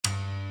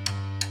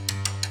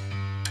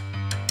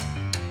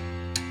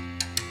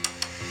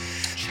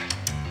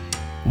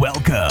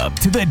Welcome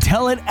to the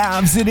Tell It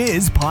Avs It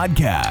Is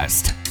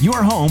podcast,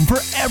 your home for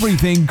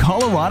everything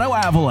Colorado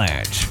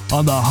Avalanche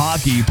on the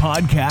Hockey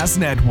Podcast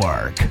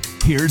Network.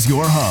 Here's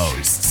your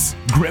hosts,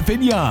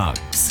 Griffin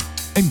Youngs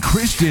and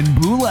Christian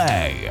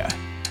Boulay.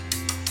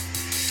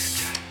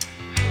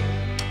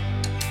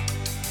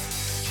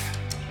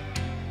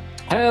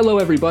 Hello,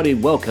 everybody.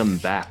 Welcome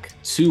back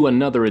to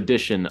another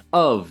edition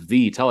of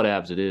the Tell It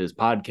Avs It Is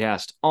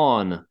podcast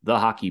on the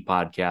Hockey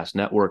Podcast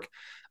Network.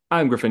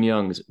 I'm Griffin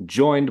Youngs,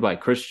 joined by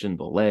Christian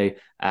Boulay.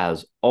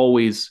 As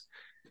always,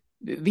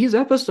 these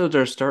episodes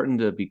are starting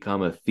to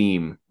become a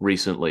theme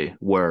recently,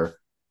 where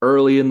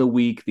early in the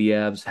week, the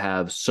Avs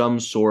have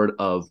some sort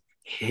of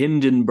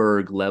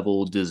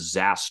Hindenburg-level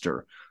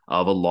disaster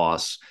of a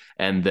loss,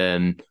 and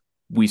then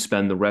we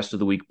spend the rest of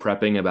the week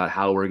prepping about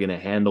how we're going to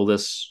handle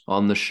this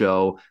on the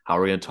show, how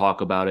we're going to talk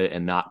about it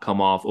and not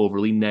come off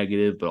overly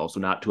negative, but also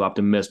not too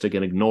optimistic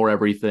and ignore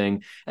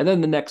everything. And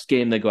then the next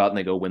game, they go out and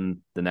they go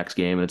win the next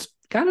game, and it's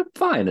kind of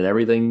fine, and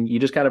everything you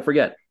just kind of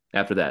forget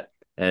after that.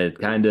 And it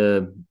kind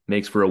of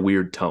makes for a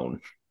weird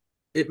tone.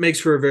 It makes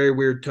for a very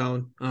weird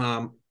tone.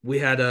 We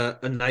had a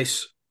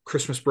nice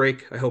Christmas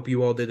break. I hope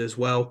you all did as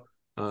well.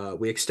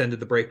 We extended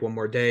the break one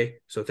more day,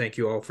 so thank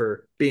you all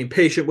for being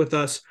patient with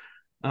us.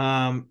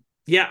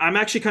 Yeah, I'm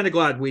actually kind of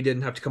glad we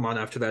didn't have to come on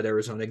after that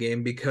Arizona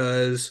game,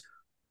 because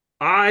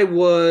I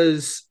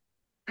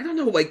don't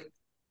know, like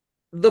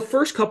the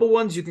first couple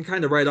ones you can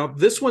kind of write off.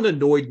 This one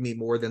annoyed me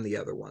more than the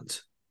other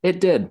ones. It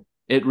did.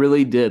 It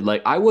really did.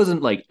 Like, I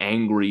wasn't like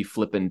angry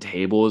flipping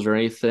tables or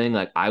anything.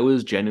 Like, I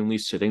was genuinely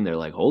sitting there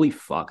like, holy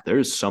fuck,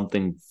 there's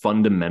something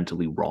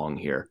fundamentally wrong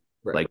here.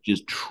 Right. Like,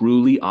 just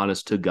truly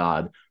honest to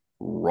God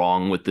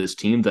wrong with this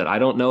team, that I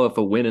don't know if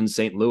a win in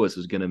St. Louis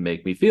is going to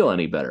make me feel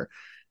any better.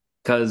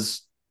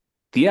 Because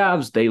the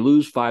Avs, they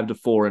lose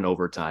 5-4 in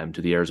overtime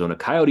to the Arizona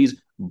Coyotes,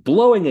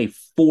 blowing a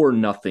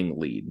 4-0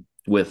 lead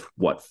with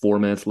 4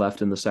 minutes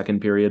left in the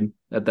second period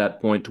at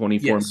that point,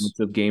 24 minutes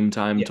of game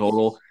time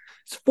total.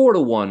 It's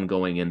 4-1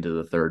 going into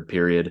the third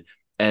period,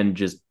 and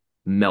just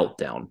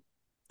meltdown,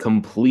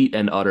 complete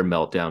and utter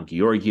meltdown.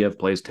 Georgiev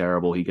plays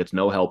terrible. He gets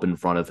no help in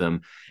front of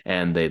him,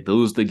 and they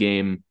lose the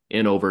game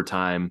in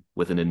overtime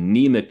with an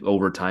anemic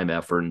overtime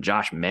effort. And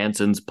Josh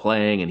Manson's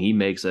playing, and he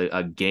makes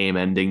a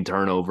game-ending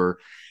turnover.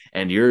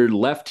 And you're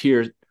left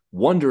here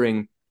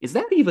wondering, is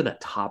that even a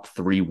top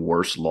 3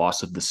 worst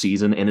loss of the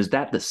season? And is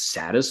that the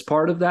saddest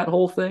part of that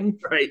whole thing?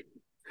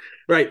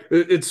 Right.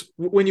 It's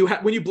when you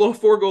blow a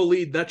 4-goal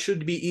lead, that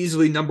should be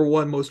easily number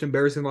 1 most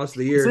embarrassing loss of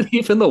the year. Is it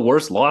even the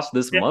worst loss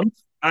this month?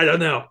 I don't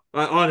know.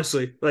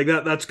 Honestly, like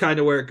that's kind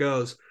of where it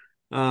goes.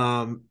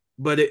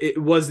 But it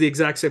was the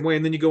exact same way.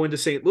 And then you go into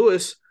St.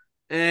 Louis,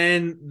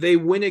 and they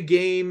win a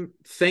game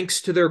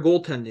thanks to their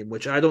goaltending,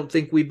 which I don't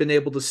think we've been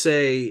able to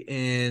say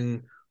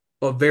in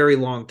a very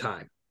long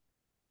time.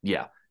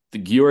 Yeah. The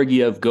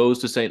Georgiev goes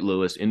to St.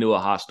 Louis into a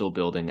hostile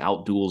building,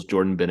 outduels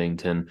Jordan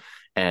Binnington,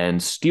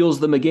 and steals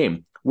them a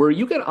game where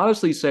you can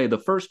honestly say the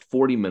first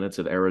 40 minutes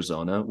of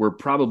Arizona were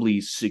probably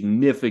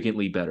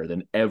significantly better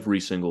than every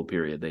single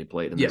period they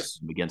played in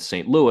this against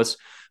St. Louis.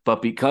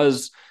 But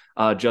because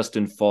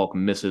Justin Falk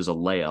misses a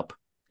layup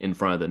in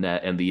front of the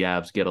net and the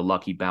Avs get a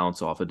lucky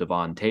bounce off a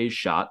Devon Toews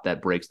shot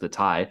that breaks the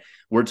tie,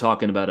 we're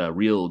talking about a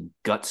real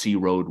gutsy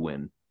road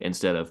win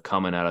instead of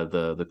coming out of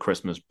the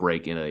Christmas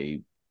break in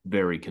a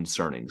very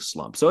concerning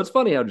slump. So it's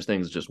funny how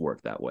things just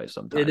work that way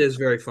sometimes. It is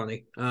very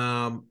funny.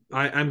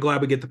 I'm glad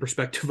we get the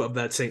perspective of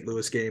that St.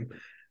 Louis game.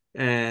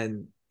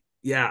 And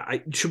yeah,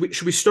 should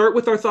we start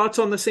with our thoughts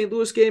on the St.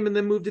 Louis game and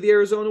then move to the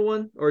Arizona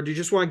one? Or do you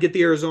just want to get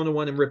the Arizona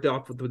one and rip it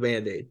off with the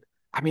Band-Aid?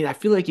 I mean, I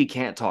feel like you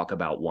can't talk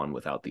about one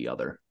without the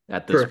other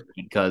at this point,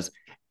 because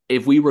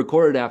if we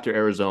recorded after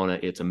Arizona,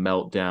 it's a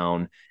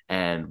meltdown,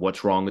 and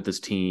what's wrong with this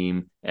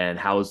team, and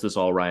how is this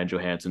all Ryan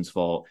Johansson's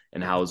fault,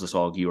 and how is this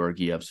all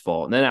Georgiev's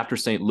fault? And then after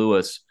St.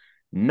 Louis,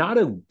 not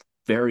a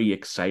very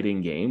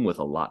exciting game with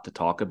a lot to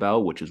talk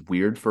about, which is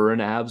weird for an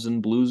Avs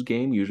and Blues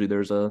game. Usually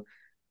there's a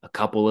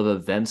couple of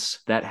events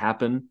that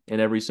happen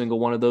in every single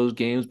one of those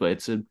games, but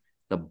it's a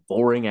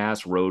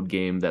boring-ass road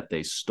game that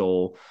they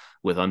stole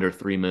with under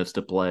 3 minutes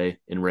to play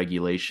in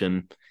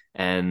regulation.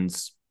 And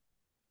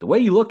the way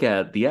you look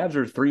at it, the Avs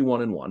are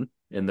 3-1-1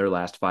 in their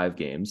last 5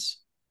 games,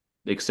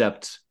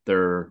 except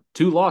their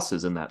 2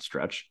 losses in that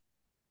stretch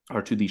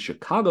are to the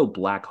Chicago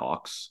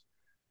Blackhawks,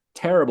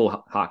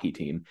 terrible hockey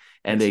team,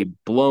 and a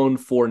blown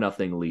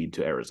 4-0 lead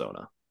to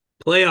Arizona.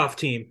 Playoff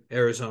team,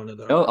 Arizona,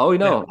 though. Oh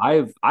no,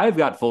 I've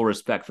got full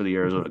respect for the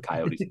Arizona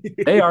Coyotes.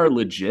 They are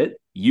legit.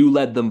 You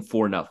led them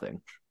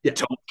 4-0. Yeah.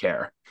 Don't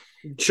care.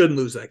 Shouldn't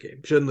lose that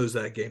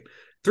game.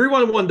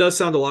 3-1-1 does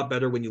sound a lot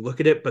better when you look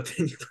at it, but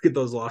then you look at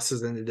those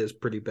losses and it is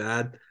pretty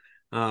bad.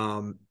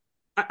 I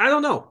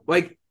don't know.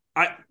 Like,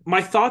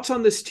 my thoughts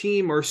on this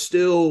team are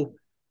still,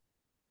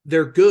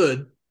 they're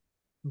good,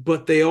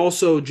 but they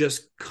also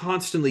just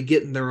constantly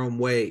get in their own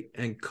way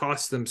and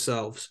cost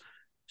themselves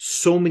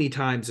so many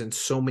times in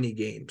so many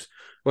games.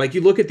 Like,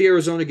 you look at the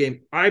Arizona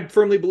game, I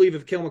firmly believe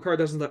if Cale Makar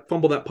doesn't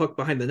fumble that puck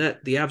behind the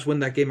net, the Avs win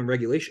that game in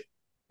regulation.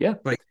 Yeah.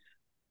 Like,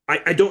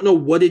 I don't know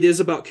what it is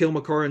about Cale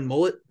Makar and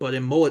Mullet, but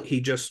in Mullet,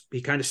 he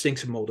kind of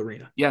stinks in Mullet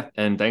Arena. Yeah,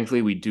 and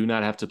thankfully we do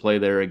not have to play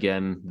there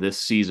again this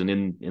season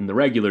in the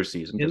regular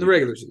season. In the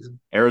regular season.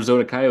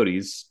 Arizona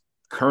Coyotes,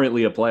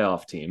 currently a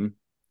playoff team.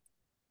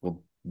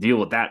 We'll deal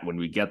with that when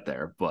we get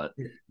there, but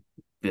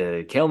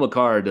Cale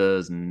Makar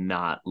does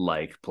not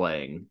like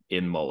playing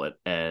in Mullet,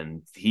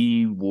 and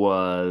he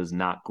was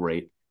not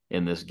great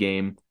in this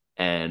game,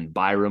 and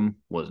Byram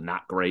was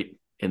not great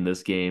in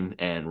this game,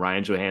 and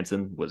Ryan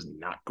Johansson was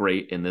not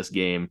great in this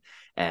game,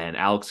 and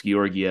Alex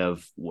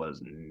Georgiev was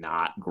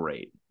not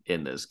great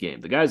in this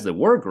game. The guys that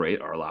were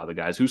great are a lot of the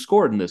guys who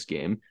scored in this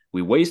game.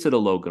 We wasted a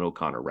Logan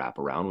O'Connor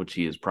wraparound, which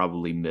he has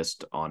probably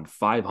missed on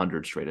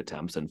 500 straight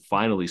attempts and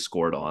finally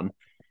scored on.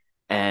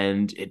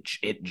 And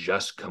it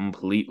just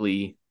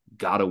completely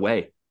got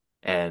away.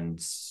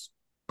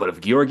 But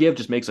if Georgiev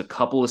just makes a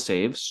couple of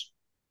saves,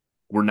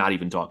 we're not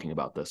even talking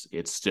about this.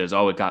 It's just,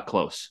 it got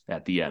close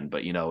at the end.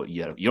 But, you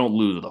don't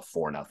lose with a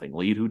 4-0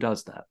 lead. Who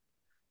does that?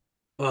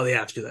 Well, they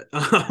have to do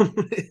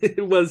that.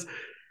 It was,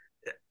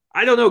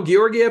 I don't know,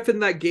 Georgiev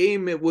in that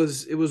game, it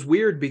was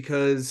weird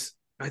because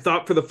I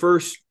thought for the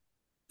first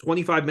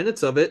 25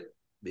 minutes of it,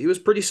 he was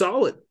pretty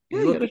solid. He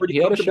had a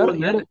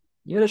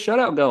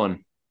shutout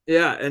going.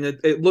 Yeah, and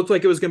it looked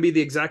like it was going to be the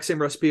exact same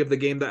recipe of the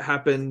game that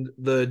happened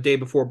the day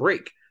before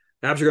break.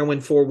 Avs are going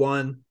to win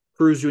 4-1,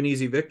 cruise to an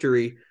easy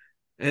victory.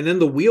 And then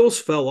the wheels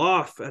fell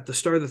off at the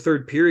start of the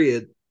third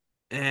period.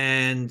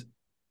 And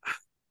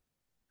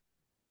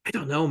I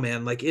don't know,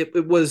 man. Like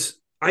it was,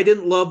 I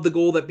didn't love the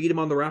goal that beat him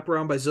on the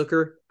wraparound by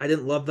Zucker. I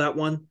didn't love that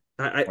one.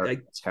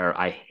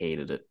 I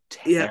hated it.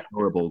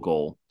 Terrible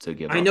goal to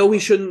give up. I know we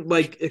shouldn't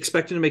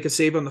expect him to make a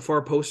save on the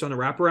far post on a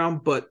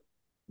wraparound, but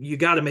you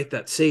got to make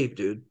that save,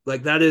 dude.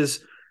 Like that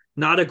is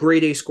not a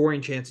grade A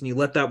scoring chance, and you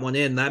let that one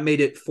in. That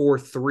made it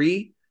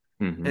 4-3.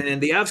 Mm-hmm.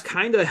 And the Avs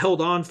kind of held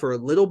on for a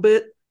little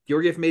bit.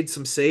 Georgiev made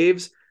some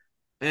saves.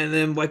 And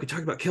then, like we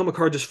talked about, Cale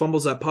Makar just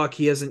fumbles that puck.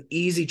 He has an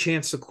easy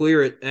chance to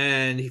clear it,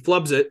 and he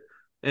flubs it.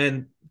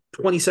 And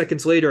 20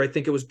 seconds later, I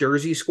think it was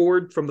Durzi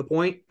scored from the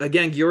point.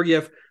 Again,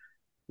 Georgiev,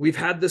 we've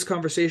had this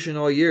conversation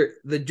all year.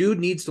 The dude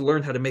needs to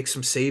learn how to make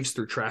some saves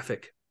through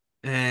traffic.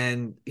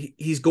 And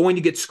he's going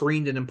to get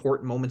screened in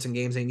important moments in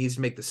games, and he needs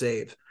to make the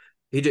save.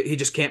 He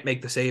just can't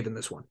make the save in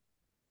this one.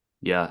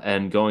 Yeah,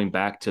 and going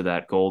back to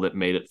that goal that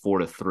made it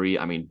 4-3,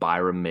 I mean,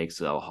 Byram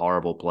makes a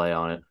horrible play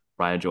on it.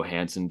 Ryan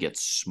Johansson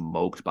gets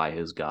smoked by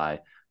his guy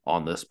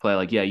on this play.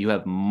 Like, yeah, you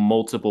have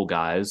multiple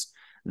guys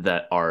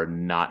that are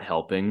not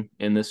helping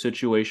in this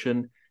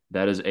situation.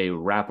 That is a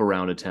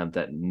wraparound attempt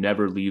that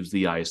never leaves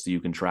the ice that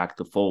you can track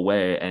the full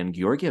way. And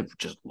Georgiev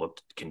just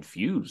looked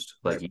confused.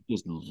 Like he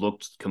just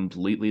looked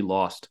completely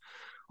lost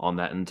on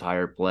that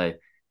entire play.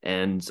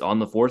 And on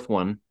the fourth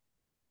one,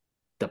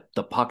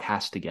 the puck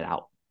has to get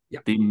out. Yeah.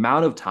 The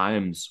amount of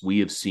times we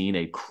have seen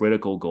a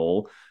critical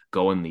goal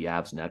go in the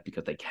Avs net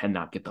because they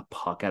cannot get the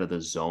puck out of the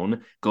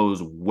zone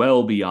goes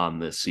well beyond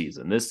this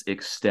season. This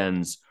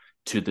extends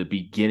to the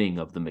beginning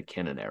of the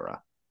MacKinnon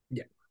era.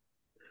 Yeah.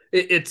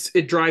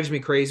 It drives me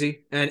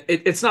crazy. And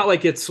it's not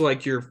like it's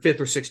like your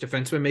fifth or sixth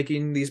defenseman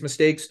making these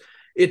mistakes.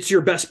 It's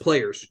your best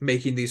players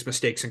making these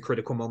mistakes in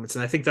critical moments.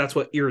 And I think that's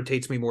what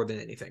irritates me more than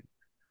anything.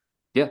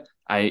 Yeah.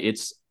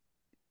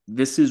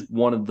 This is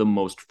one of the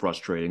most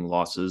frustrating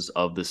losses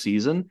of the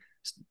season,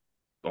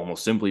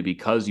 almost simply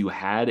because you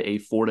had a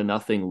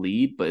 4-0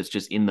 lead, but it's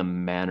just in the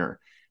manner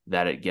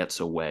that it gets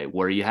away,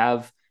 where you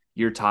have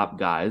your top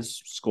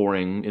guys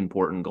scoring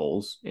important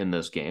goals in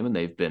this game, and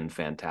they've been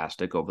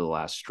fantastic over the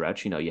last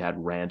stretch. You had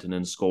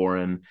Rantanen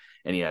scoring,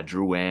 and you had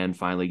Drouin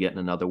finally getting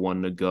another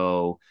one to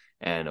go,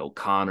 and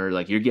O'Connor.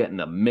 Like, you're getting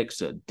a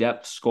mix of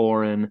depth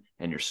scoring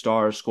and your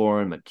stars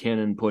scoring.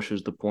 MacKinnon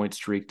pushes the point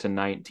streak to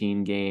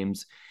 19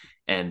 games.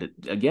 And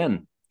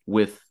again,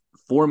 with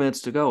 4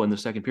 minutes to go in the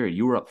second period,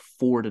 you were up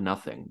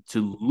 4-0.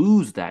 To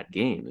lose that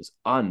game is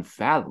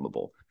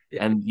unfathomable.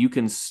 Yeah. And you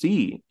can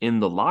see in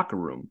the locker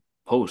room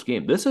post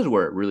game, this is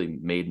where it really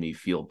made me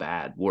feel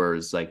bad.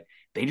 Whereas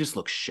they just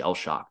look shell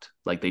shocked.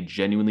 Like they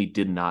genuinely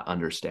did not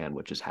understand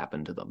what just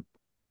happened to them.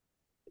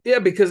 Yeah,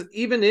 because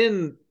even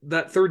in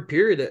that third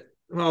period,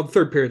 I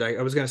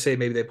was going to say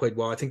maybe they played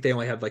well. I think they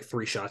only had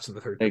 3 shots in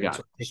the third period.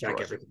 They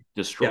got everything.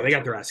 Yeah, they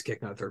got their ass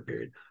kicked in the third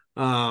period.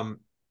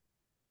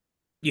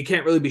 You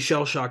can't really be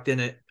shell-shocked in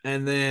it.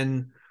 And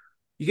then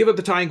you give up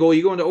the tying goal.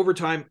 You go into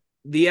overtime.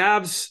 The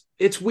Avs,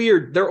 it's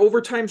weird. Their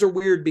overtimes are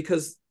weird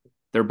because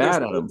they're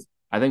bad at them.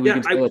 I think we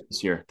can say it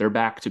this year. They're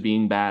back to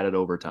being bad at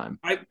overtime.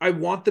 I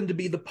want them to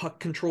be the puck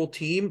control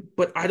team,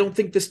 but I don't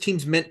think this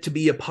team's meant to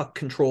be a puck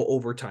control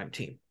overtime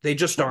team. They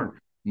just aren't.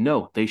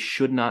 No, they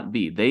should not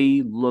be.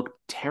 They looked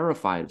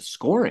terrified of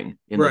scoring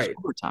in this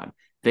overtime.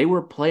 They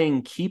were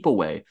playing keep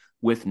away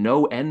with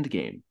no end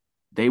game.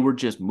 They were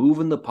just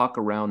moving the puck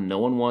around. No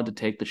one wanted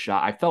to take the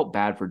shot. I felt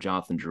bad for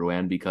Jonathan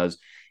Drouin because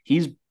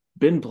he's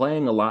been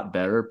playing a lot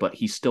better, but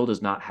he still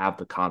does not have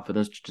the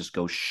confidence to just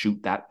go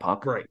shoot that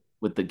puck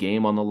with the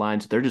game on the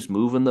line. So they're just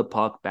moving the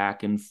puck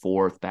back and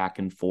forth,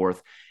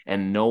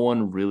 and no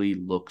one really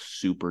looks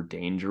super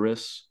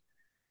dangerous.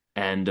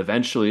 And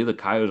eventually the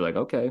Coyotes were like,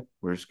 okay,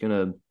 we're just going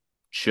to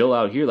chill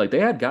out here. Like they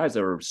had guys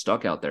that were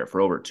stuck out there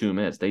for over 2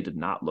 minutes. They did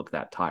not look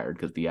that tired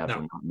because the Avs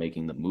were not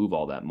making the move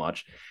all that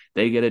much.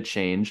 They get a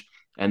change.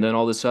 And then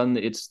all of a sudden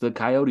it's the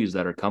Coyotes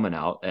that are coming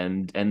out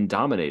and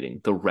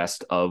dominating the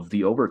rest of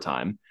the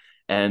overtime.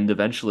 And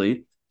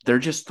eventually they're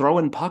just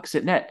throwing pucks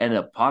at net, and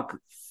a puck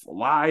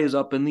flies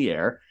up in the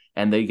air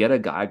and they get a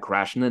guy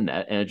crashing the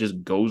net and it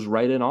just goes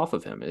right in off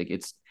of him. Like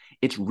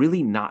it's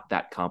really not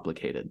that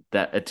complicated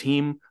that a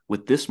team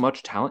with this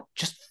much talent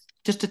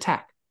just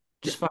attack.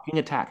 Just fucking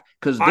attack.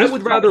 Because I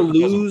would rather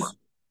lose.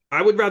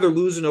 I would rather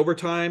lose in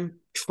overtime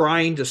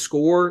trying to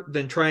score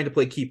than trying to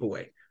play keep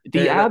away.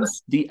 The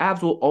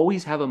Avs will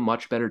always have a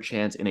much better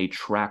chance in a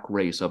track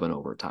race of an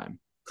overtime.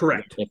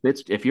 Correct.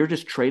 If you're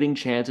just trading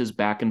chances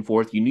back and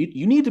forth, you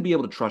need to be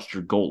able to trust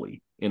your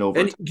goalie in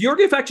overtime. And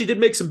Georgiev actually did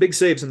make some big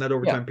saves in that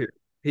overtime period.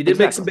 He did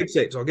make some big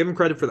saves. I'll give him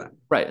credit for that.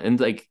 Right. And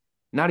like,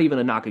 not even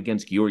a knock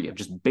against Georgiev,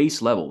 just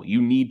base level.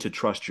 You need to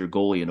trust your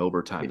goalie in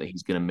overtime that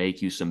he's going to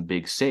make you some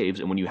big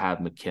saves. And when you have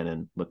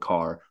McKinnon,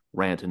 Makar,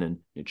 Rantanen,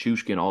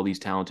 Nichushkin, all these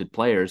talented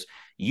players,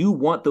 you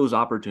want those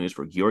opportunities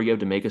for Georgiev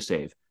to make a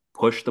save,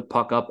 push the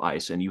puck up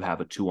ice, and you have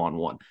a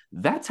 2-on-1.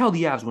 That's how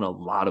the Avs win a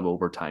lot of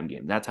overtime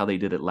games. That's how they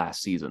did it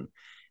last season.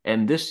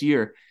 And this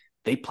year,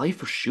 they play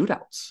for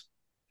shootouts.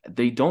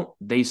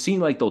 They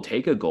seem like they'll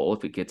take a goal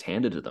if it gets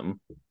handed to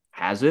them.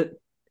 Has it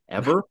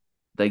ever?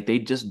 Like they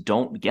just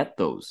don't get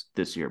those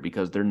this year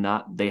because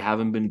they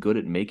haven't been good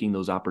at making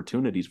those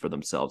opportunities for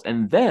themselves.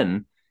 And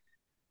then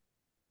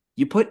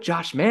you put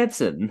Josh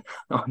Manson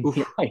on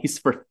the ice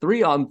for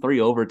 3-on-3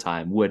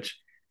 overtime, which,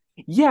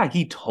 yeah,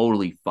 he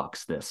totally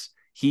fucks this.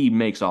 He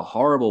makes a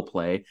horrible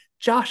play.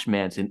 Josh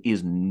Manson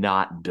is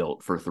not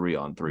built for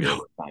 3-on-3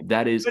 overtime.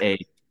 That is a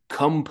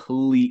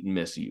complete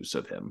misuse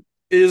of him.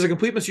 It is a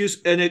complete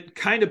misuse, and it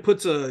kind of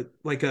puts a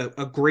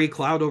gray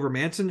cloud over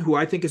Manson, who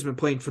I think has been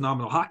playing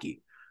phenomenal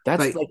hockey.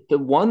 That's like the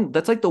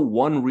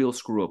one real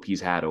screw up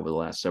he's had over the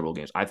last several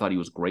games. I thought he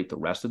was great the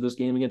rest of this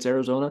game against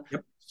Arizona.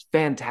 Yep.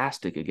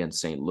 Fantastic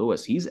against St.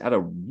 Louis. He's at a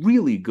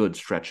really good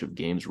stretch of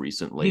games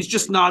recently. He's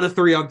just not a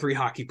 3-on-3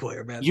 hockey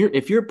player, man.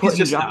 If you're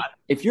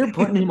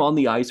putting him on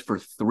the ice for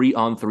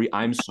 3-on-3,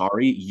 I'm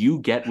sorry, you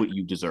get what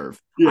you deserve.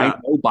 Yeah. I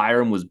know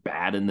Byram was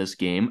bad in this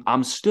game.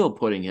 I'm still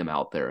putting him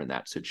out there in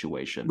that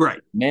situation.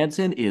 Right.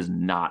 Manson is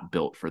not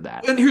built for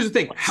that. And here's the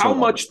thing: how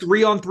much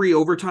 3-on-3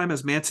 overtime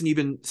has Manson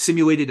even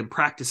simulated in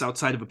practice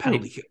outside of a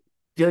penalty kick?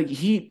 Like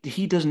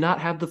he does not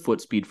have the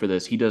foot speed for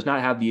this. He does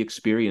not have the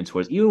experience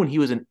for this. Even when he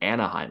was in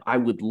Anaheim, I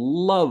would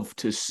love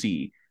to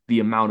see the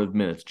amount of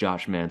minutes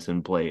Josh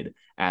Manson played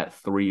at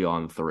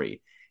 3-on-3.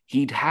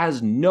 He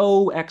has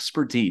no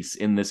expertise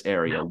in this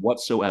area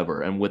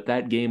whatsoever. And with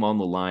that game on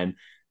the line,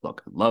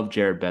 look, love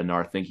Jared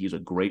Bednar. Think he's a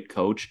great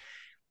coach.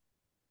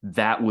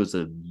 That was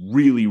a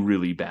really,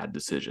 really bad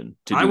decision.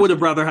 I would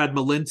have rather had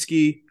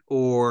Malinsky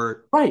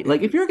or right.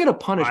 Like if you're going to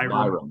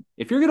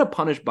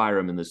punish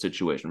Byram in this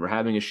situation, we're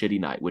having a shitty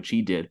night, which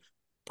he did,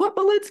 put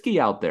Malinsky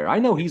out there. I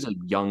know he's a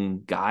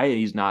young guy.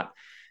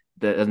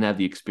 Doesn't have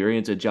the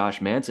experience of Josh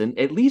Manson.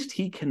 At least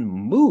he can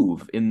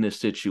move in this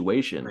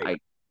situation.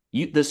 Right.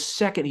 The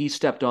second he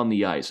stepped on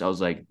the ice, I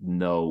was like,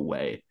 no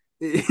way.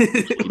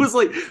 It was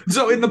like,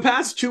 so in the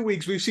past 2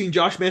 weeks, we've seen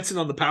Josh Manson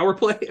on the power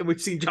play and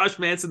we've seen Josh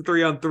Manson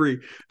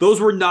 3-on-3. Those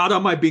were not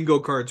on my bingo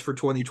cards for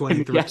 2023.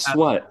 And guess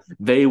what?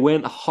 They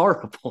went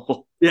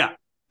horrible. Yeah,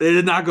 they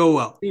did not go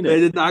well. They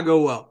did not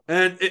go well.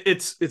 And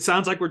it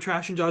sounds like we're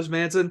trashing Josh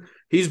Manson.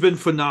 He's been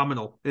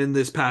phenomenal in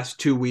this past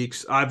 2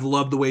 weeks. I've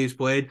loved the way he's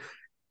played.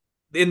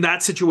 In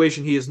that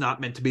situation, he is not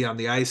meant to be on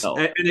the ice. No.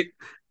 And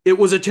it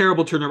was a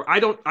terrible turnover.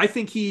 I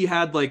think he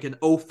had like an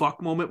oh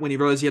fuck moment when he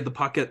realized he had the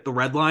puck at the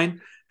red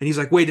line. And he's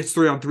like, wait, it's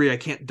 3-on-3. I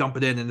can't dump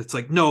it in. And it's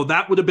like, no,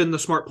 that would have been the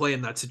smart play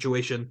in that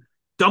situation.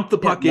 Dump the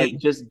puck in.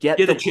 Just get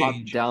the puck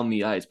down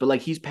the ice. But like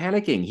he's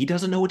panicking. He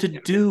doesn't know what to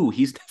do.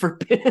 He's never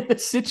been in a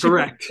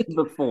situation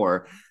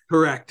before.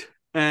 Correct.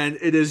 And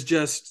it is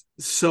just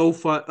so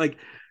fun. Like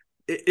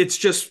it's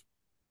just,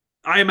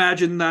 I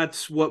imagine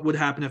that's what would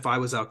happen if I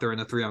was out there in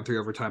a 3-on-3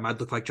 overtime. I'd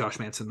look like Josh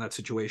Manson in that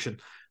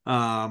situation.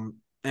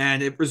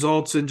 And it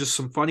results in just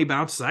some funny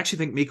bounces. I actually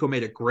think Mikko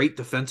made a great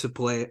defensive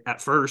play at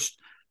first.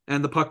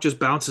 And the puck just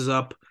bounces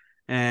up,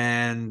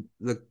 and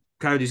the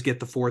Coyotes get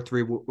the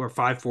 4-3 or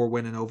 5-4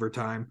 win in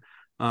overtime.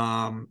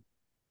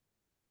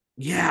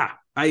 Yeah,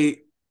 I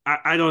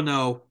don't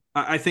know.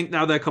 I think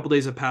now that a couple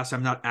days have passed,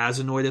 I'm not as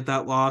annoyed at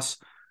that loss.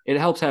 It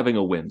helps having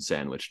a win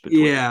sandwiched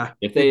between. Yeah,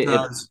 if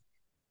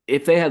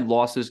they had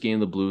lost this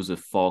game, the Blues, if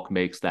Falk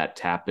makes that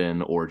tap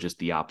in, or just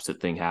the opposite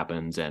thing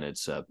happens, and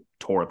it's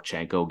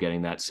Toropchenko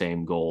getting that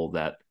same goal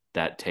that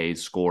Taves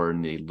scored,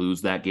 and they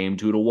lose that game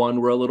 2-1,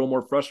 we're a little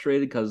more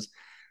frustrated because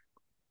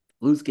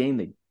Blues game,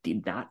 they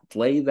did not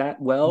play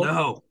that well.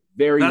 No.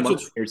 Very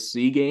much their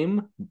C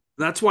game.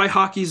 That's why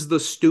hockey's the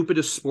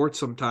stupidest sport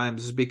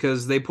sometimes, is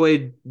because they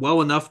played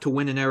well enough to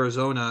win in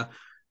Arizona.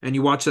 And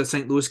you watch that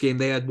St. Louis game,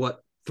 they had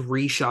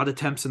 3 shot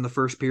attempts in the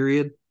first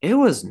period? It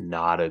was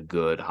not a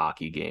good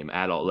hockey game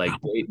at all. Like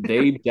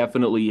they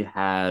definitely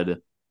had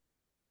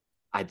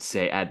I'd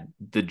say at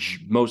the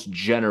most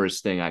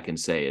generous thing I can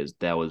say is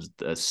that was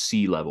a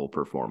C-level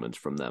performance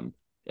from them.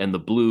 And the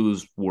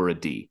Blues were a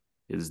D,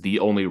 is the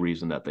only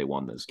reason that they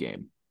won this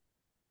game.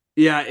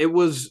 Yeah, it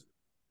was,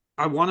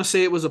 I want to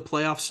say it was a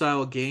playoff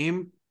style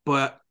game,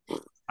 but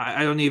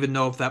I don't even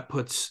know if that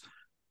puts,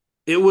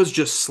 it was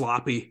just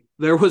sloppy.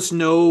 There was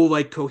no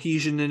like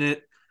cohesion in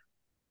it.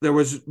 There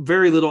was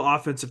very little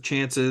offensive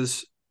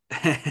chances.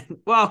 And,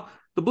 well,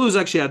 the Blues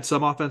actually had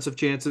some offensive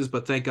chances,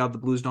 but thank God the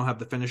Blues don't have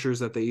the finishers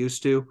that they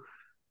used to.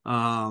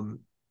 I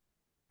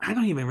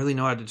don't even really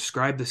know how to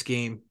describe this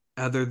game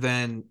other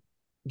than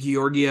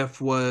Georgiev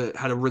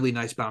had a really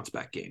nice bounce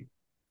back game.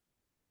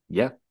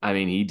 Yeah, I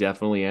mean, he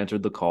definitely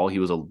answered the call. He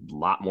was a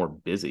lot more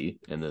busy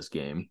in this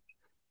game,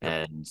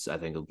 and I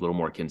think a little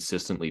more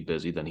consistently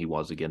busy than he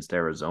was against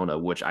Arizona,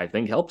 which I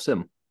think helps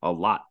him a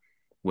lot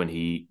when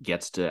he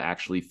gets to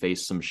actually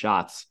face some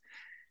shots.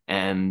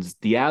 And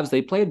the Avs,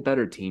 they played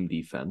better team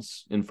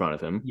defense in front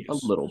of him a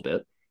little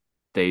bit.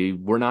 They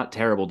were not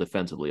terrible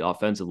defensively.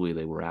 Offensively,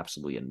 they were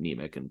absolutely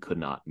anemic and could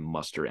not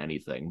muster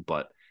anything.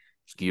 But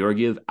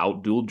Georgiev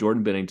outdueled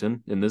Jordan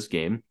Binnington in this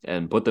game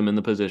and put them in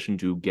the position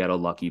to get a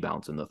lucky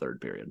bounce in the third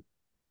period.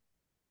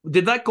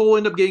 Did that goal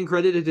end up getting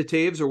credited to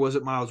Taves, or was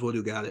it Miles Wood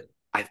who got it?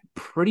 I'm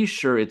pretty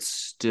sure it's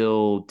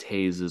still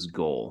Taves'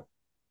 goal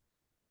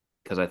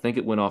because I think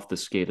it went off the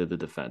skate of the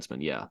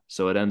defenseman. Yeah.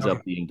 So it ends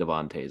up being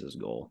Devon Taves'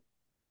 goal.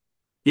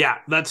 Yeah,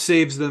 that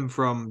saves them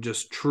from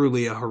just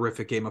truly a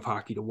horrific game of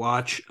hockey to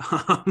watch.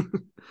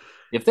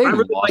 If they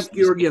really lost,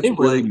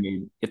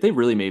 if they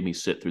really made me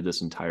sit through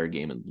this entire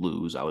game and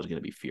lose, I was going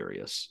to be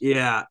furious.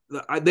 Yeah,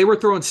 they were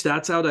throwing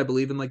stats out, I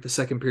believe, in like the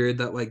second period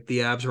that like the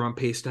Avs are on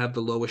pace to have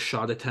the lowest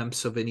shot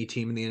attempts of any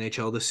team in the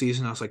NHL this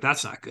season. I was like,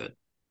 that's not good.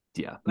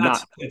 Yeah,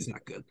 it's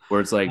not good. Where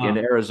it's like in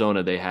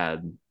Arizona, they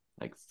had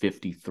like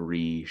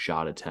 53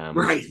 shot attempts,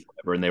 right?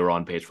 Whatever, and they were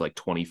on pace for like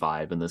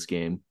 25 in this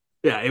game.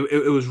 Yeah,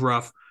 it was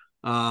rough.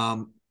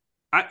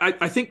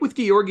 I think with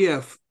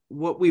Georgiev,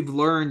 what we've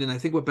learned, and I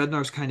think what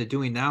Bednar's kind of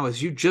doing now,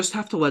 is you just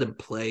have to let him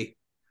play.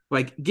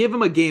 Like, give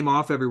him a game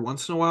off every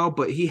once in a while,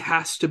 but he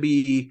has to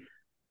be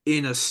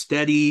in a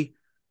steady,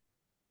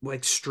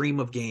 like, stream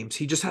of games.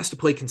 He just has to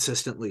play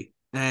consistently,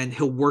 and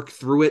he'll work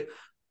through it.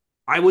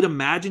 I would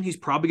imagine he's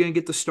probably going to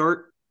get the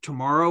start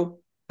tomorrow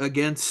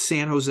against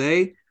San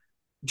Jose.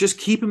 Just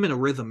keep him in a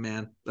rhythm,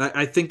 man.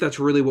 I think that's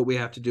really what we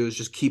have to do, is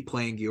just keep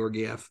playing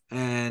Georgiev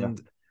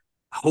and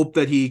hope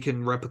that he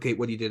can replicate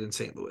what he did in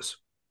St. Louis.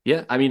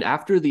 Yeah, I mean,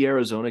 after the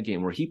Arizona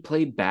game where he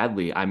played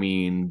badly, I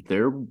mean,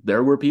 there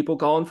were people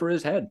calling for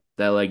his head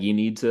that like you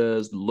need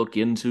to look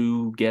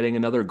into getting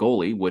another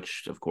goalie,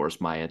 which of course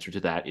my answer to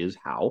that is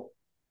how.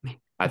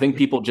 I think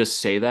people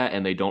just say that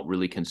and they don't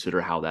really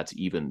consider how that's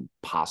even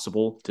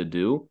possible to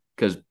do,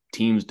 because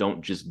teams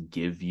don't just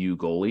give you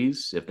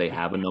goalies if they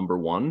have a number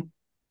one.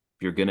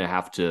 You're going to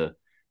have to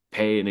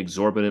pay an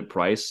exorbitant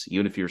price,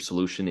 even if your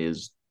solution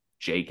is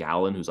Jake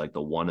Allen, who's like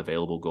the one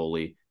available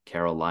goalie,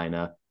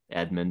 Carolina,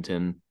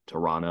 Edmonton,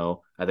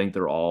 Toronto. I think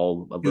they're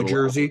all a little New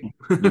Jersey.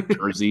 New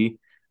Jersey.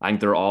 I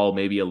think they're all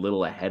maybe a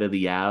little ahead of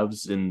the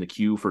Avs in the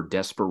queue for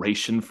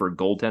desperation for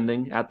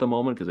goaltending at the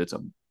moment, because it's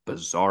a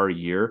bizarre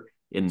year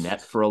in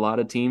net for a lot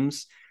of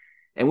teams.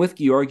 And with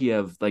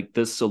Georgiev, like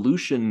the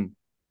solution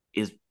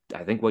is,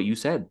 I think what you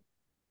said,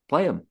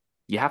 play him.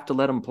 You have to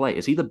let him play.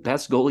 Is he the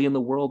best goalie in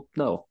the world?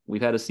 No.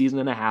 We've had a season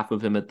and a half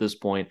of him at this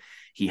point.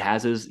 He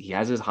has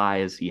his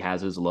highs, he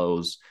has his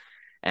lows.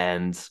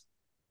 And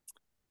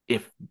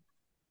if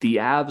the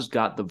Avs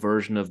got the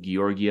version of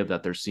Georgiev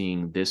that they're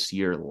seeing this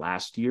year,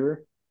 last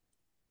year,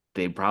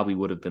 they probably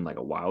would have been like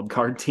a wild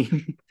card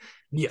team.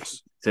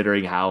 Yes.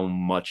 Considering how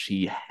much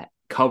he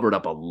covered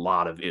up a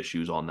lot of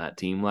issues on that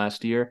team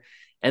last year.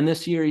 And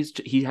this year,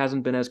 he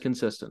hasn't been as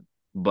consistent.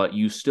 But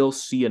you still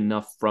see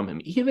enough from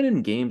him, even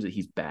in games that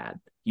he's bad.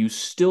 You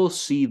still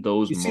see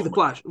those. You see the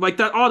flash, like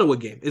that Ottawa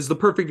game is the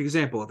perfect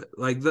example of it.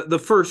 Like the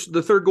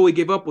third goal he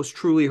gave up was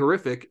truly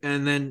horrific,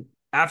 and then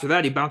after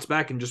that he bounced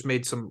back and just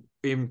made some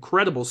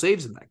incredible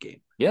saves in that game.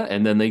 Yeah,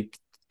 and then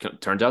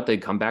turns out they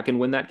come back and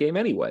win that game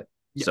anyway.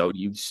 Yeah. So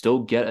you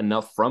still get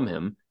enough from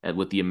him, and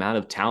with the amount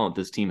of talent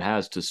this team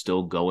has to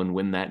still go and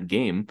win that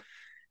game.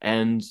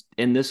 And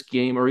in this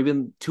game, or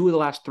even two of the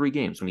last three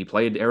games, when he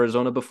played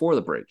Arizona before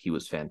the break, he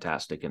was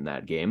fantastic in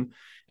that game.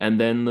 And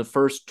then the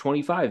first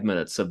 25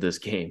 minutes of this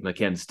game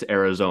against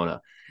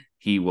Arizona,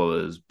 he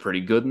was pretty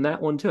good in that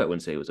one too. I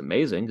wouldn't say he was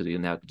amazing because he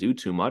didn't have to do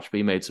too much, but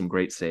he made some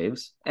great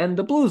saves. And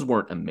the Blues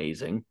weren't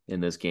amazing in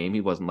this game.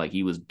 He wasn't like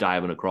he was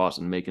diving across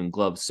and making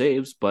glove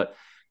saves, but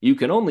you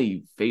can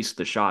only face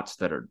the shots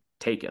that are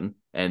taken.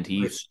 And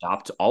he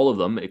stopped all of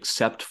them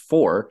except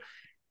for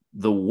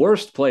the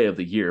worst play of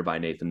the year by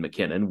Nathan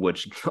MacKinnon,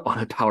 which on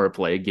a power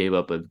play gave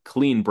up a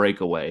clean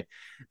breakaway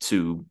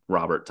to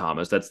Robert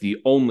Thomas. That's the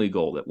only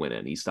goal that went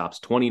in. He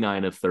stops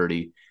 29 of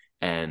 30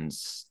 and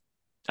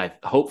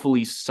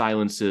hopefully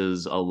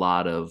silences a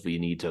lot of you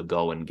need to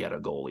go and get a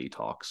goalie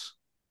talks.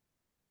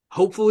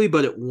 Hopefully,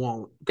 but it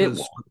won't.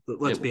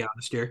 Let's be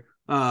honest here.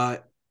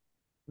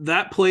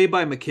 That play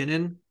by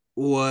MacKinnon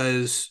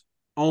was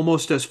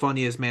almost as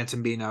funny as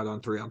Manson being out on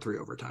 3-on-3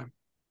 overtime.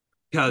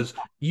 Because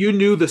you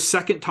knew the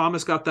second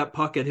Thomas got that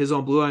puck at his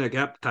own blue line, like,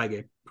 yep, tie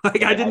game.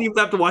 Like, I didn't even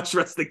have to watch the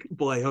rest of the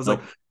play. I was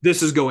like,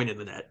 this is going in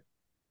the net.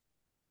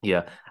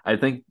 Yeah, I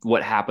think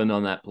what happened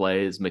on that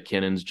play is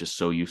McKinnon's just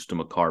so used to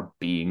Makar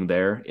being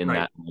there in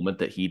that moment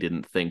that he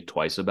didn't think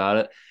twice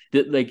about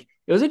it.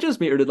 Was it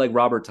just me, or did like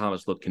Robert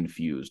Thomas look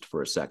confused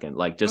for a second?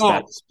 Like just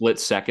that split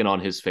second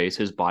on his face,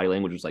 his body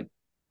language was like,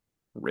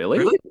 really?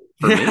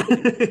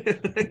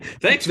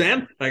 Thanks,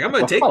 man. Like, I'm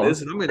gonna take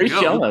this and I'm gonna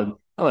go.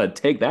 I'm gonna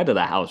take that to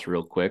the house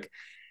real quick.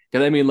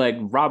 Because I mean, like,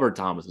 Robert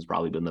Thomas has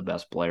probably been the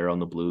best player on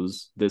the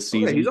Blues this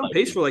season. Yeah, he's on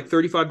pace for like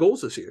 35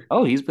 goals this year.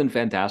 Oh, he's been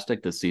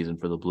fantastic this season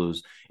for the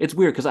Blues. It's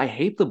weird because I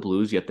hate the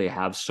Blues, yet they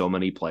have so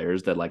many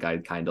players that like I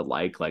kind of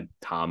like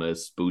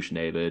Thomas,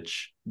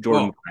 Buchnevich,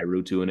 Jordan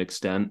Kyrou to an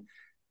extent.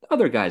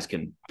 Other guys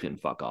can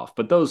fuck off,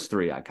 but those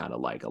three I kind of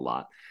like a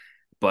lot.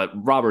 But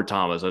Robert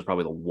Thomas is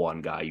probably the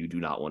one guy you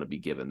do not want to be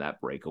given that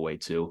breakaway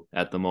to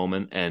at the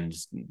moment. And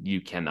you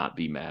cannot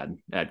be mad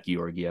at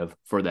Georgiev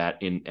for that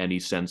in any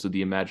sense of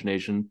the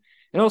imagination.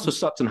 It also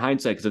sucks in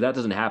hindsight because if that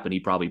doesn't happen,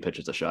 he probably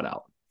pitches a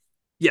shutout.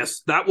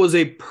 Yes, that was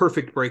a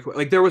perfect breakaway.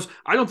 Like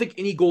I don't think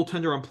any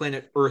goaltender on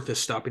planet Earth is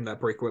stopping that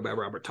breakaway by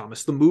Robert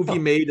Thomas. The move he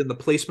made and the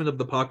placement of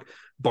the puck,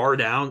 bar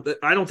down.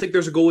 I don't think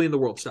there's a goalie in the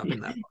world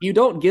stopping that. You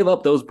don't give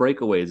up those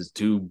breakaways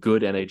to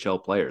good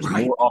NHL players.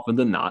 Right. More often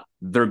than not,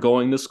 they're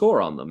going to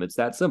score on them. It's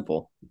that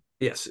simple.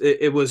 Yes,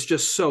 it was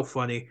just so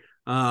funny.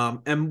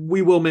 And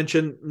we will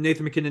mention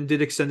Nathan MacKinnon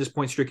did extend his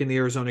point streak in the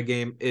Arizona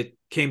game. It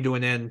came to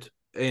an end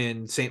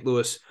in St.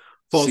 Louis.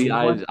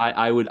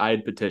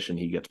 I'd petition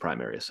he gets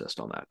primary assist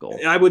on that goal.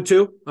 I would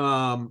too.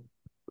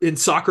 In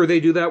soccer,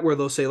 they do that where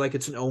they'll say like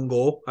it's an own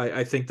goal.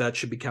 I think that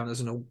should be counted as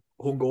an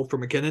own goal for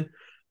MacKinnon.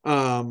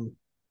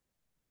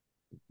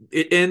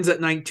 It ends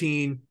at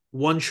 19,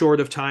 one short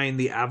of tying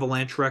the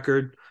Avalanche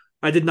record.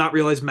 I did not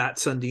realize Matt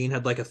Sundin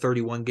had like a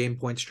 31 game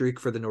point streak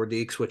for the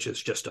Nordiques, which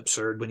is just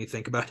absurd when you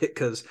think about it,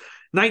 because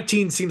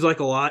 19 seems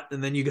like a lot,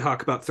 and then you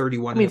talk about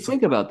 31. I mean,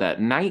 think about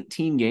that.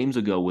 19 games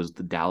ago was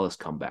the Dallas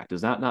comeback.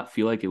 Does that not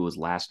feel like it was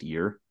last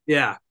year?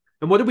 Yeah.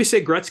 And what did we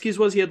say Gretzky's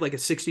was? He had like a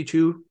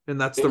 62, and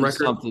that's the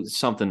record?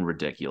 Something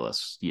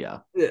ridiculous. Yeah.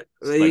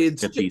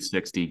 It's 50,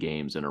 60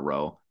 games in a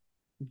row.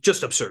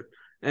 Just absurd.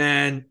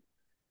 And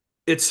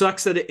it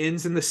sucks that it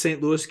ends in the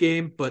St. Louis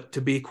game, but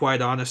to be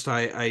quite honest,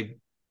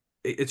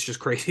 it's just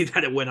crazy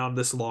that it went on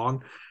this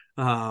long.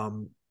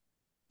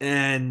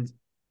 And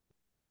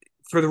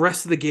for the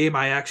rest of the game,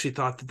 I actually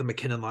thought that the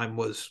MacKinnon line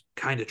was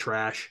kind of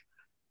trash.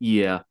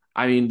 Yeah.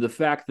 I mean, the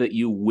fact that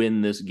you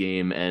win this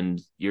game and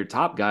your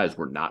top guys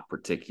were not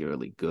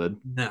particularly good.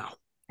 No.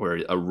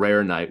 Where a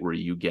rare night where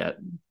you get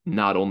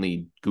not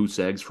only goose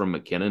eggs from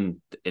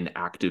MacKinnon, an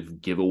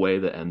active giveaway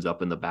that ends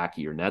up in the back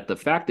of your net. The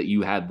fact that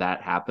you had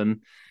that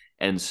happen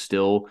and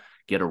still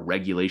get a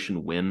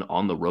regulation win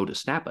on the road to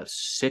snap a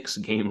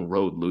 6-game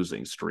road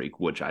losing streak,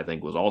 which I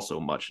think was also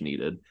much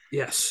needed.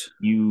 Yes.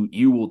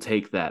 You will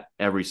take that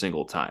every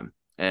single time.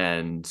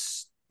 And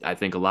I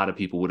think a lot of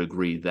people would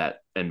agree that,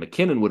 and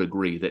MacKinnon would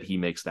agree that he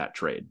makes that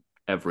trade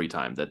every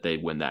time that they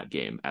win that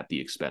game at the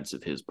expense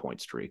of his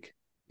point streak.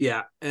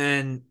 Yeah.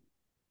 And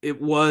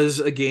it was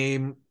a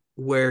game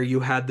where you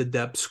had the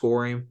depth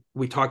scoring.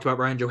 We talked about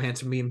Ryan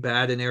Johansson being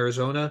bad in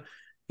Arizona.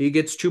 He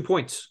gets 2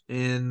 points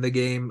in the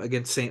game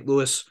against St.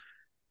 Louis.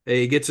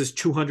 He gets his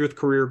 200th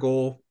career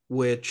goal,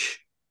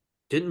 which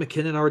didn't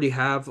MacKinnon already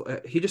have?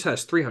 He just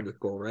has 300th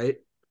goal, right?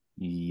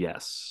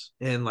 Yes.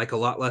 And like a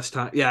lot less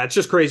time. Yeah, it's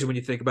just crazy when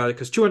you think about it,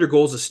 because 200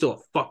 goals is still a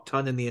fuck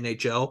ton in the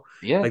NHL.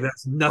 Yeah. Like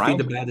that's nothing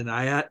to bat an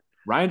eye at.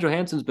 Ryan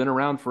Johansson's been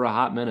around for a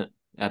hot minute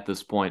at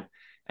this point.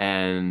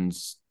 And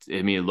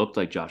I mean, it looked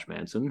like Josh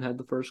Manson had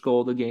the first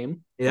goal of the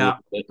game a little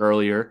bit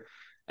earlier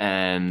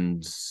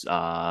and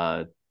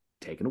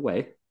taken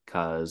away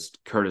because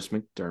Curtis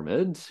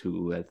McDermott,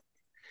 who I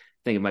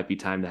think it might be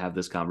time to have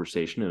this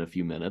conversation in a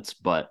few minutes,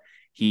 but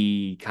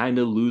he kind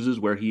of loses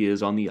where he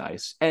is on the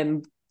ice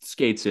and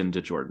skates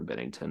into Jordan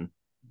Binnington.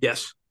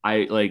 Yes.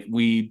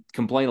 We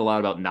complain a lot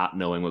about not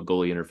knowing what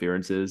goalie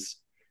interference is.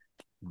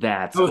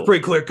 That was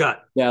pretty clear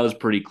cut. That was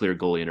pretty clear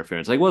goalie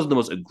interference. Like, it wasn't the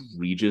most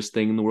egregious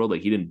thing in the world.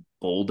 Like, he didn't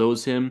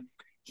bulldoze him.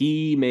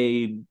 He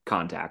made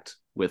contact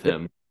with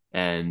him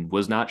and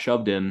was not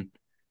shoved in.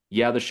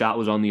 Yeah, the shot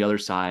was on the other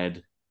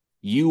side.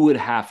 You would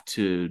have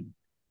to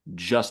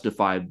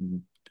justify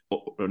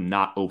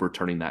not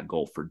overturning that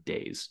goal for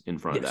days in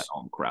front of that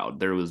home crowd.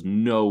 There was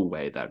no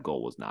way that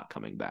goal was not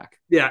coming back.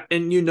 Yeah,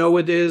 and you know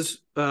it is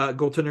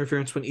goaltender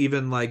interference when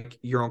even like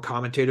your own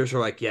commentators are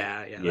like,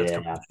 that's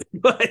coming.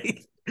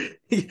 Like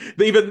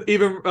even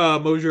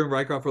Mosier and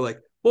Rycroft were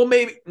like, well,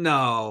 maybe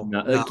no.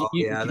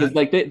 Because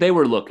they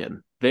were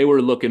looking. They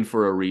were looking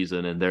for a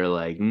reason, and they're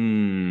like,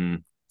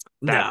 you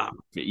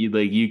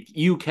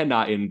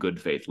cannot in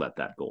good faith let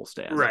that goal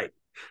stand.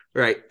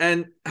 Right.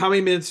 And how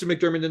many minutes did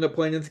McDermott end up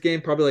playing in this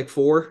game? Probably like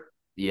 4.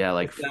 Yeah,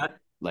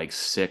 like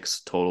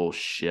 6 total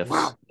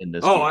shifts in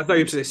this game. I thought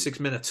you were saying 6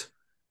 minutes.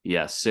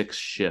 Yeah, 6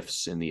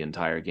 shifts in the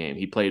entire game.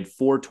 He played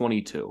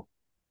 422.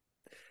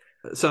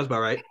 Sounds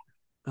about right.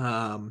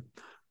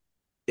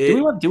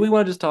 Do we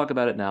want to just talk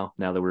about it now?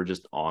 Now that we're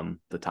just on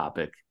the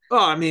topic. Oh,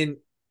 I mean,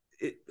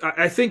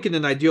 I think in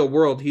an ideal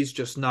world, he's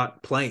just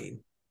not playing.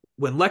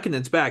 When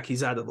Lekkonen's back,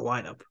 he's out of the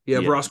lineup. You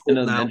have Ross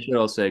Colton out. And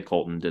I'll say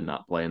Colton did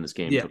not play in this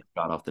game. Yeah. Took a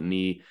shot off the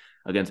knee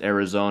against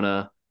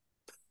Arizona.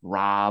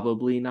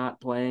 Probably not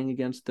playing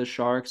against the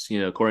Sharks.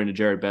 According to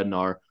Jared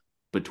Bednar,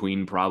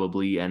 between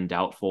probably and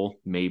doubtful,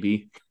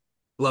 maybe.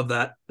 Love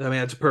that. I mean,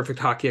 that's a perfect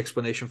hockey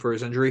explanation for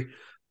his injury.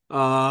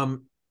 Yeah,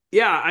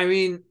 I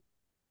mean,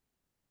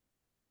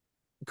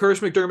 Curtis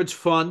McDermott's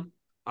fun.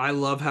 I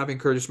love having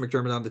Curtis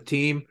McDermott on the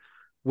team.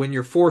 When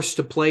you're forced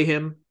to play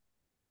him,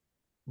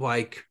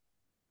 like,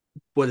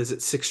 what is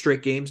it, 6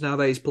 straight games now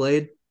that he's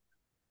played?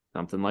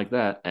 Something like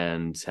that.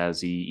 And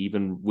has he,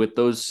 even with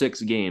those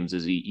 6 games,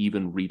 is he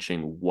even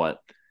reaching what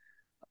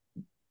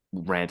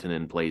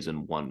Rantanen plays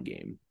in one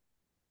game?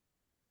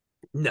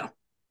 No.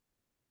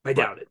 I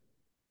doubt it.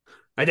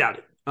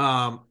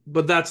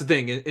 But that's the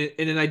thing.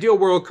 In an ideal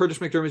world, Curtis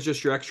McDermott is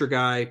just your extra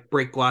guy,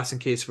 break glass in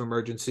case of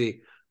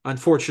emergency.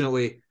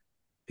 Unfortunately,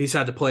 he's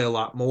had to play a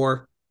lot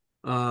more.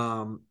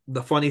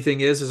 The funny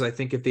thing is I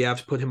think if the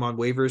Avs put him on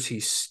waivers, he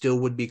still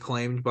would be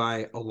claimed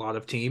by a lot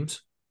of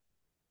teams.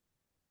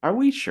 Are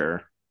we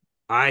sure?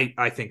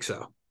 I think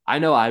so. I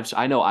know I've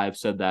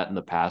said that in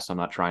the past. I'm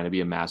not trying to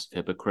be a massive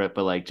hypocrite,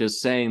 but like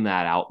just saying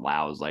that out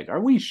loud is like, are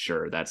we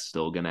sure that's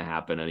still going to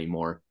happen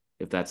anymore?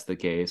 If that's the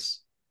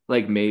case,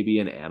 like maybe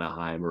an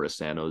Anaheim or a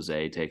San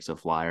Jose takes a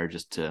flyer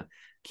just to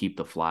keep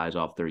the flies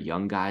off their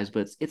young guys,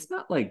 but it's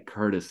not like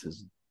Curtis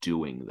is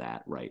doing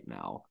that right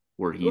now.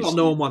 Where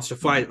no one wants to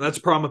fight. That's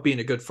the problem with being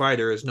a good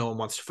fighter is no one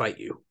wants to fight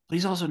you. But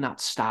he's also not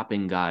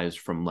stopping guys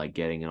from like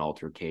getting in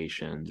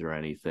altercations or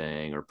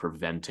anything, or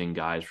preventing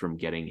guys from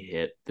getting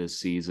hit this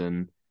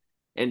season.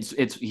 And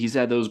he's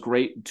had those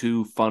great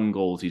 2 fun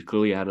goals. He's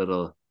clearly added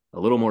a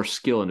little more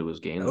skill into his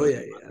game. Oh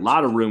yeah. A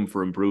lot of room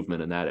for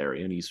improvement in that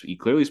area, and he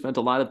clearly spent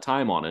a lot of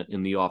time on it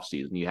in the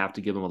offseason. You have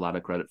to give him a lot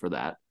of credit for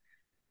that.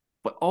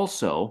 But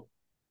also,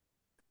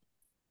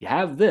 you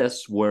have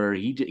this where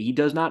he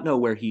does not know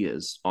where he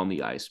is on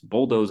the ice,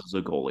 bulldozes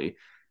a goalie,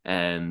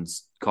 and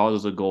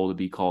causes a goal to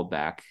be called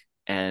back,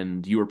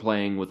 and you were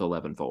playing with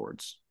 11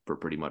 forwards for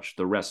pretty much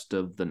the rest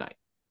of the night.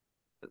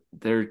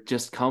 There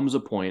just comes a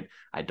point,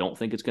 I don't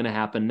think it's going to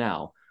happen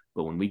now,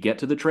 but when we get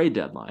to the trade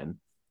deadline,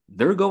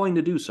 they're going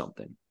to do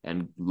something,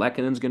 and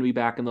Lekkonen's going to be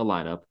back in the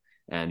lineup,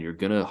 and you're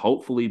going to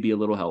hopefully be a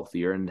little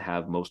healthier and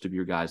have most of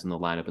your guys in the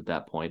lineup at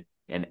that point,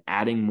 and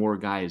adding more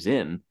guys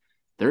in.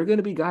 There are going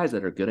to be guys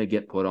that are going to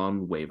get put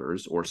on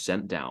waivers or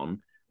sent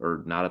down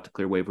or not have to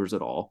clear waivers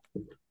at all.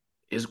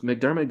 Is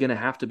McDermott going to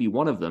have to be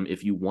one of them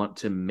if you want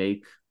to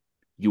make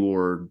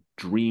your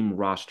dream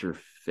roster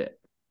fit?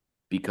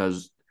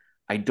 Because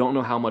I don't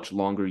know how much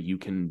longer you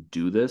can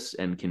do this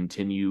and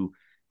continue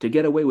to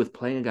get away with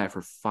playing a guy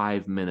for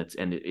 5 minutes.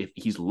 And if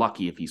he's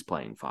lucky, if he's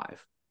playing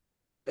 5.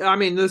 I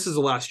mean, this is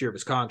the last year of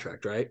his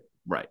contract, right?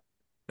 Right.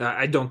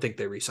 I don't think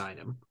they re-sign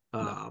him.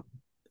 No.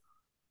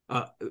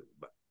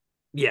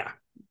 Yeah.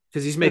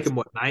 Because he's making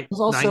what, nine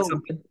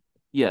something?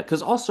 Yeah,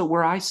 because also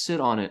where I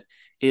sit on it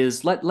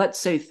is let's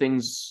say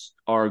things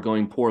are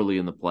going poorly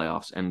in the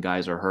playoffs and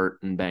guys are hurt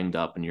and banged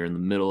up and you're in the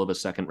middle of a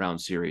 2nd round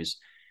series.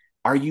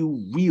 Are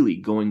you really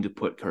going to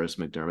put Curtis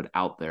McDermott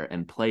out there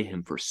and play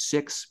him for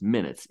 6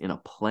 minutes in a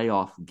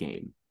playoff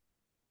game?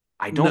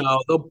 I don't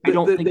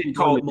think they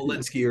call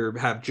Malinsky or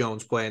have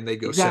Jones play and they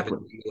go exactly.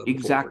 7.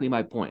 Exactly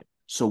my point.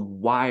 So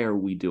why are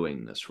we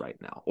doing this right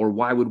now? Or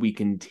why would we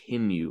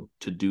continue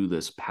to do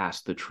this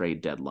past the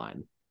trade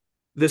deadline?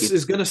 This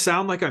is going to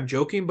sound like I'm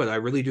joking, but I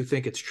really do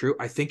think it's true.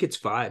 I think it's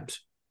vibes.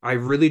 I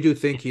really do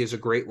think he is a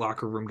great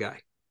locker room guy.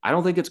 I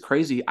don't think it's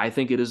crazy. I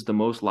think it is the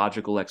most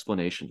logical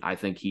explanation. I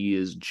think he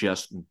is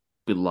just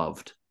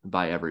beloved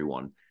by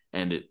everyone,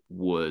 and it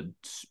would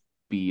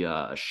be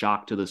a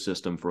shock to the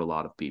system for a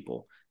lot of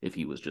people if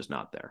he was just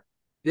not there.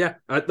 Yeah,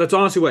 that's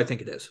honestly what I think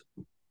it is.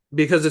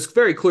 Because it's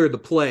very clear the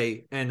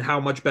play and how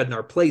much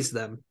Bednar plays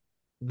them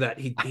that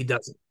he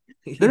doesn't.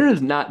 There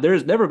has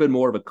never been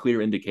more of a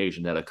clear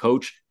indication that a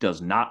coach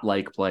does not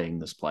like playing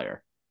this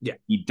player. Yeah.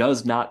 He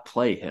does not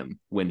play him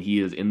when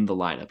he is in the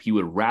lineup. He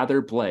would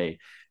rather play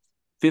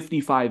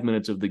 55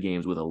 minutes of the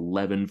games with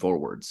 11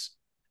 forwards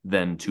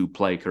than to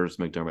play Curtis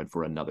McDermott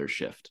for another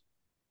shift.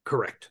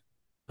 Correct.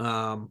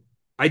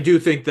 I do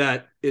think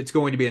that it's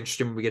going to be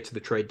interesting when we get to the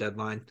trade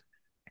deadline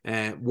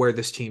and where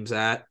this team's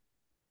at.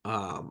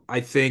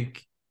 I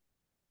think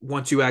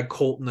once you add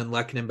Colton and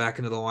Lekkonen back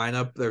into the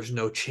lineup, there's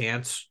no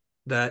chance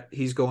that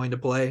he's going to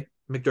play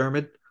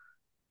McDermott.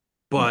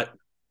 But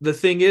the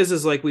thing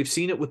is like we've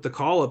seen it with the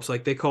call-ups.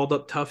 Like they called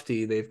up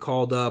Tufte, they've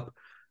called up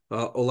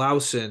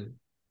Olausson,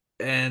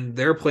 and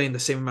they're playing the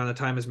same amount of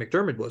time as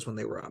McDermott was when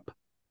they were up.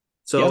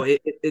 So yeah.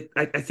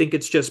 I think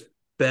it's just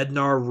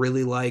Bednar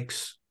really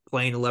likes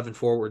playing 11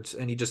 forwards,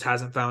 and he just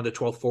hasn't found a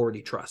 12th forward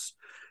he trusts.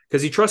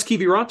 Because he trusts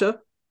Kiviranta.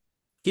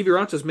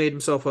 Kiviranta's made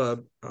himself a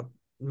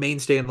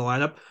mainstay in the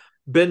lineup.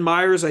 Ben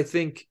Myers, I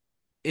think,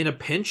 in a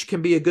pinch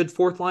can be a good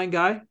 4th line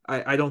guy.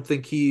 I don't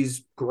think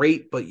he's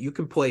great, but you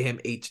can play him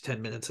 8 to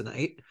 10 minutes a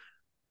night.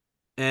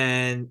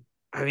 And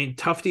I mean,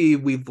 Tufty,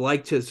 we've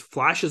liked his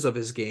flashes of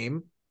his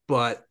game,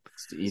 but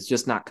he's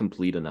just not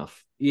complete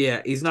enough.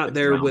 Yeah, he's not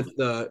there with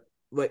the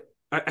like.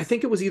 I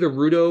think it was either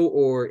Rudo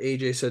or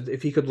AJ said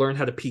if he could learn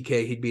how to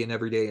PK, he'd be an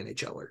everyday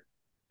NHLer.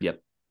 Yep.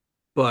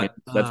 But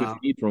that's what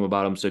you need from a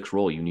bottom six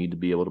role. You need to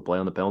be able to play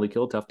on the penalty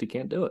kill. Tufty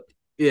can't do it.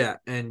 Yeah,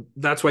 and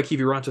that's why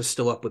Kiviranta is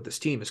still up with this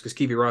team, is because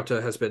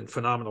Kiviranta has been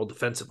phenomenal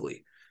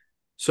defensively.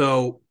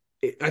 So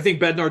I think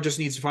Bednar just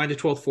needs to find a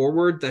 12th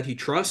forward that he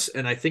trusts,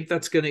 and I think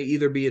that's going to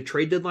either be a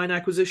trade deadline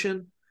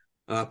acquisition,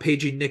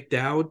 paging Nick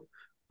Dowd,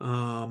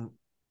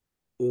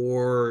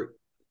 or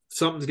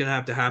something's going to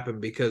have to happen,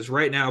 because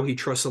right now he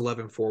trusts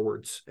 11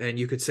 forwards, and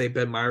you could say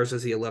Ben Myers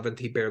as the 11th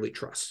he barely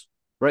trusts.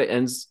 Right,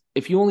 and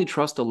if you only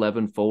trust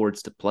 11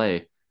 forwards to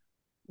play,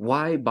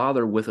 why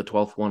bother with a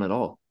 12th one at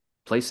all?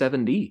 Play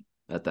 7D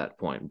at that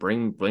point.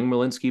 Bring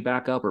Malinsky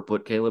back up, or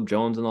put Caleb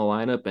Jones in the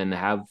lineup and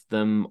have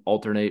them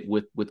alternate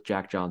with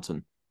Jack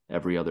Johnson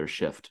every other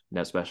shift,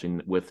 especially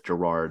with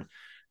Gerard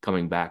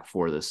coming back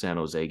for the San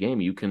Jose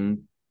game. You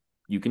can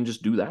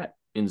just do that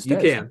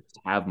instead. You can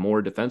have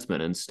more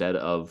defensemen instead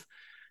of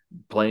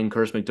playing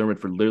Curtis McDermott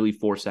for literally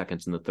 4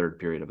 seconds in the third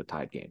period of a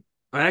tied game.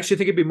 I actually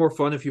think it'd be more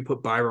fun if you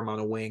put Byram on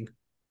a wing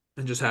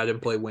and just had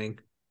him play wing.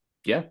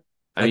 Yeah.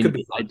 I mean,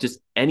 just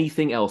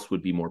anything else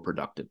would be more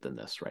productive than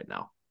this right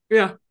now.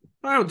 Yeah,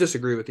 I don't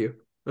disagree with you.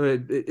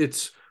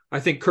 I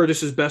think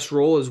Curtis's best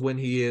role is when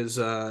he is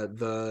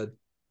the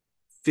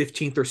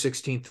 15th or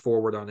 16th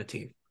forward on a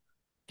team.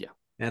 Yeah.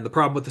 And the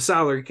problem with the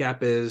salary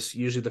cap is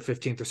usually the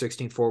 15th or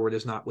 16th forward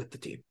is not with the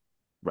team.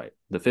 Right.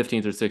 The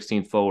 15th or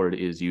 16th forward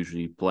is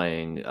usually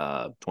playing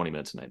 20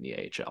 minutes a night in the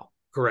AHL.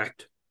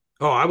 Correct.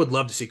 Oh, I would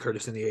love to see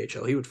Curtis in the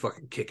AHL. He would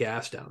fucking kick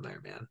ass down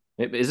there, man.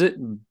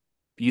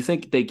 You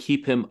think they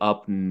keep him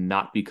up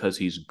not because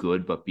he's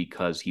good, but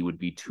because he would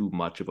be too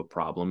much of a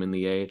problem in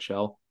the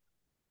AHL,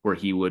 where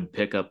he would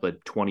pick up a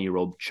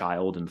 20-year-old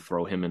child and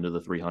throw him into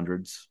the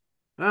 300s?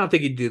 I don't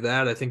think he'd do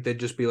that. I think they'd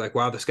just be like,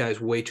 wow, this guy's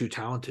way too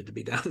talented to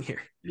be down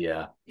here.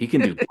 Yeah, he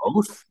can do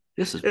both.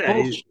 This is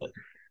bullshit.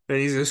 And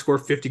he's going to score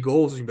 50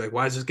 goals. And you'd be like,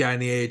 why is this guy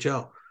in the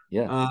AHL?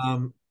 Yeah.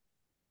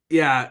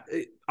 Yeah,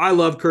 I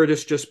love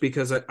Curtis just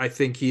because I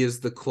think he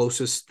is the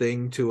closest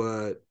thing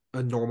to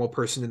a normal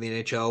person in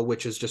the NHL,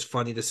 which is just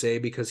funny to say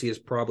because he is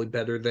probably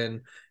better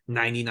than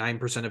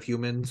 99% of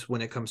humans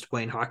when it comes to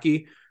playing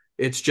hockey.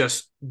 It's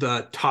just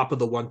the top of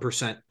the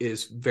 1%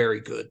 is very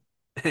good,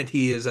 and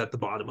he is at the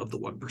bottom of the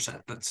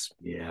 1% that's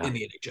in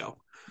the NHL.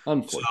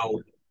 Unfortunately.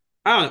 So,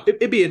 I don't know.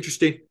 It'd be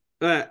interesting.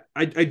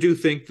 I do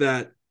think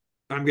that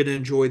I'm going to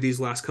enjoy these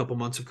last couple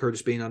months of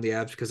Curtis being on the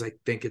Avs, because I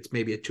think it's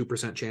maybe a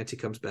 2% chance he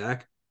comes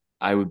back.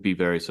 I would be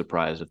very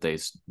surprised if they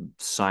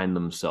sign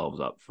themselves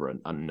up for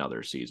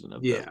another season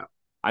of Yeah.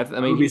 I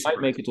mean, he might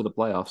make it to the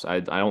playoffs.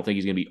 I don't think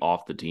he's going to be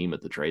off the team at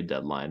the trade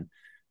deadline.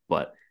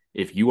 But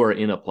if you are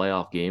in a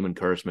playoff game and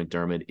Curtis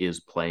McDermott is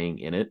playing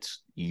in it,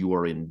 you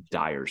are in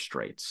dire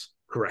straits.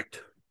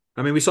 Correct.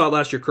 I mean, we saw it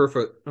last year.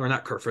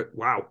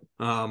 Wow.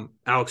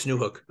 Alex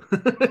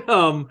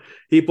Newhook.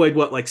 He played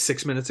like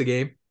 6 minutes a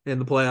game in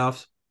the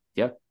playoffs.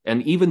 Yeah.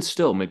 And even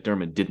still,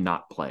 McDermott did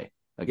not play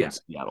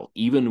against Seattle.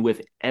 Even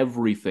with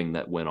everything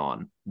that went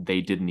on, they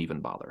didn't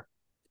even bother.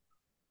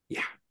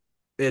 Yeah.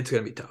 It's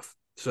going to be tough.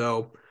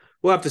 So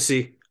we'll have to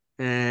see.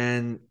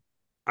 And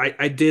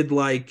I did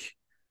like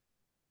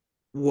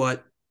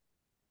what,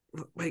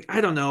 like,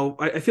 I don't know.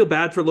 I feel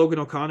bad for Logan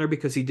O'Connor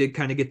because he did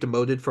kind of get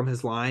demoted from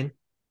his line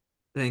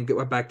and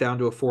went back down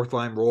to a fourth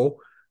line role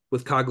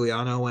with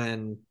Cogliano,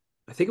 and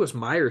I think it was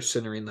Myers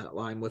centering that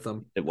line with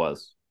him. It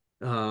was.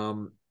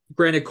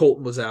 Granted,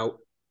 Colton was out,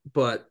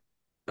 but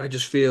I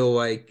just feel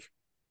like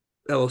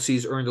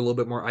LOC's earned a little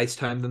bit more ice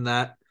time than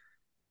that.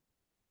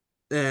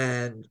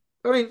 And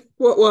I mean,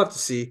 we'll have to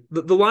see.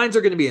 The lines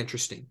are going to be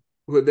interesting.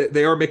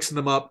 They are mixing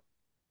them up.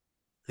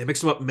 They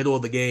mixed them up middle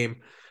of the game.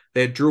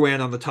 They had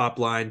Drouin on the top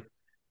line.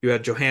 You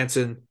had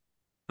Johansson,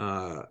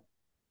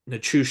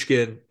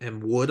 Nichushkin,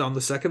 and Wood on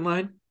the second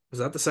line. Was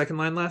that the second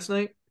line last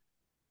night?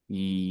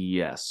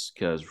 Yes,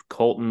 because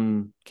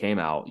Colton came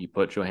out. You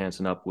put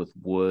Johansson up with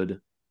Wood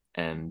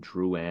and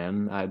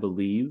Drouin, I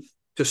believe,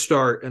 to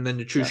start, and then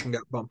Nichushkin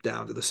got bumped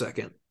down to the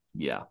second.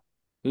 Yeah.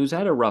 Who's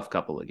had a rough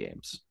couple of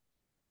games.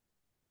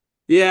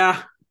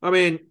 Yeah. I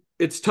mean,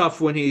 it's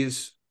tough when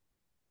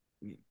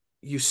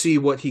you see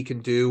what he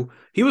can do.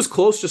 He was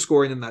close to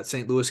scoring in that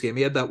St. Louis game.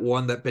 He had that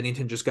one that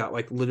Bennington just got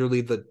like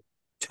literally the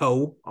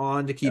toe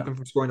on to keep him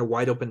from scoring a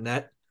wide open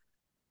net.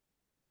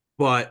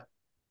 But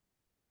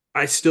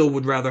I still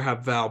would rather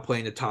have Val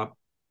playing a top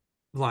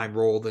line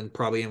role than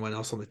probably anyone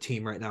else on the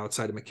team right now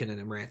outside of McKinnon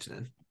and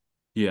Rantanen.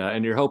 Yeah,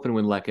 and you're hoping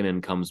when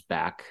Lehkonen comes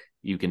back,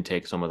 you can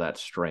take some of that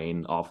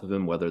strain off of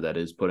him, whether that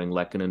is putting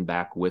Lehkonen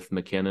back with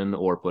McKinnon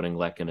or putting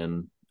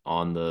Lehkonen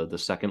on the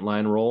second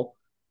line role.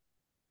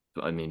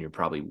 I mean, you're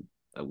probably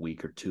a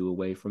week or two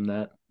away from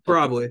that.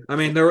 Probably. I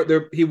mean,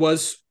 there he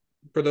was,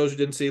 for those who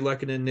didn't see,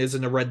 Lehkonen is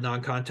in a red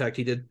non-contact.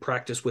 He did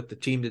practice with the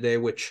team today,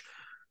 which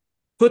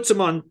puts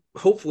him on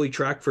hopefully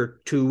track for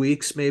 2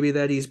 weeks, maybe,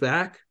 that he's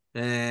back.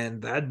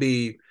 And that'd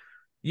be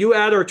You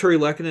add Arturi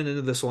Lehkonen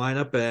into this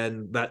lineup,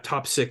 and that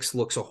top six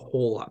looks a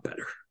whole lot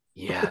better.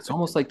 Yeah, it's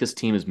almost like this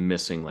team is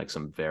missing like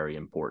some very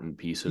important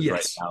pieces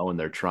right now, and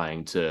they're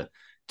trying to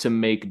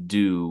make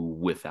do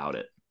without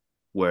it.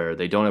 Where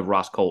they don't have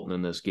Ross Colton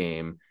in this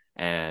game,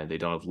 and they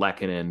don't have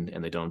Lehkonen,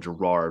 and they don't have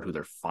Girard, who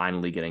they're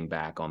finally getting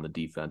back on the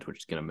defense, which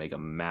is going to make a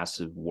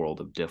massive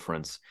world of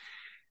difference.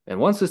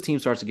 And once this team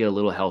starts to get a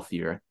little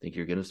healthier, I think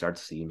you're going to start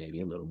to see maybe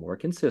a little more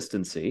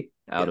consistency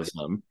out of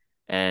them.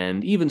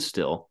 And even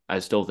still, I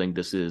still think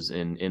this is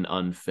an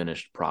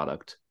unfinished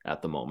product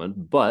at the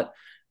moment. But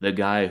the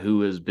guy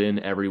who has been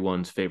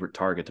everyone's favorite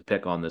target to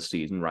pick on this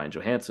season, Ryan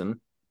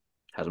Johansson,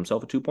 has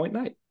himself a 2-point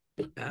night.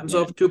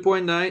 Himself a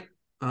 2-point night.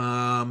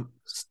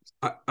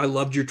 I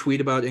loved your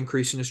tweet about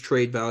increasing his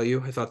trade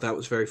value. I thought that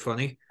was very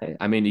funny. Hey,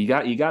 I mean, you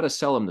got to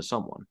sell him to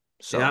someone.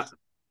 So yeah,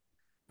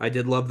 I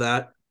did love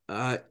that.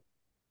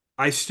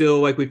 I still,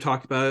 like we've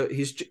talked about,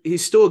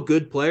 he's still a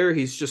good player.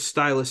 He's just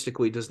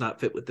stylistically does not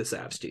fit with this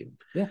Avs team.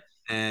 Yeah,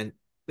 and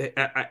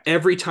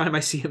every time I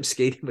see him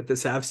skating with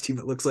this Avs team,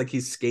 it looks like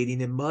he's skating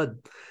in mud.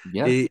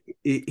 Yeah,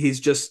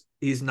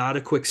 he's not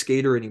a quick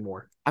skater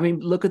anymore. I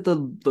mean, look at the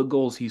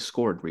goals he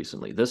scored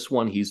recently. This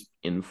one, he's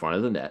in front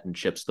of the net and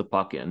chips the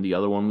puck in. The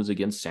other one was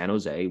against San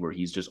Jose, where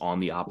he's just on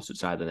the opposite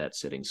side of the net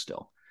sitting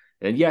still.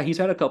 And yeah, he's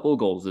had a couple of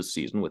goals this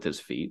season with his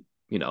feet.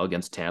 You know,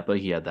 against Tampa,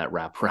 he had that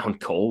wraparound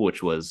goal,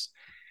 which was,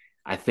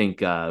 I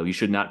think we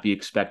should not be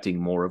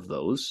expecting more of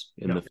those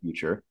in the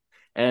future.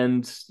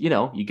 And, you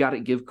know, you got to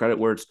give credit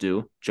where it's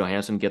due.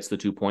 Johansson gets the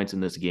 2 points in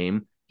this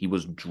game. He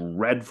was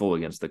dreadful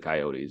against the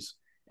Coyotes.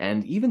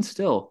 And even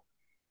still,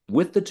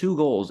 with the 2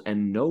 goals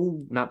and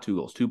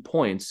 2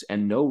 points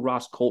and no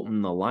Ross Colton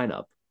in the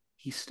lineup,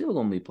 he still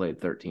only played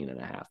 13 and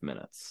a half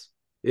minutes.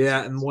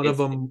 Yeah, and one of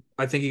them,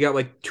 I think he got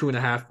like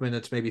 2.5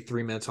 minutes, maybe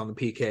 3 minutes on the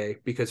PK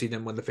because he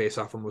didn't win the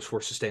faceoff and was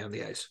forced to stay on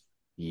the ice.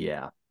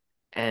 Yeah.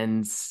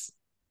 And,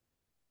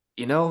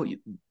 you know,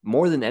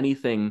 more than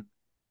anything,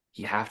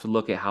 you have to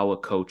look at how a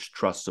coach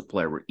trusts a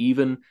player, where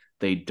even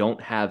they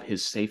don't have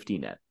his safety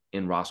net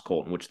in Ross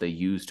Colton, which they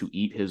use to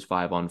eat his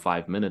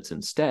 5-on-5 minutes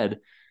instead.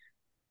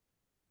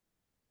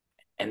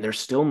 And they're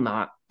still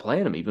not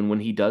playing him, even when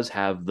he does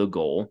have the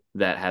goal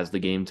that has the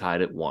game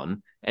tied at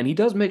 1. And he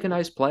does make a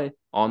nice play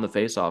on the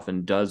faceoff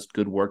and does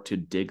good work to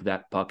dig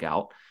that puck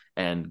out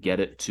and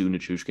get it to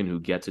Nichushkin, who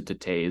gets it to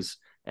Taves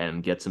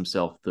and gets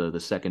himself the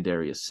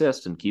secondary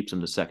assist and keeps him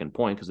to second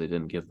point because they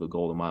didn't give the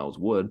goal to Miles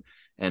Wood,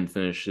 and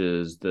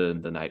finishes the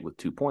night with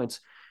 2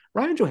 points.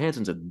 Ryan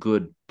Johansson's a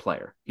good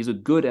player. He's a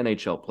good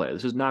NHL player.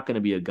 This is not going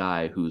to be a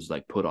guy who's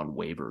like put on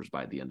waivers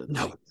by the end of the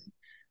season.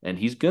 And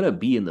he's going to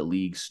be in the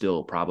league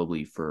still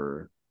probably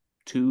for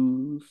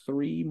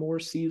 2-3 more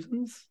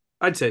seasons.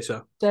 I'd say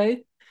so.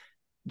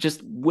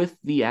 Just with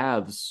the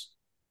Avs,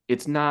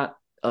 it's not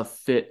a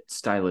fit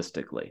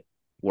stylistically,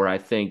 where I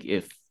think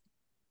if,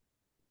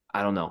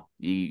 I don't know,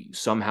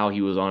 somehow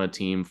he was on a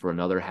team for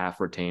another half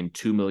retained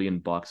 $2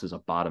 million as a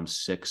bottom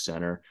 6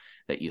 center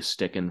that you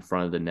stick in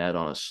front of the net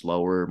on a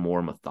slower,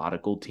 more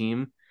methodical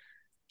team,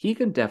 he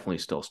can definitely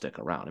still stick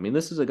around. I mean,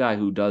 this is a guy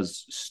who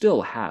does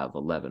still have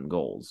 11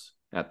 goals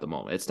at the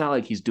moment. It's not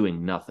like he's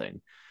doing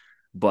nothing,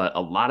 but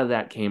a lot of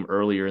that came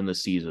earlier in the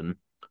season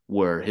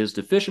where his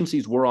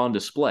deficiencies were on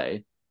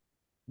display,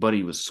 but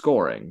he was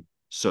scoring,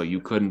 so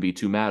you couldn't be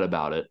too mad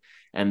about it.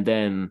 And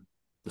then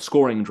the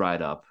scoring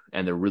dried up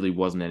and there really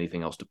wasn't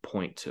anything else to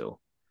point to.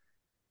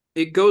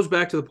 It goes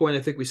back to the point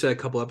I think we said a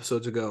couple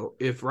episodes ago.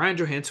 If Ryan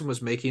Johansson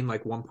was making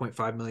like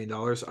 $1.5 million,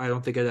 I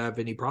don't think I'd have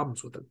any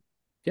problems with him.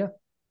 Yeah.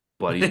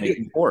 But he's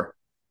making 4.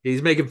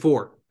 He's making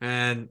 4.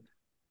 And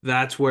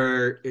that's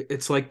where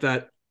it's like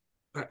that.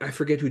 I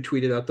forget who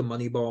tweeted out the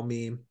Moneyball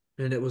meme.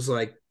 And it was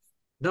like,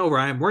 no,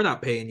 Ryan, we're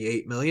not paying you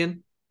 $8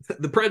 million.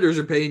 The Predators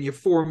are paying you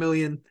 $4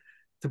 million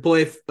to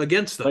play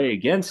against them. Play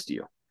against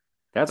you.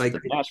 That's like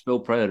the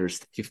Nashville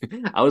Predators.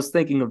 I was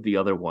thinking of the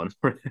other one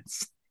where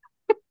it's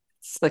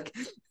like,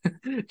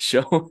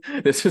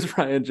 this is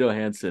Ryan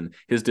Johansson.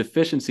 His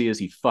deficiency is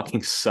he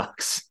fucking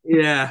sucks.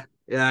 Yeah,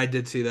 I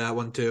did see that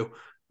one too.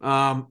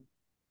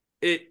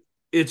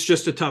 It's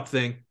just a tough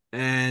thing.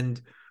 And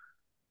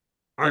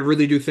I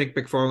really do think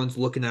McFarland's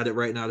looking at it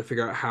right now to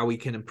figure out how he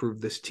can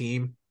improve this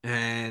team.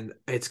 And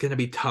it's going to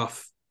be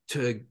tough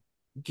to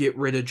get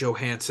rid of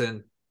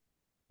Johansson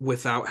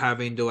without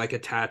having to like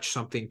attach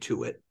something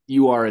to it.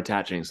 You are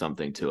attaching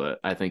something to it.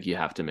 I think you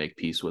have to make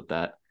peace with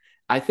that.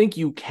 I think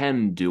you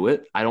can do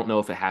it. I don't know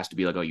if it has to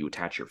be like, oh, you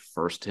attach your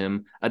first to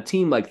him. A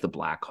team like the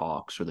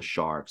Blackhawks or the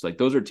Sharks, like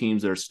those are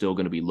teams that are still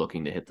going to be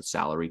looking to hit the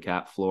salary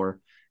cap floor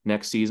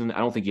next season. I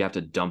don't think you have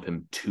to dump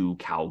him to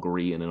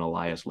Calgary in an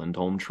Elias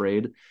Lindholm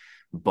trade,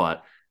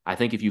 but I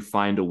think if you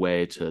find a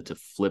way to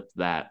flip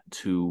that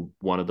to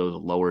one of those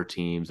lower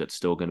teams that's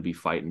still going to be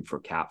fighting for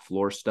cap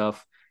floor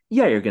stuff,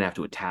 yeah, you're going to have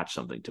to attach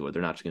something to it.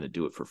 They're not just going to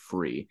do it for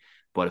free.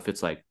 But if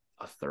it's like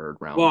a third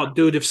round. Well,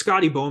 dude, if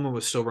Scotty Bowman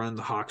was still running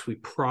the Hawks, we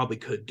probably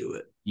could do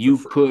it. You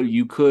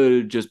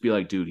could just be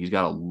like, dude, he's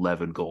got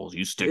 11 goals.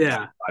 You stick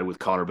that with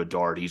Connor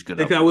Bedard. He's going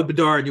to. Stick that with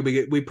Bedard,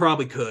 we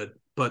probably could.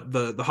 but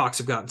the Hawks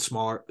have gotten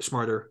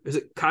smarter. Is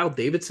it Kyle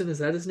Davidson? Is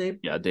that his name?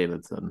 Yeah,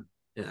 Davidson.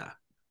 Yeah.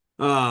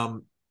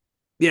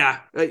 Yeah,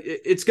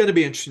 it's going to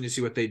be interesting to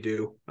see what they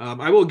do.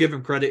 I will give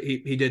him credit.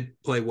 He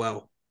did play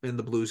well in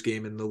the Blues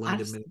game in the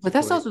limited minutes. But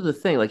that's also the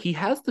thing. Like, he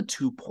has the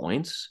 2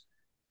 points.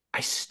 I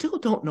still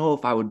don't know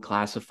if I would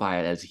classify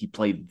it as he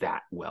played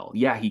that well.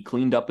 Yeah, he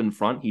cleaned up in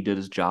front. He did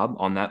his job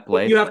on that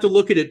play. But you have to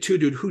look at it too,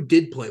 dude. Who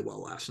did play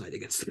well last night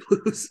against the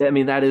Blues? I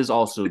mean, that is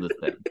also the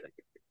thing.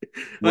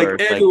 Like,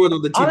 everyone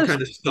on the team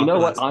kind of stuck. You know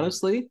what?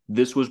 Honestly,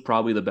 this was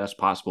probably the best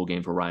possible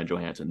game for Ryan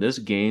Johansson. This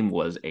game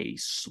was a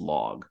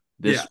slog.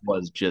 This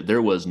was just,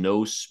 there was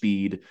no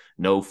speed,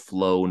 no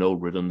flow, no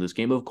rhythm. This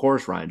game, of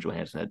course, Ryan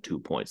Johansson had 2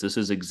 points. This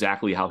is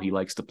exactly how he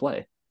likes to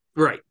play.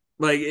 Right.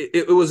 Like,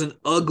 it was an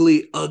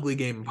ugly, ugly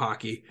game of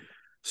hockey.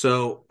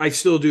 So I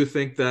still do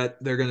think that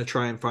they're going to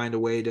try and find a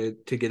way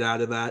to get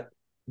out of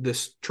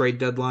this trade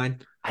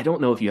deadline. I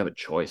don't know if you have a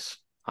choice,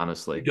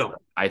 honestly. No.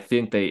 I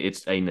think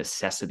it's a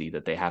necessity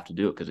that they have to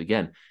do it because,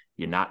 again,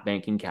 you're not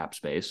banking cap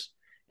space.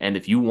 And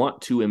if you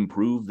want to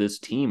improve this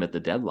team at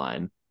the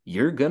deadline,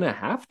 you're going to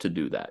have to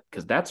do that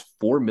because that's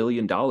 $4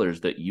 million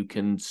that you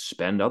can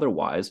spend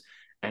otherwise.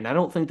 And I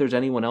don't think there's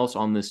anyone else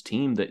on this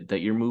team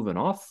that you're moving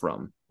off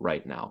from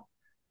right now.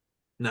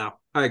 No,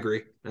 I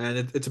agree. And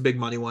it's a big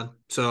money one.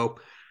 So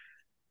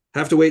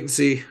have to wait and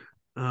see.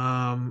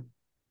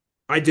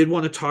 I did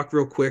want to talk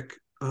real quick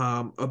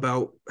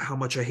about how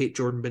much I hate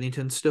Jordan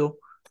Binnington still.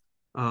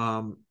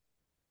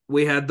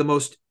 We had the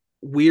most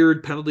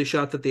weird penalty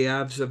shot that the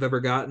Avs have ever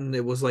gotten.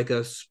 It was like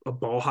a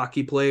ball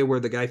hockey play where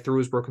the guy threw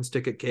his broken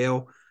stick at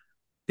Kale.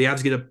 The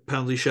Avs get a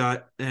penalty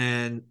shot,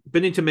 and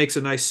Binnington makes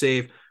a nice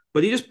save,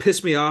 but he just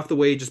pissed me off the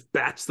way he just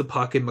bats the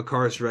puck in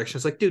Makar's direction.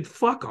 It's like, dude,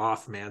 fuck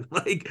off, man.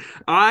 Like,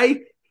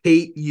 I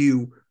hate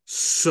you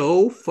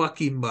so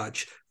fucking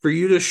much for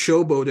you to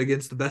showboat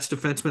against the best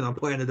defenseman on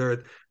planet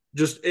Earth.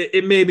 Just,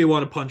 it made me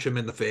want to punch him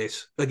in the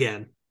face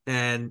again.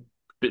 And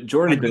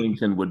Jordan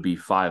Binnington would be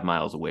 5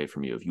 miles away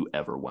from you if you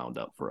ever wound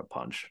up for a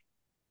punch.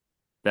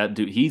 That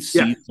dude, he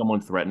sees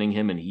someone threatening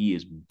him and he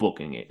is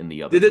booking it in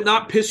the other. Did it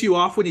not piss you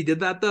off when he did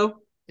that though?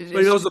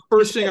 Like, that was the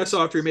first thing I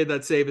saw after he made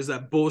that save is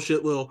that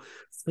bullshit little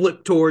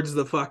flip towards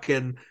the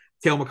fucking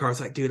Cale Makar. It's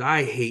like, dude,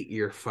 I hate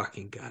your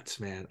fucking guts,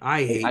 man.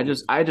 I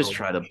just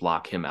try to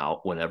block him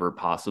out whenever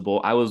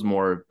possible. I was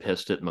more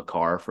pissed at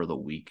Makar for the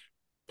weak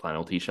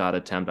penalty shot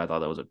attempt. I thought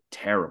that was a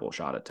terrible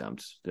shot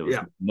attempt. There was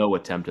no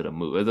attempt at a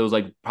move. It was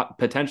like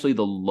potentially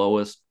the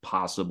lowest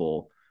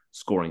possible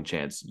scoring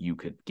chance you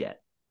could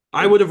get.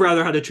 I would have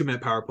rather had a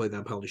 2-minute power play than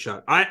a penalty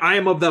shot. I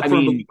am of that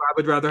firm belief. I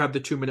would rather have the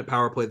 2-minute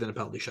power play than a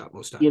penalty shot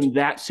most times. In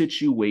that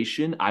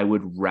situation, I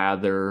would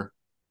rather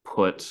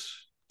put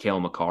Cale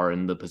Makar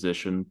in the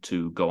position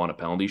to go on a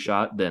penalty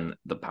shot than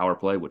the power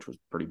play, which was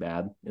pretty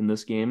bad in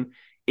this game.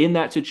 In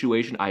that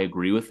situation, I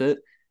agree with it.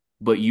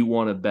 But you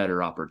want a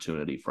better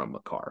opportunity from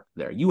Makar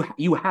there.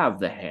 You have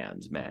the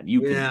hands, man.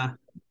 You can.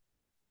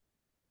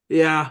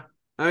 Yeah.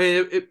 I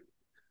mean,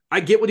 I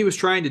get what he was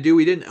trying to do.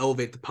 He didn't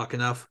elevate the puck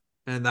enough,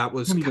 and that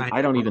was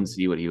I don't even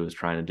see what he was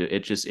trying to do.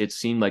 It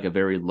seemed like a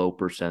very low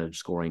percentage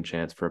scoring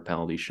chance for a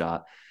penalty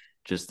shot.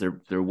 Just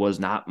there was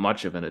not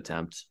much of an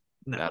attempt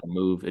at a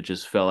move. It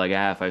just felt like,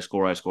 if I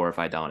score, I score. If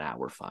I don't,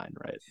 we're fine,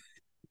 right?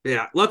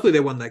 Yeah. Luckily, they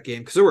won that game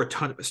because there were a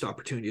ton of missed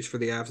opportunities for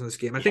the Avs in this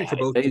game. I think for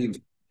both teams.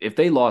 If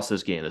they lost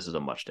this game, this is a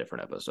much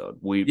different episode.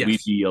 We'd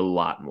be a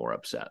lot more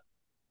upset.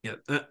 Yeah.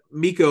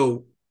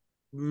 Mikko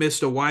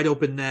missed a wide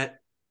open net,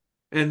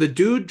 and the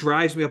dude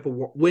drives me up a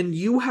wall. When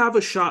you have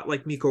a shot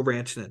like Mikko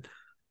Rantanen,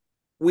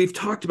 we've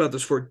talked about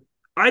this before.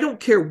 I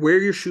don't care where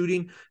you're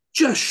shooting,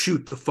 just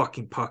shoot the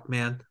fucking puck,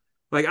 man.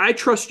 Like, I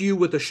trust you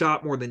with a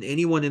shot more than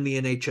anyone in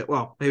the NHL.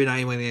 Well, maybe not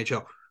anyone in the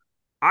NHL.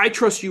 I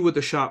trust you with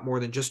a shot more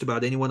than just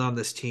about anyone on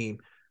this team.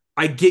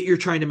 I get you're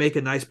trying to make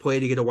a nice play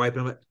to get a wipe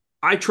on it.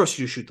 I trust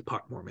you to shoot the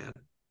puck more, man.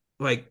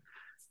 Like,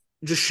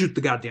 just shoot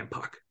the goddamn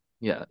puck.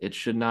 Yeah, it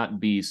should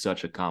not be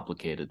such a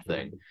complicated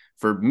thing.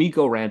 For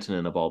Mikko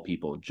Rantanen, of all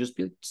people, just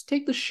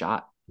take the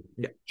shot.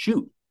 Yeah.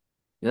 Shoot.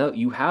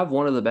 You have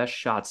one of the best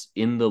shots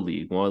in the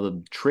league, one of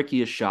the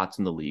trickiest shots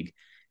in the league.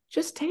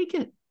 Just take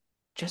it.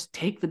 Just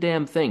take the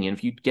damn thing. And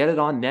if you get it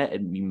on net,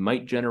 you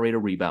might generate a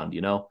rebound,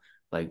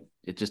 Like,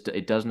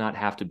 it does not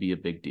have to be a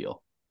big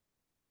deal.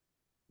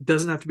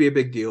 Doesn't have to be a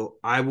big deal.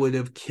 I would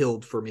have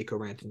killed for Mikko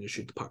Rantanen to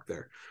shoot the puck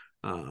there.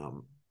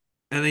 And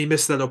then he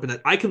missed that open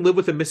net. I can live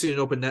with him missing an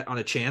open net on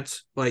a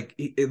chance. Like,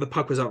 the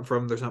puck was out in front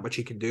of him. There's not much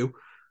he can do.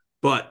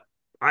 But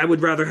I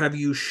would rather have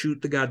you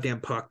shoot the goddamn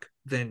puck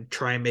than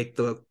try and make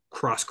the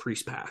cross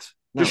crease pass.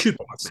 Just shoot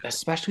the puck, man.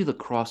 Especially the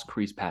cross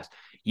crease pass.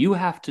 You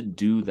have to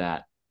do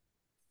that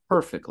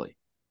perfectly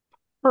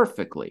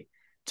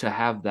to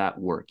have that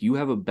work. You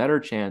have a better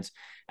chance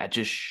at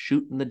just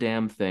shooting the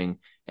damn thing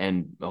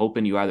and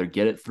hoping you either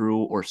get it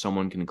through or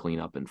someone can clean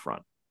up in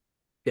front.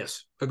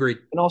 Yes, agreed.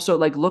 And also,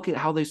 like, look at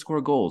how they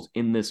score goals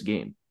in this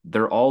game.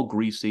 They're all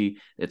greasy.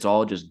 It's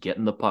all just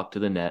getting the puck to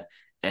the net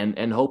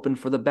and hoping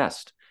for the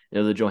best.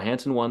 The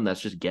Johansson one,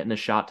 that's just getting a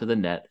shot to the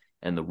net,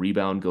 and the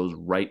rebound goes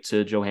right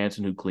to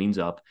Johansson, who cleans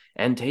up,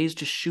 and Taves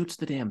just shoots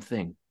the damn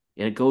thing.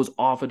 and it goes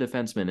off a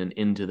defenseman and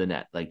into the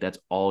net. Like, that's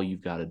all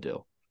you've got to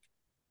do.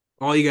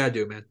 All you got to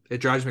do, man. It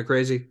drives me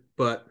crazy.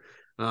 But,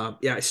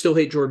 I still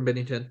hate Jordan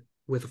Binnington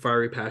with a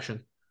fiery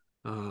passion.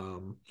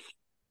 The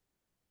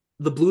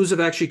Blues have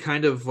actually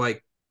kind of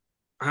like,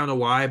 I don't know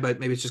why, but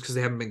maybe it's just because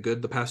they haven't been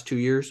good the past 2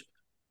 years.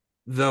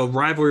 The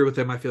rivalry with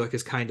them, I feel like,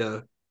 has kind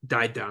of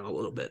died down a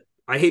little bit.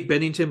 I hate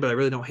Binnington, but I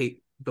really don't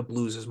hate the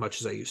Blues as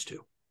much as I used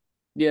to.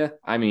 Yeah,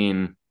 I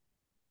mean,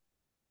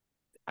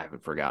 I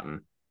haven't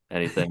forgotten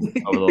anything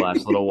over the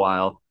last little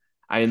while.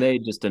 I mean, they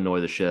just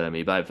annoy the shit out of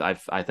me, but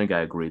I think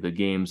I agree. The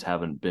games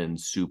haven't been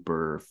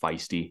super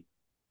feisty,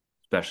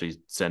 especially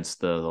since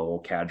the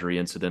whole Kadri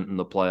incident in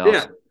the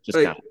playoffs.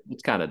 Yeah,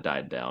 It's kind of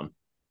died down.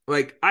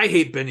 Like, I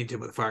hate Binnington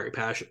with a fiery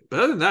passion, but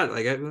other than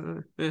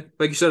that,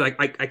 like you said,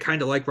 I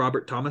kind of like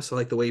Robert Thomas. I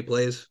like the way he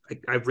plays.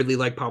 I really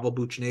like Pavel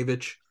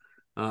Buchnevich.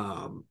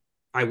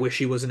 I wish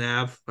he was an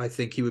Av. I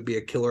think he would be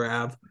a killer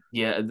Av.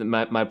 Yeah,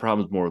 my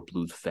problem is more with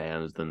Blues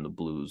fans than the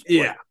Blues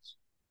players. Yeah,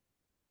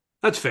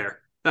 that's fair.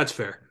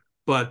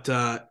 But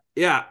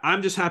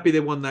I'm just happy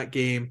they won that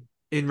game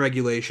in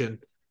regulation,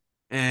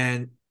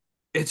 and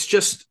it's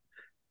just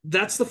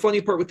that's the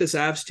funny part with this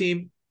Avs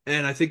team.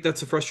 And I think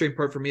that's the frustrating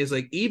part for me is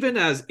like, even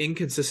as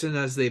inconsistent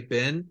as they've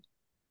been,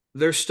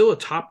 they're still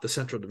atop the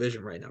Central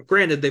Division right now.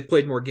 Granted, they've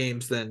played more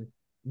games than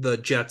the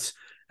Jets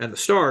and the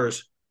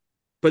Stars,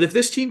 but if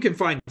this team can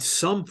find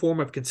some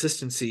form of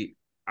consistency,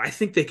 I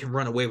think they can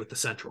run away with the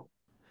Central.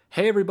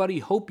 Hey everybody,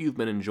 hope you've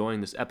been enjoying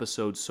this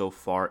episode so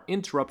far.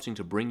 Interrupting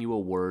to bring you a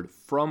word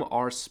from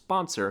our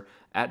sponsor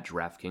at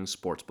DraftKings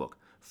Sportsbook.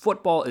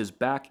 Football is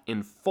back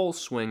in full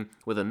swing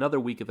with another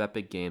week of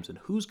epic games, and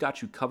who's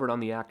got you covered on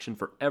the action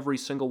for every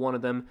single one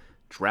of them?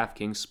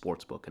 DraftKings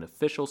Sportsbook, an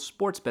official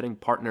sports betting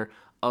partner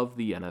of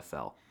the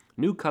NFL.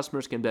 New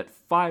customers can bet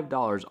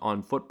 $5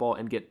 on football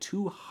and get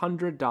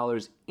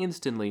 $200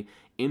 instantly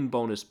in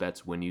bonus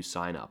bets when you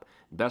sign up.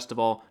 Best of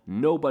all,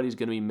 nobody's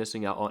going to be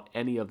missing out on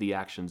any of the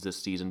actions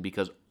this season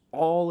because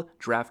all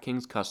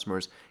DraftKings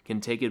customers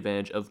can take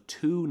advantage of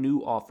 2 new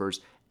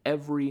offers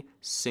every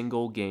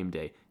single game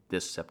day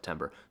this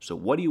September. So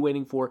what are you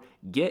waiting for?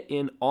 Get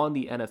in on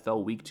the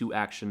NFL Week 2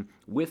 action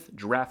with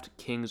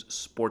DraftKings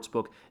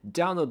Sportsbook.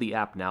 Download the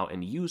app now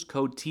and use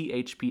code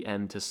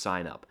THPN to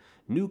sign up.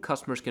 New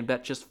customers can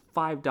bet just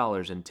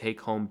 $5 and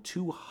take home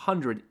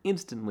 $200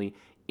 instantly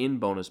in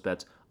bonus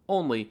bets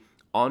only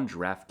on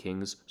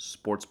DraftKings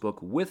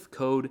Sportsbook with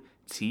code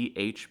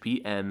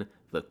THPN.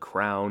 The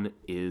crown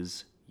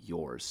is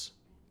yours.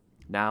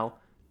 Now,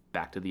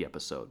 back to the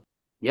episode.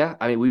 Yeah,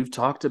 I mean, we've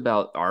talked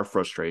about our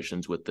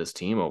frustrations with this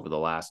team over the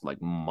last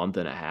month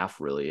and a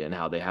half, really, and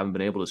how they haven't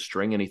been able to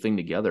string anything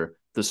together.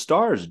 The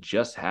Stars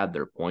just had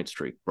their point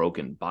streak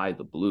broken by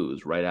the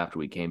Blues right after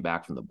we came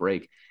back from the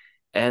break,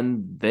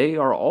 and they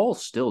are all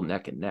still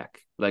neck and neck.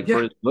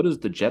 For as good as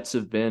the Jets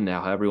have been,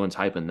 now how everyone's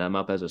hyping them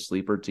up as a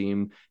sleeper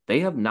team,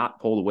 they have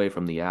not pulled away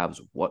from the Avs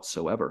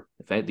whatsoever.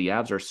 In fact, the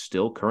Avs are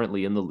still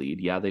currently in the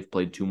lead. Yeah, they've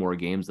played 2 more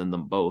games than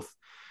them both,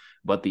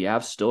 but the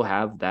Avs still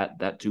have that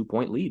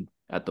 2-point lead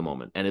at the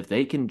moment. And if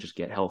they can just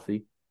get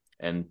healthy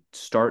and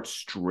start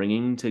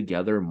stringing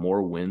together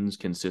more wins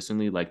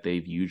consistently like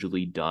they've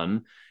usually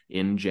done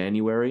in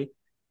January,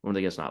 well,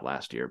 I guess not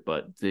last year,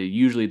 but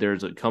usually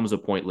comes a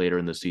point later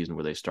in the season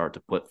where they start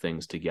to put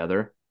things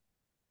together,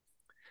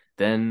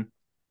 then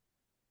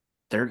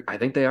I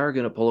think they are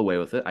going to pull away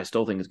with it. I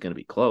still think it's going to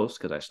be close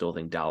because I still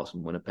think Dallas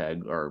and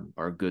Winnipeg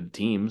are good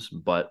teams,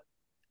 but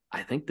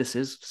I think this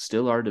is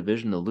still our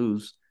division to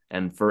lose.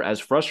 And for as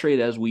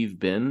frustrated as we've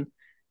been,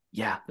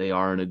 yeah, they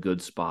are in a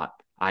good spot.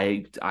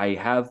 I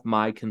have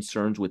my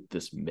concerns with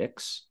this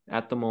mix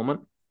at the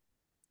moment.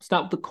 It's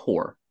not the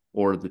core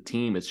or the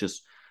team. It's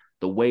just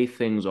the way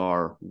things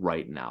are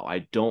right now.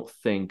 I don't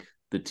think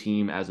the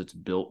team as it's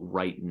built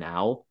right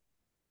now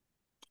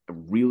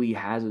really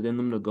has it in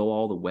them to go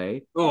all the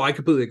way. Oh, I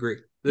completely agree.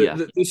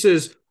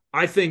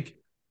 I think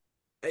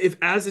if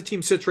as the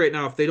team sits right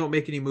now, if they don't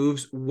make any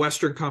moves,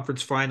 Western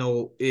Conference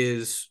Final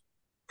is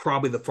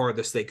probably the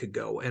farthest they could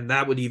go, and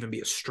that would even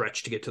be a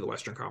stretch to get to the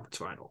Western Conference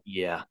Final.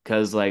 Yeah,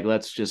 because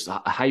let's just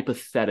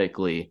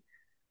hypothetically,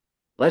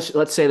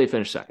 let's say they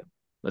finish second.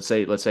 Let's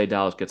say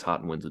Dallas gets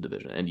hot and wins the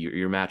division, and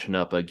you're matching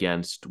up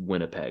against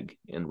Winnipeg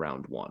in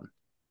round 1.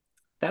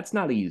 That's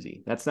not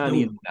easy. That's not an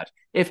easy match.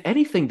 If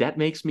anything, that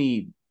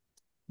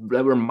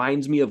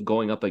reminds me of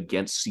going up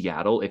against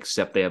Seattle,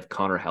 except they have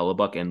Connor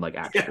Hellebuck and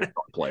actual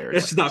players.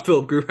 It's not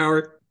Philip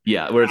Grubauer.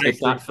 Yeah, whereas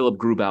it's not Philip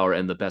Grubauer,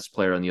 and the best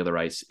player on the other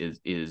ice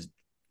is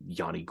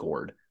Yanni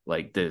Gourde,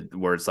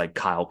 where it's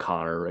Kyle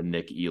Connor and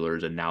Nick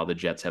Ehlers, and now the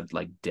Jets have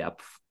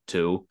depth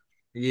too.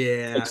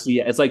 Yeah,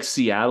 it's like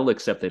Seattle,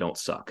 except they don't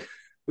suck.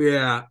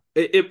 Yeah,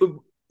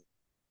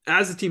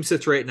 as the team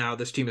sits right now,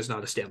 this team is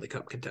not a Stanley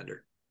Cup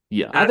contender.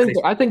 Yeah,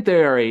 I think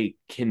they are a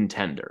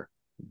contender,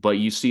 but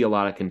you see a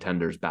lot of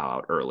contenders bow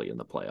out early in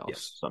the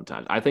playoffs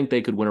sometimes. I think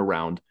they could win a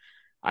round.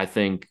 I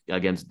think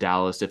against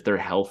Dallas, if they're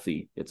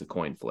healthy, it's a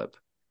coin flip.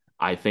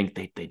 I think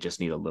they just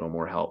need a little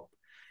more help.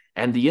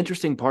 And the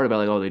interesting part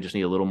about they just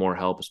need a little more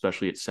help,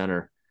 especially at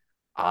center.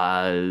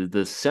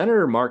 The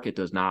center market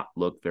does not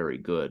look very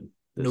good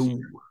this No.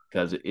 year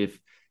because if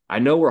I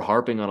know we're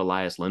harping on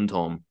Elias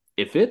Lindholm,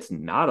 if it's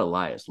not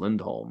Elias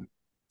Lindholm,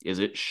 is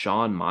it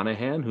Sean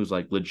Monahan, who's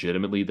like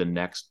legitimately the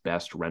next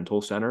best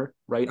rental center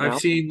right I've now?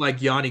 seen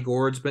like Yanni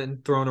Gord's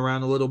been thrown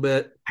around a little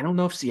bit. I don't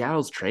know if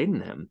Seattle's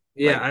trading him.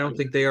 Yeah, I don't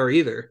think they are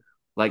either.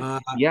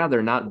 Yeah,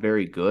 they're not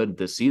very good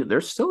this season.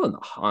 They're still in the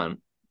hunt,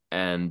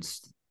 and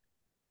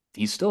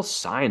he's still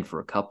signed for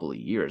a couple of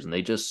years, and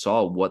they just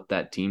saw what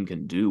that team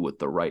can do with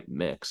the right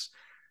mix.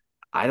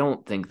 I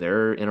don't think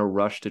they're in a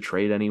rush to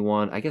trade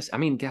anyone.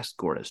 Guess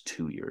Gord has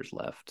 2 years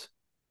left,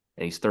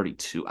 and he's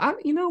 32.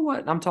 You know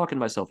what? I'm talking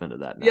myself into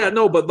that now. Yeah,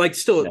 no, but like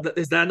still,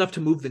 is that enough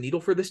to move the needle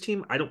for this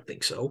team? I don't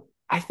think so.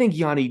 I think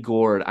Yanni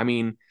Gord,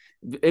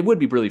 it would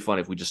be really fun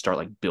if we just start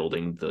like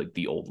building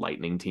the old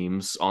Lightning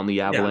teams on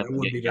the Avalanche.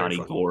 Yeah, Yanni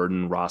Gord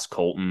and Ross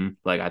Colton.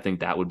 Like, I think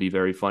that would be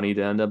very funny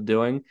to end up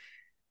doing.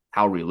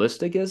 How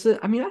realistic is it?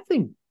 I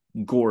think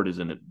Gord is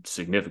a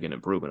significant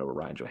improvement over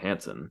Ryan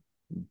Johansson,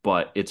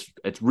 but it's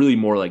really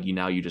more like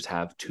you just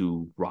have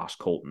two Ross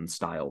Colton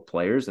style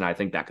players, and I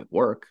think that could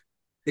work.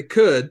 It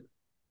could.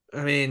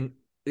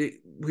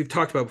 We've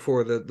talked about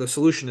before, the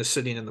solution is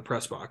sitting in the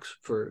press box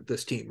for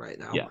this team right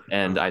now. Yeah,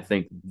 and I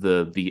think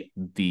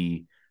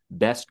the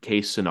best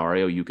case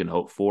scenario you can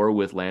hope for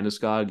with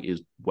Landeskog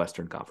is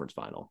Western Conference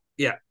Final.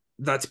 Yeah,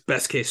 that's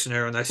best case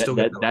scenario, and I still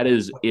that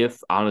is if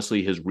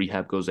honestly his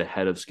rehab goes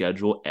ahead of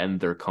schedule and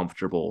they're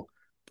comfortable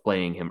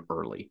playing him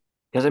early.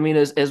 Because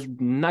as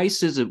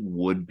nice as it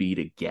would be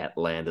to get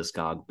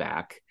Landeskog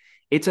back,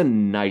 it's a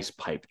nice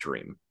pipe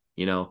dream.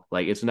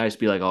 Like it's nice to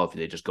be like, oh, if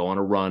they just go on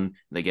a run and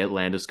they get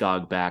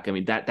Landeskog back.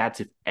 That's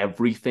if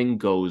everything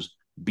goes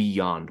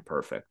beyond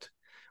perfect.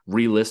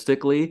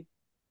 Realistically,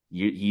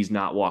 he's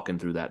not walking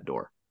through that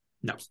door.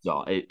 No.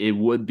 So it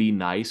would be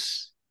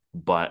nice,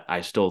 but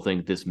I still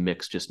think this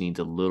mix just needs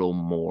a little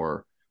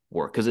more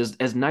work. Because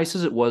as nice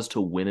as it was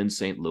to win in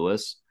St.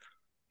 Louis,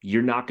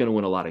 you're not going to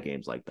win a lot of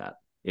games like that.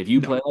 If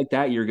you play like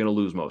that, you're going to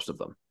lose most of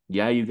them.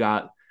 Yeah, you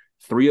got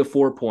 3 or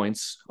 4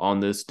 points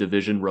on this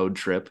division road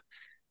trip.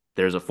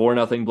 There's a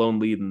 4-0 blown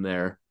lead in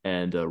there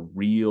and a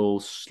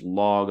real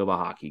slog of a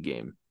hockey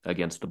game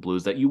against the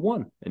Blues that you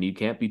won, and you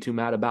can't be too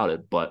mad about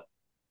it. But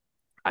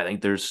I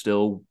think there's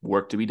still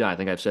work to be done. I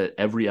think I've said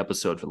every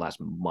episode for the last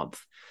month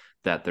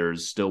that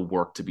there's still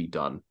work to be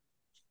done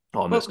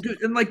on this.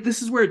 And like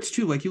this is where it's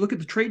too. Like you look at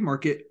the trade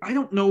market, I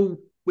don't know.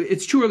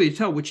 It's too early to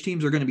tell which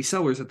teams are going to be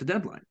sellers at the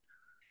deadline.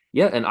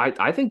 Yeah, and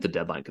I think the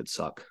deadline could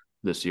suck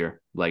this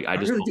year. Like I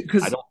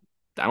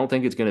don't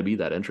think it's going to be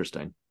that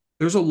interesting.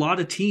 There's a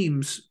lot of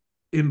teams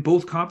in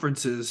both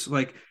conferences.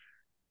 Like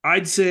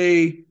I'd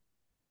say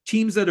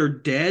teams that are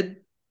dead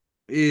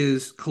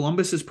is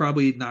Columbus is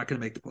probably not going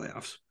to make the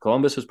playoffs.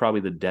 Columbus is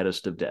probably the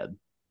deadest of dead.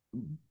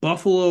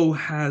 Buffalo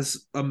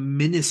has a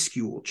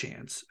minuscule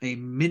chance.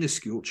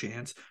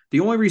 The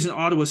only reason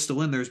Ottawa's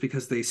still in there is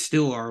because they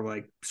still are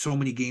like so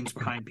many games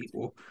behind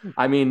people.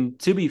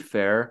 To be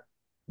fair,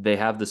 they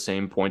have the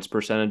same points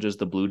percentage as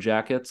the Blue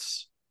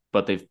Jackets,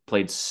 but they've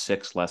played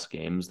 6 less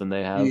games than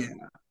they have. Yeah.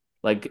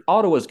 Like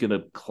Ottawa's going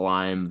to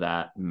climb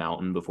that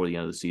mountain before the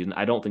end of the season.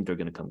 I don't think they're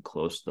going to come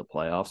close to the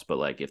playoffs, but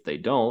like if they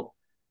don't,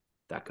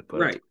 that could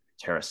put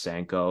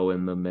Tarasenko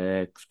in the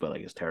mix. But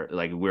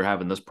like we're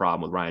having this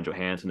problem with Ryan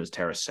Johansson. Is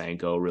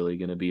Tarasenko really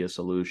going to be a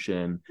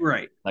solution?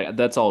 Right. Like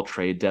that's all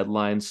trade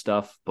deadline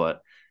stuff.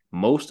 But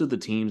most of the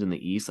teams in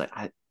the East,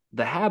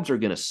 the Habs are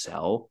going to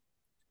sell.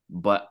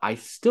 But I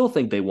still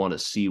think they want to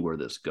see where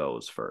this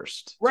goes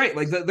first. Right.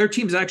 Like their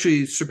teams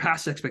actually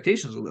surpassed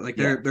expectations a little bit.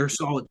 Like they're a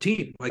solid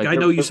team. Like I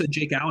know you said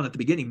Jake Allen at the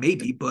beginning,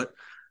 maybe, but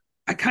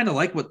I kind of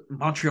like what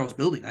Montreal's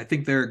building. I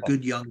think they're a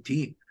good young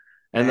team.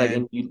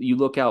 And you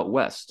look out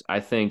west, I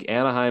think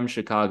Anaheim,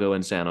 Chicago,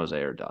 and San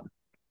Jose are done.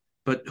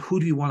 But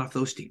who do you want off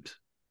those teams?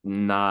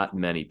 Not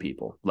many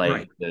people.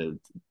 The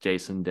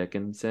Jason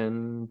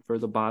Dickinson for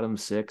the bottom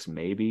 6,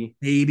 maybe.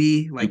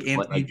 Like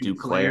Anthony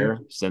Duclair,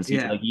 since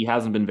he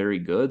hasn't been very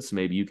good, so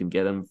maybe you can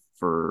get him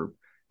for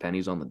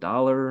pennies on the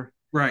dollar.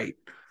 Right.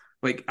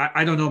 Like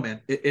I don't know,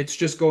 man. It's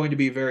just going to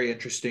be very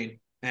interesting,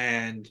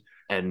 and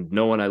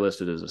no one I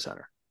listed as a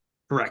center.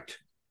 Correct.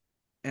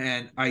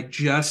 And I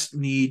just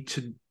we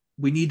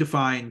need to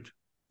find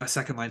a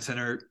second line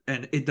center,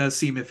 and it does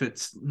seem if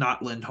it's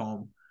not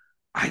Lindholm,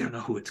 I don't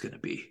know who it's going to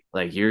be.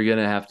 Like you're going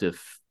to have to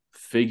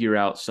figure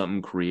out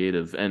something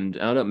creative, and I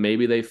don't know,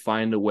 maybe they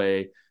find a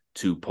way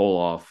to pull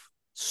off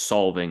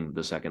solving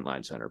the second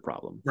line center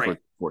problem for the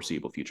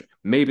foreseeable future.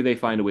 Maybe they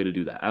find a way to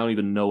do that. I don't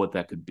even know what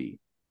that could be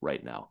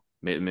right now.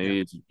 Maybe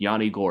it's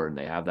Yanni Gordon.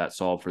 They have that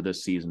solved for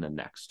this season and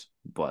next.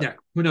 But yeah,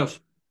 who knows?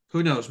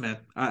 Who knows, man?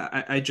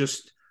 I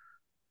just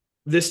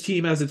this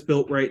team as it's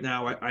built right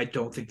now, I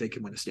don't think they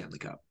can win a Stanley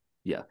Cup.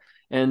 Yeah.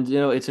 And,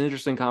 it's an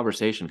interesting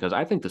conversation because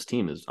I think this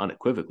team is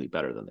unequivocally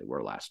better than they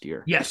were last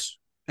year. Yes.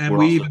 And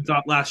we even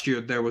thought last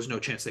year there was no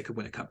chance they could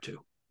win a cup too.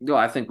 No,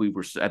 I think we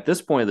were at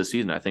this point of the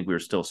season. I think we were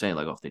still saying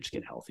like, oh, if they just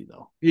get healthy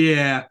though.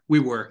 Yeah, we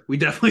were. We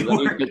definitely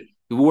were.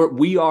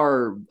 We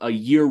are a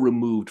year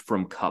removed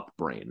from Cup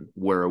brain,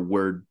 where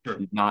we're Sure.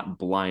 not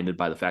blinded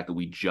by the fact that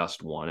we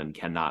just won and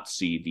cannot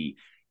see the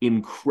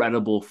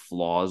incredible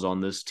flaws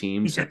on this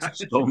team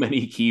since so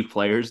many key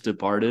players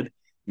departed.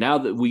 Now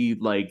that we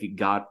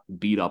got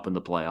beat up in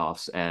the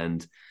playoffs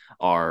and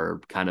are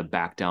kind of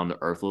back down to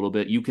earth a little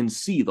bit, you can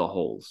see the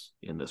holes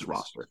in this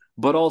roster,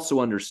 but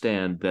also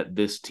understand that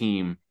this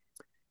team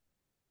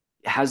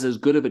has as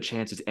good of a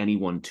chance as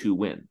anyone to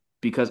win.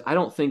 Because I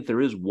don't think there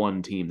is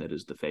one team that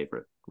is the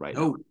favorite right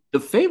now.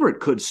 The favorite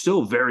could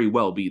still very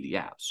well be the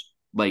Avs.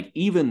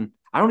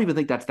 I don't even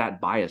think that's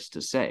that biased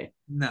to say.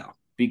 No.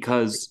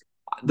 Because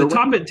the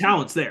top end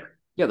talent's there.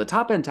 Yeah, the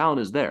top end talent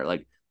is there.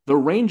 The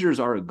Rangers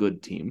are a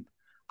good team.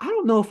 I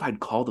don't know if I'd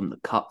call them the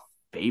Cup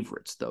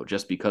favorites, though,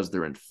 just because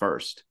they're in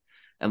first.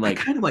 And I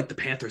kind of like the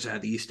Panthers out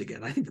of the East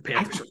again. I think the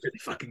Panthers are really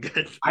fucking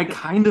good. I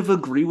kind of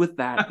agree with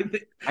that.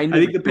 I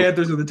think the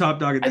Panthers are the top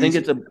dog. I think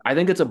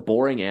it's a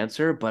boring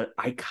answer, but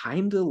I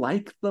kind of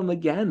like them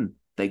again.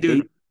 They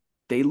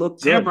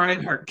look good. Sam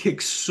Reinhart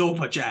kicks so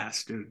much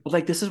ass, dude.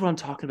 But this is what I'm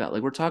talking about.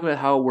 We're talking about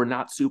how we're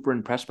not super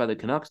impressed by the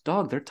Canucks.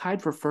 Dog, they're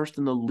tied for first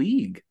in the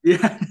league.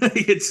 Yeah,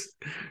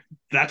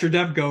 that's your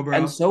Demko, bro.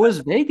 And so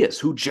is Vegas,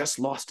 who just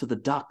lost to the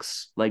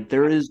Ducks.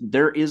 There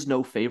is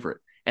no favorite.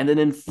 And then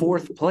in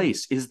fourth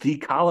place is the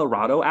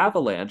Colorado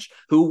Avalanche,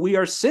 who we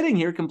are sitting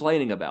here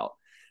complaining about.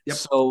 Yep.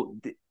 So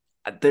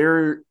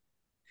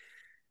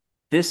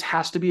this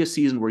has to be a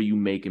season where you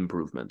make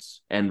improvements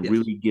and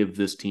really give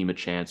this team a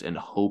chance and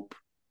hope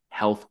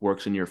health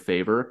works in your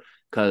favor,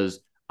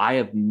 because I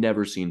have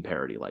never seen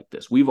parity like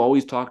this. We've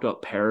always talked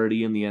about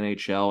parity in the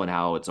NHL and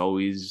how it's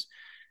always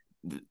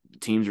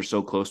teams are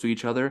so close to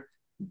each other.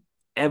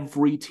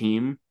 Every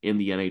team in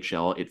the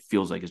NHL, it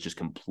feels like it's just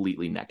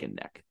completely neck and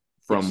neck.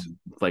 From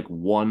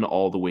 1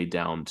 all the way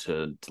down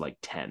to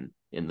 10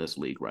 in this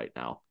league right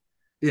now.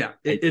 Yeah,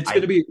 it's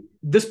going to be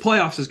 – this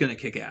playoffs is going to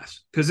kick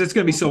ass because it's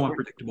going to be so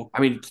unpredictable.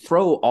 I mean,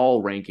 throw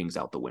all rankings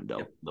out the window.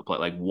 Yep. The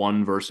play,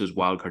 1 versus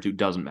wild card 2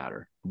 doesn't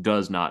matter.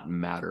 Does not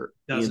matter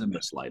in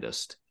the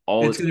slightest.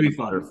 All it's going to be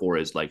fun for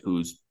is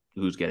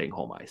who's getting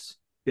home ice.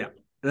 Yeah,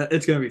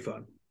 it's going to be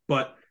fun.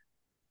 But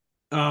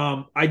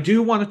I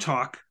do want to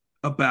talk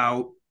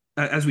about,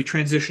 as we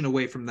transition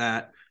away from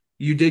that,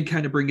 you did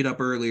kind of bring it up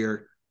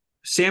earlier.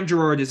 Sam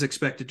Girard is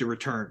expected to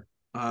return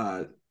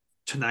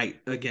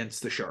tonight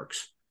against the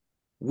Sharks.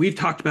 We've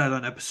talked about it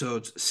on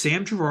episodes.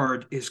 Sam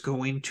Girard is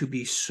going to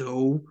be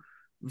so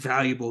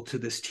valuable to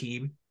this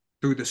team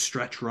through the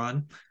stretch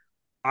run.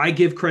 I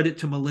give credit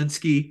to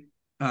Malinsky,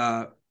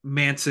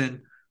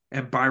 Manson,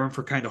 and Byram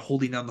for kind of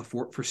holding down the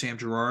fort for Sam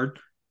Girard.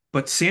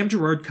 But Sam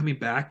Girard coming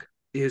back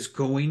is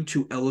going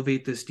to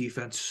elevate this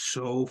defense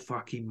so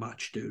fucking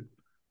much, dude.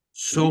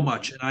 So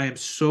much. And I am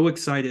so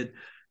excited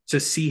to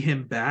see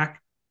him back.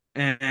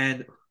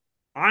 And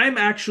I'm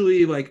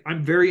actually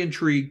I'm very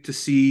intrigued to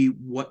see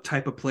what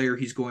type of player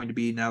he's going to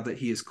be now that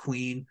he is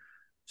clean,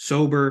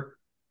 sober.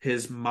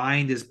 His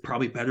mind is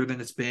probably better than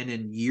it's been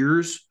in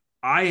years.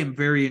 I am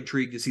very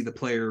intrigued to see the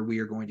player we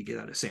are going to get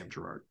out of Sam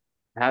Girard.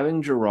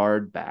 Having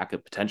Girard back,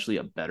 potentially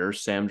a better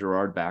Sam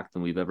Girard back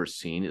than we've ever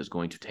seen, is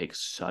going to take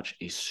such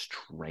a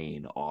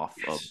strain off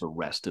of the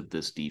rest of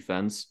this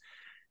defense.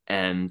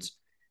 And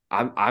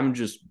I'm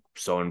just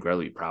so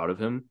incredibly proud of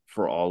him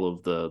for all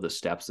of the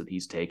steps that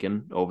he's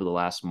taken over the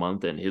last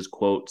month. And his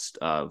quotes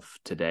of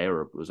today,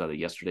 or it was either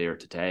yesterday or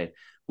today,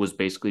 was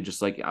basically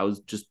just I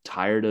was just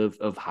tired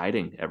of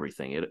hiding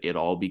everything. It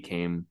all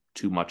became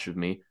too much of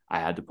me. I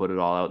had to put it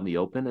all out in the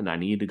open, and I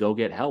needed to go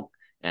get help.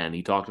 And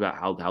he talked about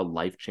how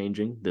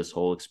life-changing this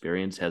whole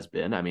experience has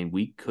been. I mean,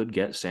 we could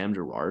get Sam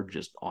Girard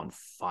just on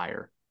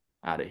fire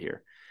out of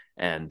here.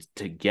 And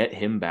to get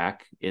him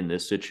back in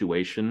this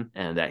situation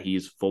and that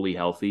he's fully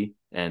healthy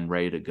and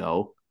ready to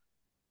go,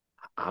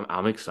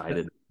 I'm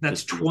excited.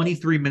 That's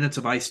 23 minutes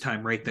of ice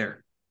time right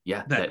there.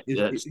 Yeah, that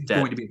is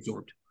going to be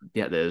absorbed.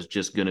 Yeah, that is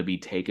just going to be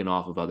taken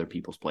off of other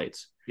people's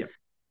plates. Yeah.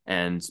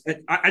 And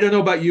I don't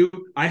know about you.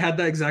 I had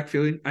that exact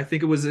feeling. I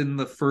think it was in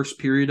the first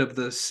period of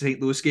the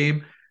St. Louis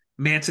game.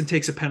 Manson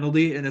takes a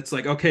penalty, and it's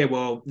okay,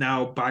 well,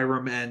 now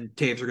Byram and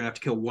Taves are going to have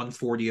to kill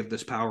 140 of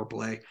this power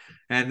play.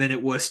 And then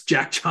it was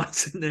Jack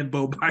Johnson and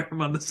Bo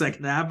Byram on the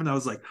second half, and I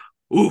was like,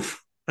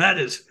 oof, that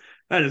is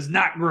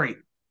not great.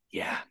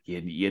 Yeah,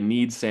 you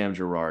need Sam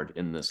Girard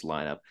in this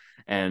lineup.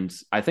 And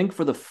I think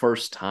for the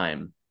first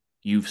time,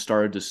 you've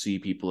started to see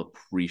people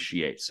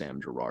appreciate Sam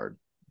Girard,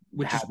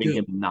 having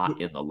him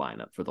not in the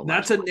lineup for the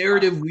last. That's a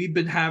narrative we've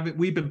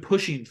been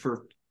pushing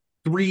for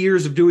 3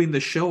 years of doing the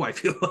show, I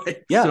feel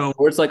like. Yeah, so,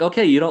 where it's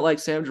okay, you don't like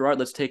Sam Girard,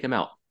 let's take him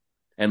out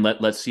and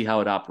let's see how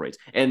it operates.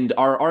 And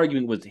our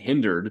argument was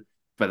hindered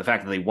by the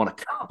fact that they won a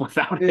cup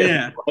without him.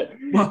 Yeah,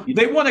 well,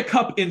 they won a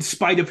cup in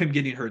spite of him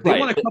getting hurt. They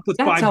won a cup with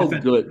 5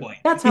 defenders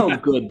playing. That's how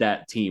good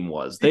that team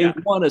was. They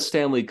won a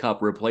Stanley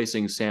Cup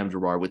replacing Sam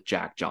Girard with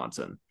Jack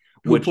Johnson,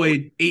 who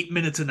played 8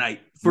 minutes a night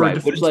for a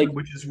defenseman,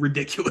 which is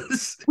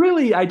ridiculous.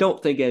 Really, I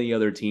don't think any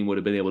other team would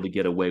have been able to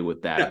get away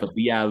with that. Yeah. But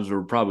the Avs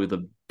were probably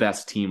the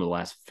best team of the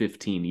last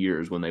 15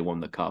 years when they won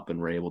the cup and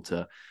were able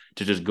to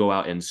just go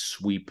out and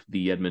sweep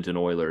the Edmonton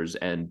Oilers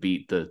and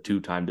beat the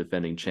two-time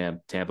defending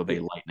champ Tampa Bay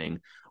Lightning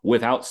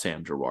without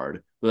Sam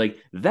Girard. Like,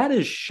 that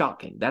is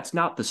shocking. That's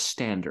not the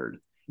standard.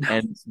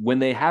 And when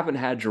they haven't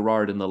had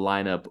Girard in the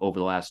lineup over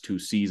the last 2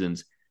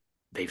 seasons,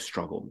 they've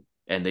struggled.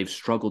 And they've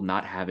struggled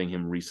not having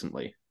him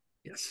recently.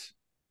 Yes.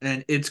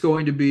 And it's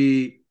going to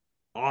be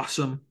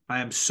awesome.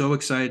 I am so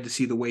excited to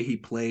see the way he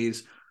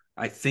plays.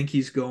 I think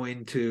he's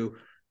going to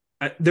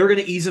they're going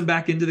to ease him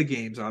back into the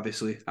games,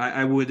 obviously.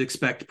 I would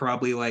expect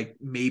probably like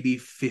maybe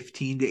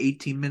 15 to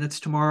 18 minutes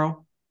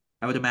tomorrow,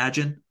 I would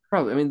imagine.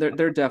 Probably. I mean,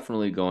 they're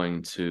definitely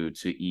going to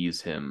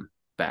ease him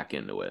back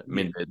into it. I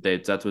mean,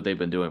 that's what they've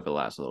been doing for the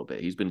last little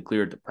bit. He's been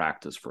cleared to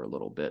practice for a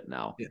little bit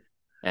now. Yeah.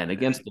 And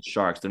against the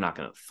Sharks, they're not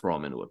going to throw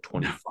him into a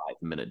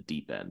 25-minute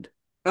deep end.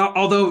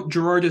 Although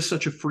Girard is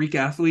such a freak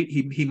athlete,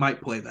 he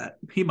might play that.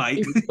 He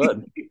might.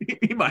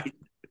 He might.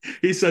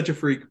 He's such a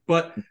freak.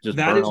 But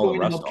that is going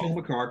to help Cale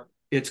Makar.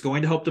 It's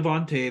going to help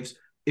Devon Toews.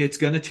 It's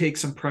going to take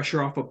some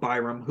pressure off of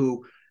Byram,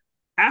 who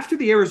after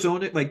the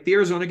Arizona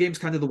game's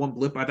kind of the one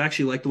blip. I've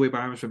actually liked the way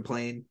Byram's been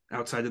playing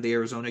outside of the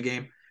Arizona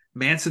game.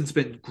 Manson's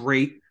been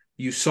great.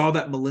 You saw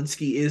that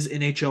Malinsky is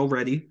NHL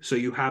ready, so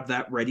you have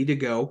that ready to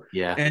go.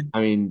 Yeah. And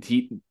I mean,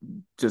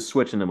 just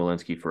switching to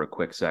Malinsky for a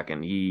quick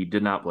second, he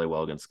did not play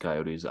well against the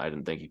Coyotes. I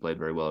didn't think he played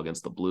very well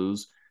against the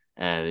Blues.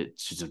 And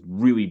it's just a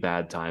really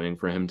bad timing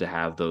for him to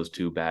have those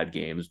 2 bad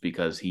games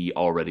because he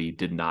already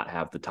did not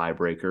have the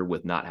tiebreaker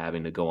with not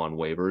having to go on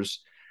waivers.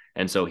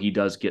 And so he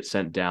does get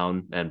sent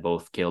down, and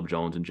both Caleb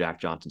Jones and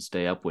Jack Johnson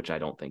stay up, which I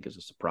don't think is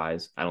a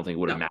surprise. I don't think it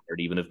would have mattered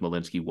even if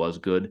Malinsky was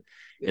good.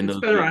 It's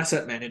better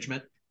asset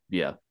management.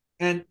 Yeah.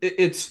 And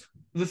it's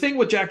the thing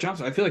with Jack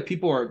Johnson. I feel like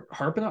people are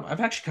harping up. I've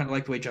actually kind of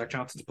liked the way Jack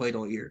Johnson's played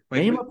all year.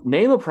 Like,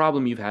 name a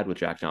problem you've had with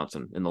Jack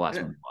Johnson in the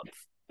last month.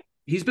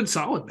 He's been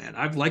solid, man.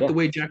 I've liked the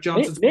way Jack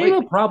Johnson's played.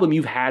 Name a problem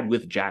you've had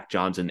with Jack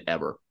Johnson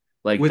ever.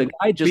 Like, with the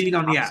guy just being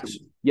on the ass.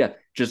 Yeah,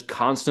 just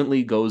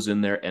constantly goes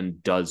in there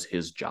and does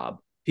his job.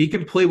 He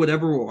can play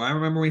whatever role. I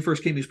remember when he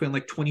first came, he was playing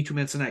like 22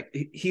 minutes a night.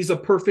 He's a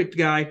perfect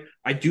guy.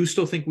 I do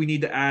still think we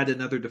need to add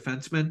another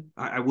defenseman.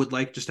 I would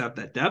like just to have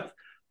that depth.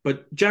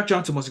 But Jack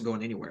Johnson wasn't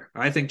going anywhere.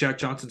 I think Jack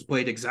Johnson's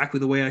played exactly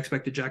the way I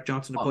expected Jack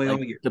Johnson to play all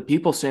year. The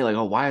people say, like,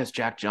 oh, why is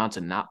Jack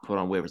Johnson not put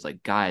on waivers?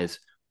 Like, guys,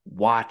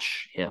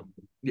 watch him.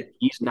 Yeah.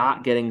 He's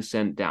not getting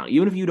sent down.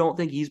 Even if you don't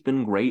think he's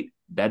been great,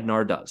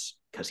 Bednar does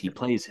because he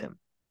plays him.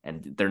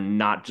 And they're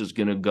not just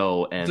going to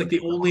go and... It's like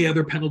the only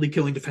other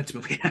penalty-killing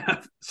defenseman we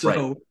have. So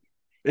right.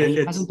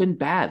 He hasn't been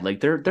bad.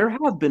 Like, there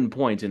have been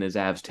points in his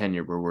Avs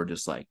tenure where we're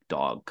just like,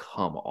 dog,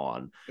 come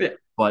on. Yeah.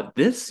 But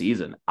this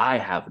season, I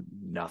have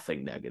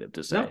nothing negative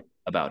to say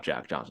about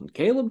Jack Johnson.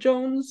 Caleb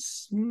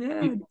Jones,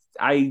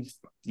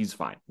 he's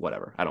fine.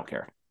 Whatever. I don't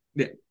care.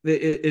 Yeah,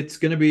 it's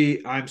going to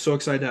be – I'm so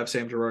excited to have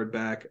Sam Girard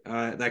back.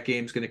 That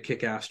game's going to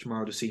kick ass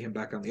tomorrow to see him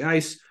back on the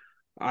ice.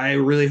 I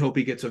really hope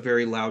he gets a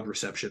very loud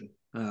reception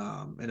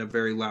and a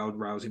very loud,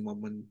 rousing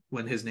one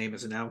when his name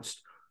is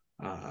announced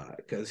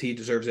because he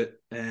deserves it,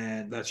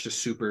 and that's just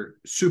super,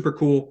 super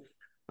cool.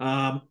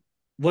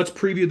 Let's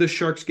preview the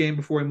Sharks game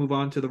before we move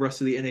on to the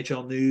rest of the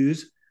NHL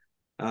news.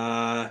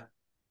 I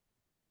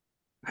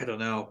don't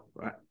know.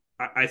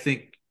 I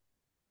think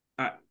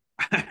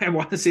I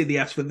want to say the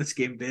Avs win this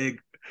game big.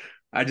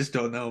 I just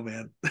don't know,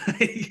 man.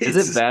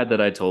 Is it bad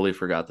that I totally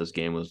forgot this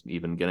game was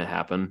even going to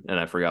happen, and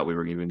I forgot we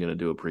were even going to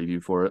do a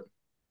preview for it?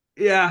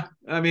 Yeah,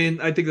 I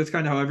mean, I think that's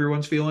kind of how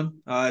everyone's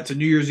feeling. It's a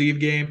New Year's Eve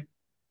game.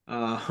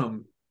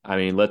 I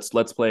mean, let's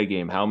play a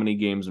game. How many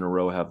games in a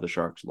row have the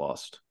Sharks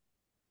lost?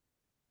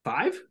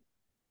 5?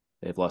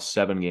 They've lost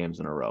 7 games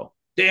in a row.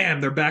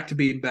 Damn, they're back to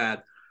being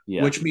bad.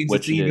 Yeah, which means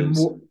it's even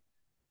more.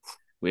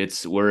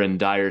 We're in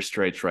dire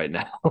straits right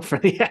now for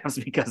the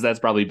Avs because that's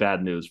probably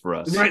bad news for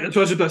us. Right, that's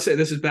what I was about to say.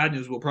 This is bad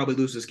news. We'll probably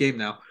lose this game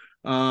now.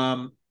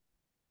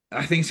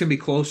 I think it's gonna be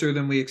closer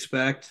than we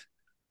expect.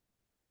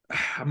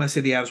 I'm gonna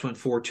say the Avs win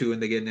 4-2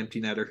 and they get an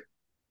empty netter.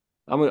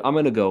 I'm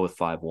gonna go with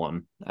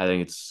 5-1. I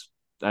think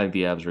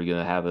the Avs are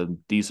gonna have a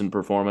decent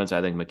performance.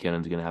 I think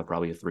McKinnon's gonna have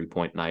probably a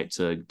 3-point night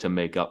to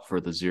make up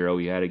for the 0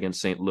 he had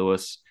against St.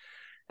 Louis,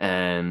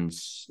 and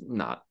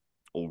not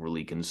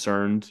overly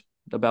concerned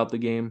about the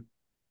game.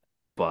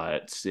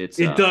 But it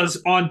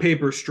does on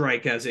paper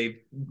strike as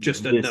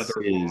another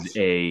loss. This is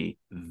a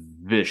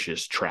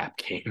vicious trap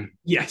game.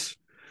 Yes,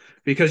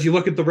 because you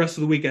look at the rest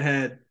of the week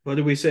ahead. What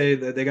did we say?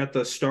 That they got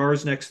the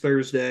Stars next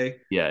Thursday?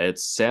 Yeah,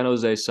 it's San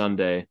Jose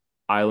Sunday,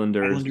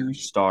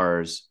 Islanders,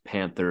 Stars,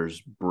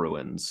 Panthers,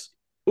 Bruins.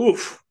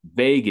 Oof.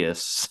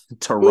 Vegas,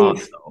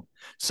 Toronto. Oof.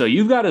 So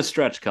you've got a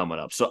stretch coming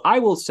up. So I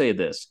will say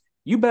this.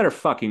 You better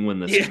fucking win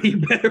this. Yeah,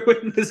 you better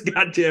win this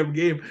goddamn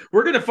game.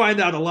 We're going to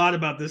find out a lot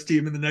about this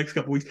team in the next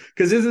couple weeks.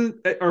 Because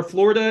are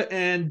Florida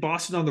and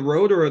Boston on the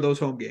road, or are those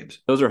home games?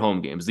 Those are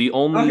home games. The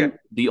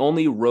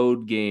only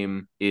road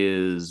game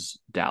is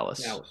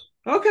Dallas.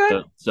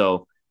 Okay.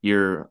 So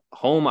your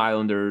home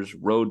Islanders,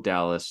 road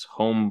Dallas,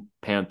 home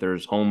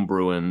Panthers, home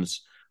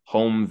Bruins,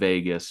 home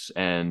Vegas,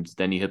 and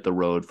then you hit the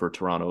road for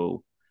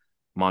Toronto,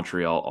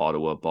 Montreal,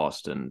 Ottawa,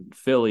 Boston,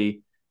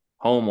 Philly,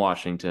 home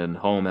Washington,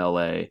 home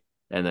LA,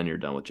 and then you're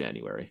done with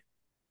January.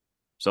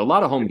 So a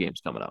lot of home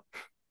games coming up.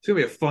 It's gonna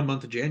be a fun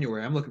month of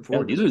January. I'm looking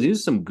forward to this. These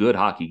are some good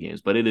hockey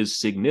games, but it is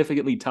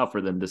significantly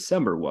tougher than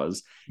December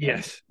was.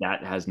 Yes.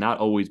 That has not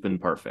always been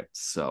perfect.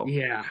 So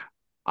yeah.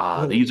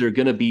 These are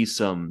going to be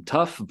some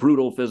tough,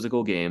 brutal,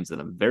 physical games that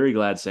I'm very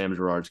glad Sam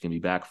Girard's going to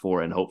be back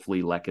for, and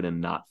hopefully Lehkonen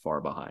not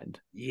far behind.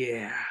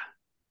 Yeah.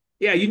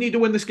 Yeah, you need to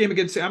win this game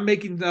against. I'm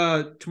making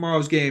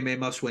tomorrow's game a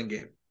must-win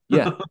game.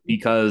 Yeah,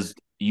 because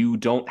you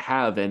don't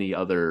have any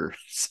other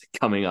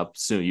coming up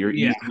soon. Your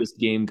easiest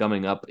game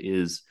coming up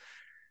is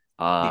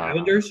the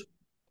Islanders.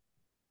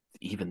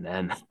 Even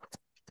then,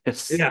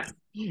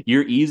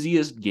 your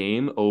easiest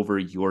game over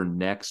your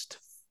next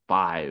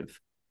 5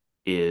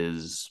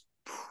 is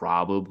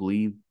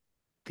probably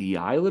the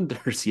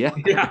Islanders. Yeah.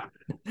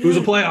 Who's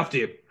a playoff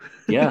team?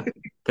 Yeah,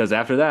 because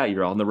after that,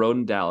 you're on the road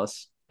in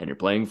Dallas, and you're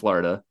playing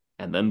Florida,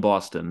 and then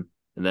Boston,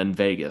 and then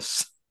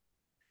Vegas.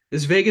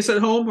 Is Vegas at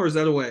home or is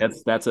that away?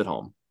 That's at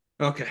home.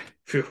 Okay.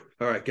 Phew.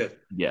 All right, good.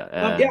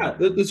 Yeah.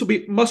 This will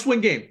be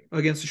must-win game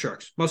against the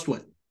Sharks. Must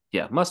win.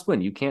 Yeah, must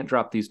win. You can't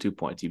drop these 2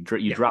 points. You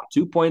dropped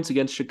 2 points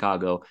against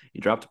Chicago.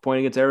 You dropped a point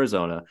against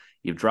Arizona.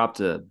 You've dropped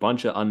a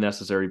bunch of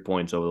unnecessary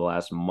points over the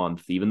last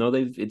month, even though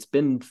it's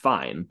been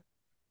fine.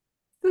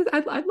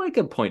 I'd like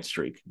a point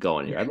streak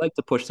going here. I'd like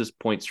to push this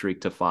point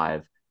streak to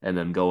 5 and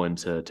then go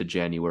into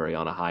January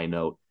on a high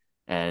note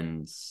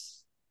and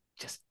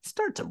just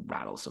start to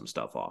rattle some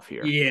stuff off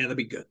here. Yeah, that'd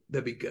be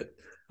good.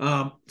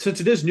 Since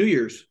it is New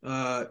Year's,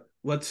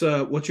 what's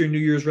your New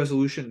Year's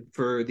resolution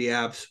for the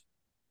Avs?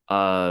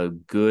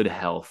 Good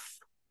health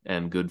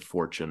and good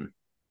fortune.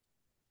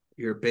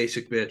 You're a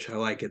basic bitch. I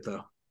like it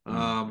though.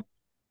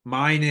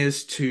 Mine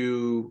is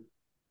to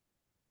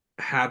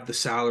have the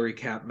salary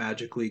cap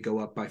magically go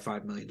up by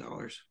 $5 million.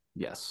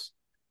 Yes.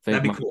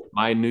 That'd be cool.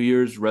 My New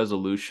Year's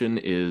resolution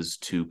is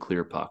to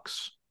clear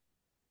pucks.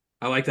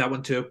 I like that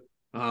one too.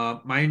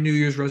 My New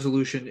Year's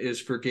resolution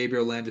is for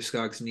Gabriel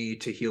Landeskog's knee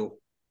to heal,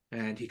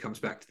 and he comes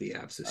back to the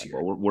Avs this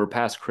year. Well, we're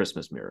past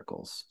Christmas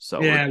miracles,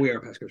 so yeah, we are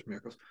past Christmas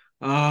miracles.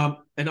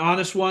 An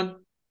honest one.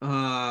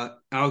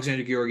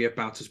 Alexander Georgiev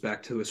bounces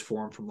back to his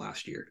form from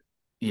last year.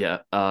 Yeah,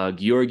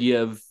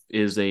 Georgiev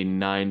is a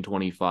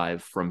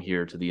 925 from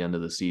here to the end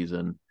of the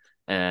season,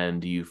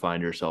 and you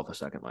find yourself a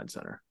second line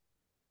center.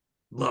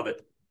 Love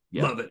it.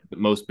 Yeah. Love it. The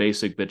most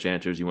basic bitch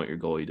answers, you want your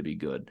goalie to be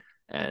good,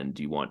 and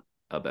you want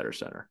a better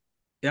center.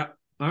 Yeah.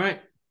 All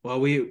right. Well,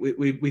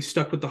 we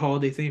stuck with the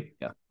holiday theme.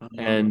 Yeah.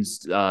 And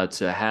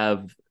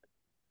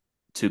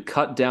to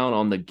cut down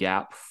on the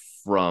gap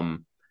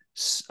from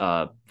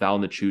Val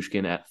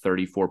Nichushkin at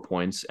 34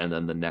 points, and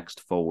then the next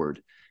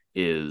forward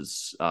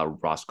is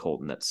Ross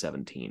Colton at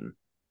 17.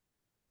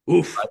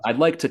 Oof. I'd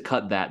like to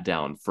cut that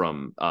down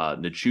from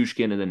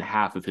Nichushkin, and then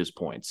half of his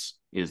points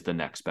is the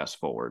next best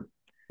forward.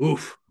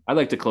 Oof. I'd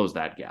like to close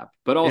that gap,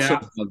 but also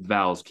the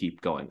Vals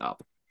keep going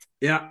up.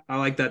 Yeah, I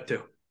like that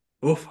too.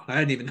 Oof, I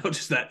hadn't even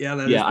noticed that. Yeah,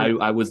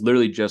 I was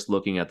literally just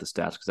looking at the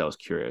stats because I was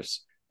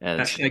curious. And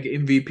hashtag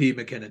MVP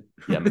McKinnon.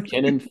 Yeah,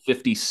 McKinnon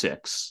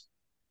 56,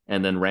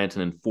 and then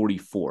Rantanen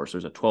 44. So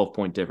there's a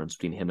 12-point difference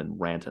between him and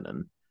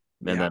Rantanen.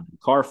 And then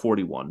Carr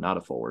 41, not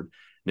a forward.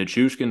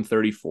 Nichushkin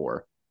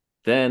 34.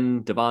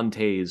 Then Devon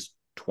Toews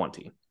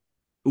 20.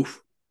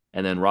 Oof.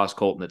 And then Ross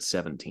Colton at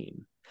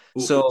 17.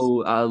 Oof.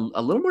 So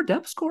a little more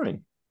depth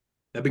scoring.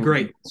 That'd be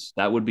great.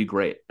 That would be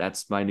great.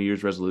 That's my New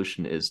Year's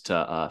resolution, is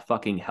to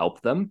fucking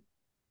help them.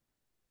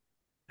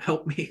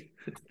 Help me.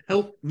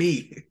 Help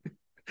me.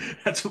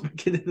 That's what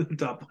McKinnon in the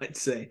top line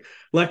saying.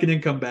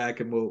 Lehkonen come back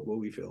and we'll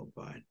be feeling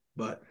fine.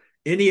 But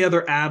any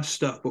other Avs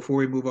stuff before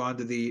we move on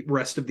to the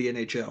rest of the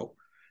NHL?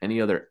 Any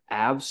other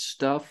Avs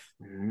stuff?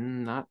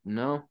 Not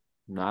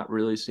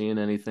really seeing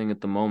anything at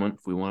the moment.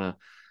 If we want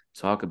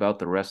to talk about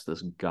the rest of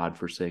this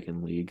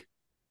godforsaken league.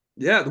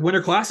 Yeah, the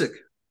Winter Classic.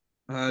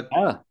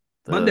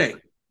 Monday.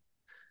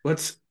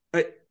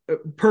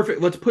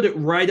 Perfect. Let's put it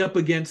right up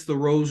against the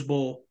Rose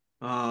Bowl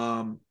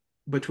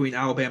between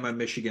Alabama and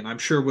Michigan. I'm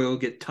sure we'll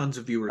get tons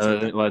of viewers.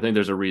 Well, I think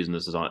there's a reason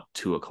this is on at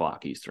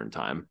 2:00 Eastern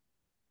time.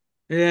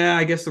 Yeah,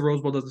 I guess the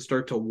Rose Bowl doesn't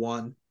start till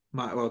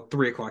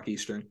 3:00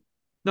 Eastern.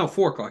 No,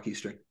 4:00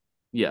 Eastern.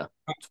 Yeah,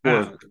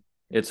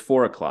 it's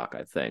 4:00,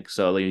 I think.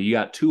 So you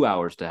got 2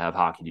 hours to have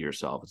hockey to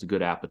yourself. It's a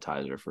good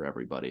appetizer for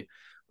everybody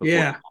before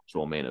the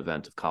actual main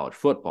event of college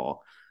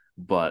football.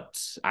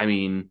 But I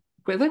mean,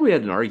 I think we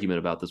had an argument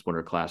about this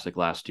Winter Classic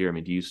last year. I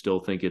mean, do you still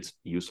think it's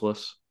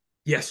useless?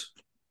 Yes.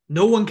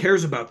 No one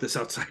cares about this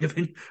outside of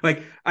it.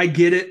 Like, I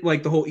get it.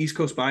 Like, the whole East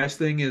Coast bias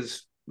thing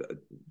is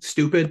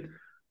stupid.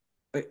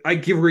 I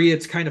agree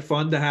it's kind of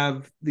fun to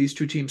have these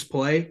two teams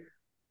play.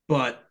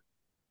 But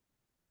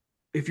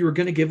if you were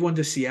going to give one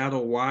to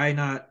Seattle, why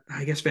not?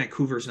 I guess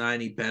Vancouver's not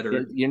any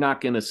better. You're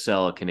not going to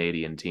sell a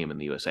Canadian team in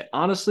the USA.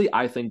 Honestly,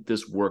 I think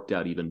this worked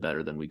out even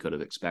better than we could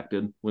have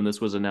expected when this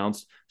was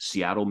announced.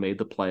 Seattle made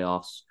the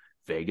playoffs.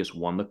 Vegas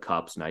won the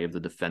cups. Now you have the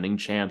defending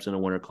champs in a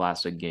Winter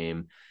Classic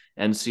game.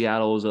 And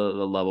Seattle is a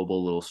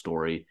lovable little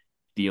story.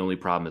 The only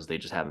problem is they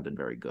just haven't been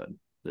very good.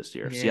 this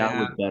year. If Yeah. Seattle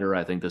was better,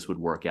 I think this would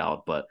work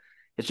out, but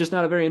it's just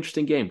not a very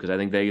interesting game because I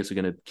think Vegas are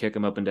going to kick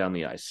them up and down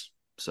the ice.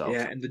 So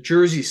yeah, and the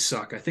jerseys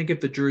suck. I think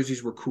if the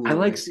jerseys were cooler,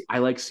 I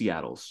like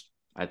Seattle's.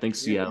 I think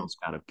Seattle's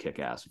kind of kick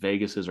ass.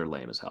 Vegas's are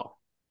lame as hell.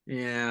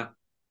 Yeah.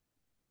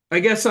 I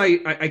guess I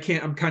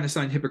can't. I'm kind of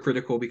sounding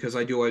hypocritical because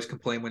I do always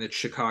complain when it's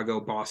Chicago,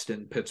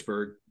 Boston,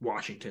 Pittsburgh,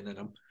 Washington in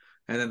them,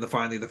 and then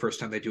finally the first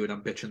time they do it,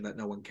 I'm bitching that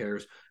no one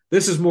cares.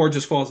 This is more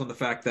just falls on the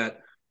fact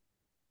that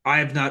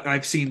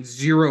I've seen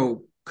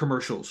zero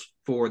commercials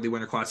for the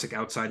Winter Classic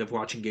outside of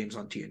watching games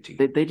on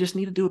TNT. They just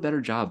need to do a better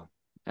job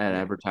at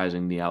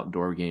advertising the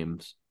outdoor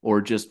games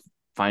or just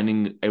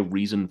finding a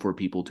reason for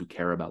people to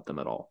care about them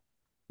at all.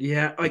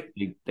 Yeah, like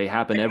they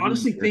happen I every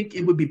honestly year. think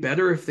it would be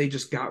better if they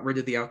just got rid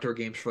of the outdoor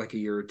games for like a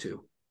year or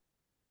two.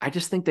 I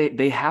just think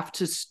they have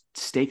to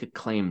stake a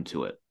claim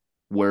to it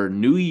where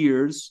New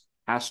Year's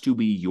has to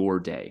be your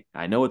day.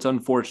 I know it's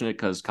unfortunate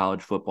because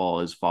college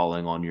football is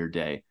falling on your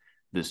day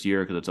this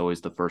year because it's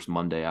always the first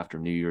Monday after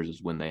New Year's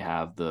is when they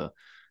have the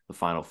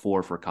Final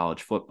Four for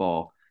college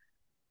football.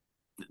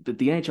 The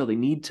NHL, they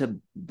need to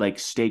like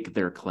stake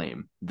their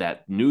claim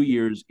that New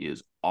Year's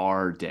is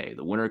our day.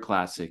 The Winter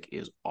Classic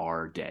is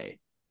our day.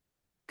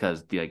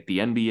 Because the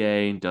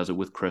NBA does it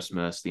with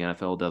Christmas, the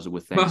NFL does it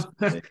with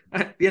Thanksgiving.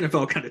 Well, the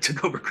NFL kind of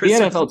took over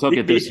Christmas. The NFL took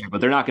it this year,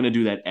 but they're not going to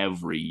do that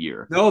every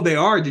year. No, they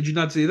are. Did you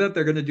not see that?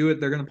 They're going to do it.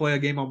 They're going to play a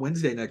game on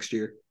Wednesday next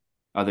year.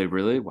 Are they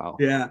really? Wow.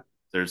 Yeah.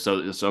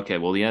 So it's okay.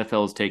 Well, the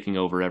NFL is taking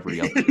over every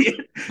other.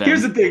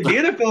 Here's the thing: the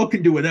NFL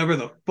can do whatever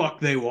the fuck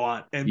they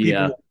want, and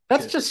people.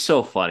 That's just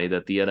so funny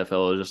that the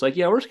NFL is just like,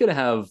 yeah, we're just gonna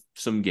have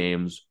some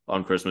games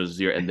on Christmas this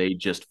year, and they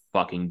just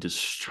fucking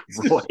destroy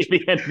the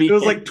NBA. It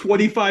was like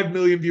 25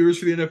 million viewers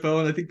for the NFL,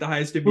 and I think the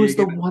highest NBA.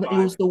 It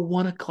was the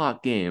 1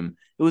 o'clock game.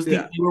 It was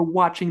you were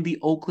watching the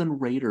Oakland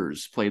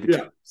Raiders play the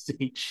Kansas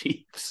City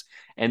Chiefs,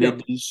 and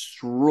it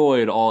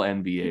destroyed all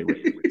NBA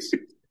ratings.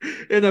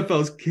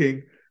 NFL's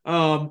king.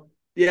 I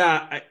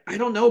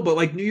don't know, but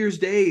like New Year's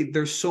Day,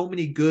 there's so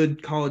many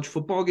good college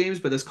football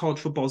games, but as college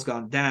football's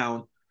gone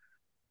down,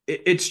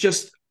 it's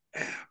just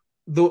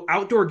the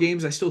outdoor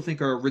games I still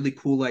think are a really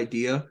cool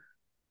idea.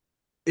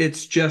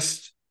 It's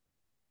just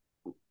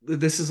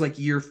this is like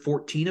year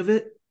 14 of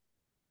it,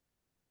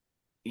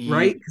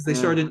 right? Because they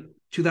started in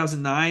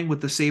 2009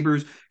 with the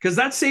Sabres. Because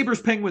that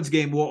Sabres Penguins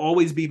game will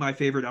always be my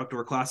favorite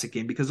outdoor classic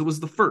game because it was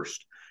the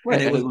first,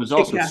 right? And it was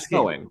also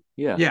snowing.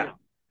 Yeah,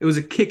 it was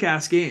a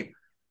kick-ass game.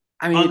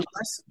 I mean,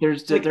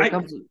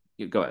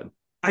 go ahead.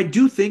 I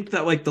do think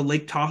that like the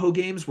Lake Tahoe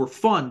games were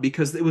fun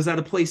because it was at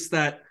a place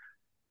that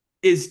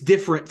is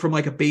different from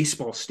like a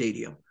baseball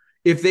stadium.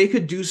 If they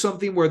could do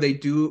something where they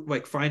do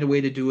like find a way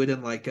to do it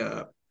in like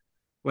a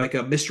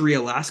Mystery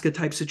Alaska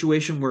type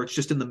situation where it's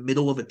just in the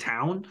middle of a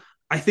town,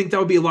 I think that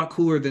would be a lot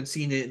cooler than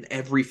seeing it in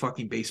every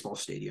fucking baseball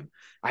stadium.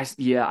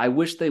 I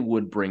wish they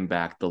would bring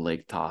back the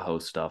Lake Tahoe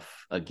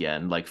stuff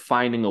again, like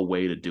finding a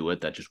way to do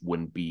it that just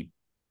wouldn't be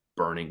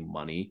burning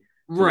money.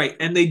 Right.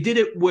 And they did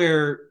it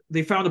where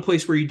they found a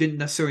place where you didn't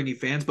necessarily need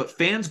fans, but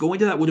fans going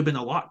to that would have been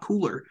a lot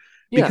cooler.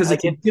 Because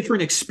it's a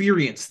different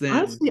experience than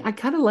honestly, I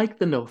kind of like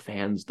the no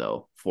fans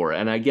though for it.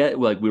 And I get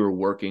like we were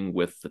working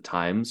with the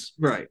times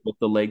with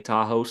the Lake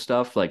Tahoe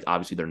stuff. Like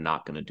obviously they're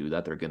not going to do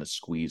that. They're going to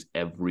squeeze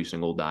every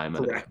single dime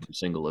at every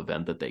single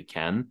event that they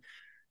can.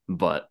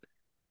 But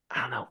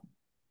I don't know,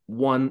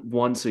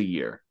 once a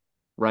year,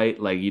 right?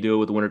 Like you do it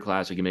with the Winter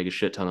Classic, you make a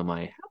shit ton of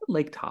money. Have a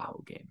Lake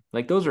Tahoe game.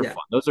 Like those are fun.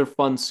 Those are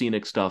fun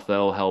scenic stuff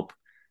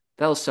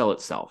that'll sell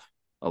itself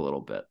a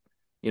little bit.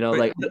 You know,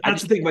 like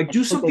that's the thing. Like,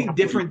 do something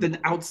different than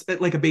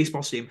outside, like a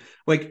baseball stadium.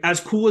 Like,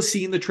 as cool as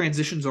seeing the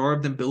transitions are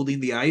of them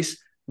building the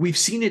ice, we've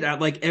seen it at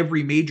like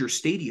every major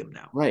stadium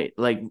now. Right.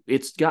 Like,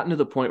 it's gotten to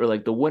the point where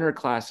like the Winter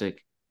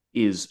Classic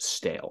is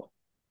stale.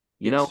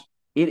 You know,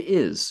 it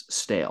is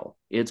stale.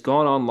 It's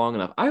gone on long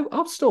enough.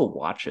 I'll still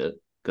watch it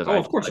because I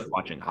like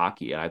watching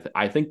hockey. And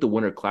I think the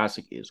Winter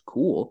Classic is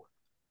cool.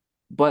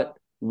 But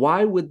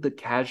why would the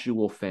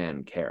casual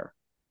fan care?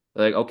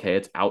 Like, okay,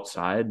 it's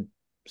outside,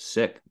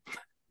 sick.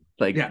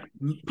 Like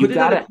you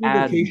gotta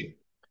add,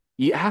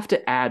 you have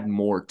to add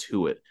more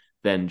to it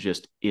than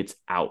just it's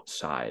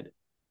outside.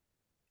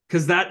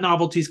 Because that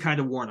novelty's kind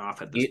of worn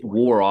off at this point. It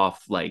wore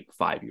off like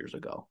 5 years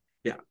ago.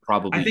 Yeah.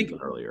 Probably even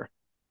earlier.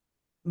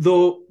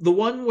 The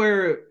one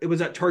where it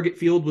was at Target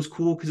Field was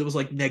cool because it was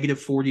like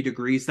negative 40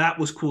 degrees. That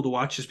was cool to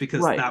watch just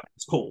because that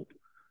was cold.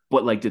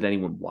 But like, did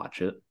anyone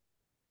watch it?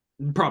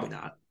 Probably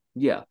not.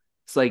 Yeah.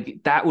 It's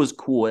like that was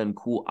cool and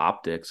cool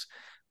optics.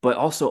 But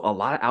also, a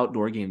lot of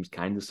outdoor games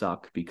kind of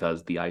suck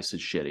because the ice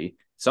is shitty.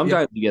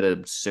 Sometimes you get a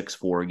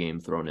 6-4 game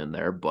thrown in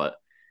there, but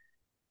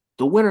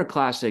the Winter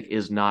Classic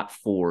is not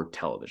for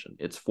television.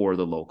 It's for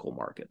the local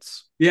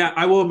markets. Yeah,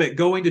 I will admit,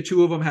 going to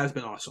 2 of them has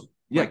been awesome.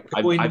 Yeah,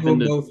 I've been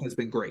to both has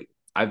been great.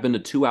 I've been to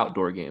 2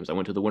 outdoor games. I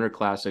went to the Winter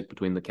Classic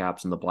between the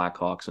Caps and the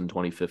Blackhawks in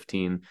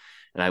 2015,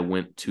 and I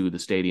went to the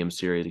Stadium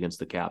Series against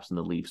the Caps and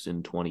the Leafs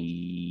in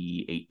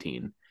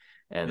 2018.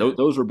 And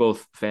those were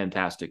both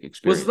fantastic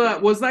experiences.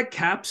 Was that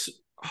Caps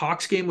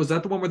Hawks game, was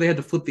that the one where they had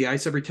to flip the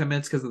ice every 10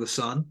 minutes because of the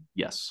sun?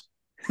 Yes.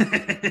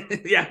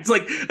 Yeah, it's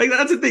like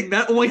that's the thing.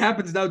 That only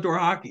happens in outdoor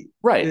hockey.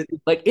 Right.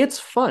 Like it's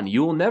fun.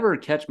 You will never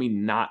catch me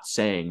not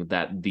saying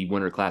that the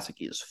Winter Classic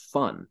is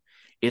fun.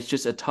 It's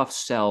just a tough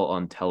sell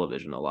on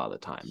television a lot of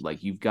the time.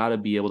 Like you've got to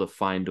be able to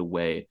find a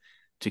way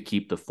to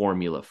keep the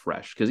formula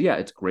fresh. Because yeah,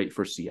 it's great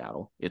for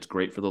Seattle. It's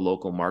great for the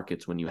local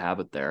markets when you have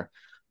it there,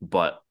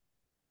 but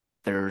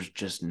there's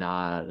just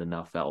not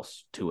enough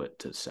else to it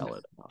to sell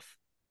it enough.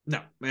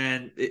 No,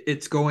 man,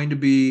 it's going to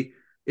be.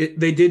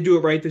 They did do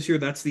it right this year.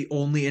 That's the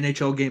only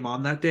NHL game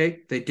on that day.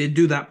 They did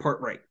do that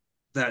part right.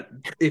 That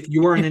if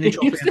you are an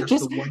NHL fan, that's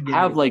just the one game.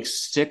 Have like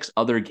 6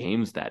 other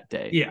games that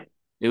day. Yeah,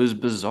 it was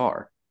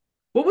bizarre.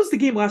 What was the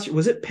game last year?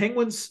 Was it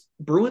Penguins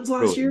Bruins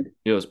last year?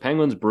 It was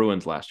Penguins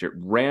Bruins last year.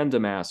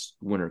 Random ass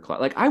Winter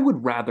Classic. Like I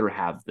would rather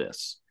have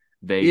this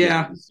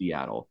Vegas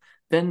Seattle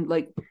than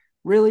like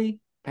really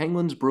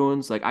Penguins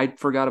Bruins. Like I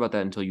forgot about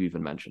that until you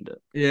even mentioned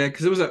it. Yeah,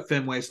 because it was at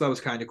Fenway, so that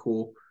was kind of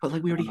cool. But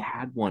like we already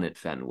had one at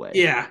Fenway.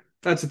 Yeah,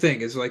 that's the thing.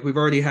 Is like we've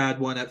already had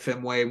one at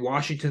Fenway.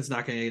 Washington's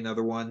not going to get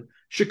another one.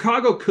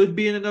 Chicago could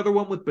be in another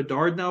one with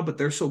Bedard now, but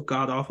they're so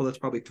god awful. That's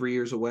probably 3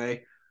 years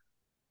away.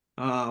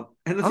 And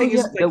the thing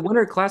is, the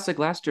Winter Classic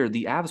last year,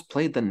 the Avs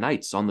played the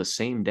Knights on the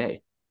same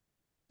day.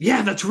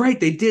 Yeah, that's right.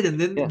 They did. And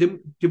then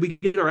did we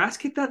get our ass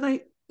kicked that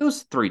night? It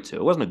was 3-2.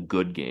 It wasn't a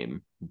good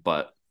game,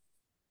 but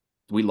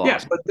we lost.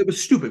 Yeah, but it was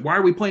stupid. Why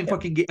are we playing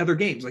fucking other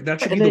games? Like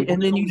that should be.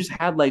 And then you just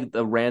had like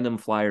the random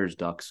Flyers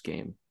Ducks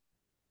game.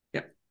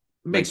 Yeah, it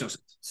makes no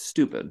sense.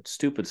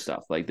 Stupid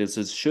stuff. Like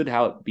this should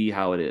be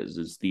how it is.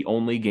 It's the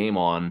only game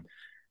on,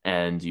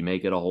 and you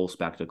make it a whole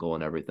spectacle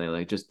and everything.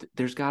 Like just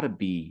there's got to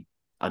be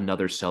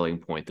another selling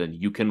point that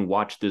you can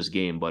watch this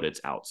game, but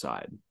it's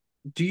outside.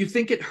 Do you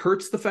think it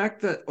hurts the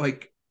fact that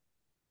like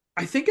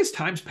I think as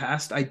time's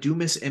passed, I do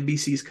miss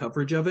NBC's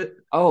coverage of it.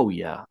 Oh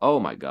yeah. Oh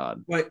my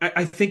God. Like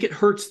I think it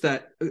hurts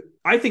that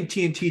I think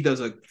TNT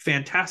does a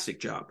fantastic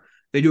job.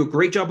 They do a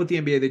great job with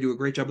the NBA. They do a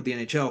great job with the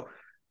NHL,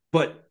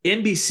 but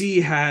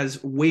NBC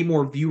has way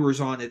more viewers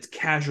on it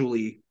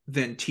casually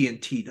than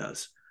TNT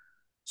does.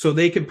 So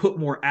they can put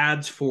more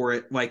ads for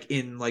it, like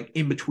in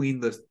between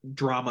the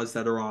dramas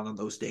that are on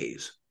those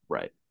days.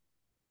 Right.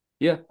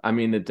 Yeah. I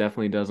mean, it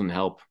definitely doesn't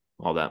help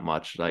all that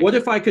much. Like, what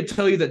if I could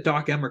tell you that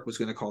Doc Emrick was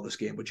going to call this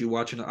game? Would you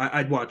watch it?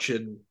 I'd watch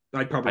it.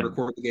 I'd probably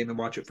record the game and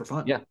watch it for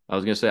fun. Yeah. I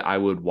was going to say I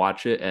would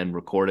watch it and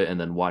record it and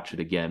then watch it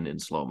again in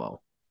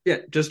slow-mo. Yeah.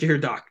 Just to hear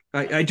Doc.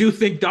 I do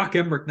think Doc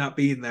Emrick not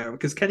being there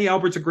because Kenny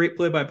Albert's a great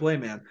play-by-play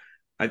man.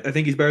 I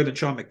think he's better than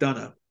Sean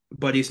McDonough,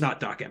 but he's not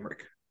Doc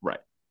Emrick. Right.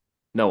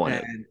 No one.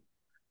 And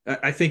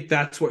I think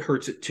that's what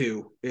hurts it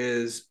too,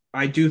 is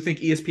I do think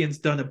ESPN's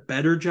done a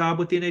better job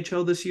with the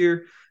NHL this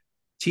year.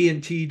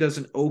 TNT does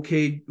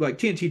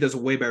TNT does a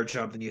way better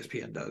job than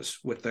ESPN does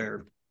with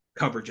their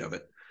coverage of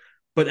it.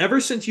 But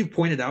ever since you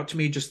pointed out to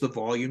me just the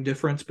volume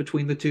difference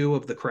between the two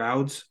of the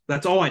crowds,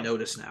 that's all I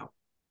notice now.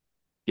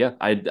 Yeah,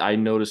 I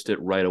noticed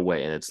it right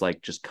away. And it's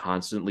like just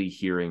constantly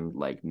hearing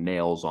like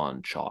nails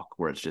on chalk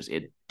where it's just,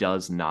 it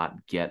does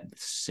not get the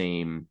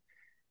same.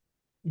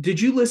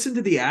 Did you listen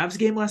to the Avs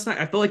game last night?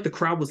 I felt like the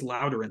crowd was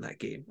louder in that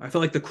game. I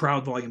felt like the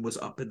crowd volume was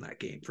up in that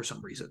game for some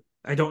reason.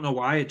 I don't know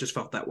why. It just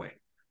felt that way.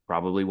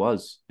 Probably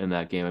was in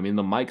that game. I mean,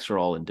 the mics are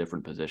all in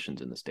different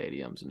positions in the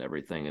stadiums and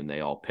everything, and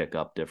they all pick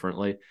up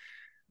differently.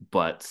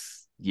 But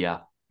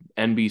yeah,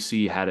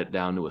 NBC had it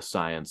down to a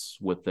science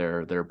with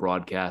their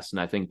broadcast, and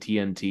I think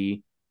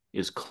TNT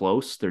is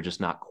close. They're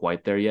just not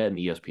quite there yet, and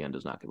ESPN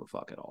does not give a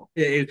fuck at all.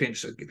 Yeah, ESPN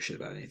just doesn't give a shit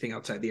about anything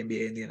outside the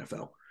NBA and the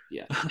NFL.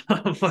 Yeah.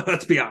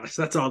 Let's be honest.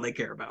 That's all they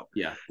care about.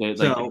 Yeah.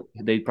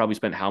 They probably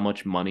spent how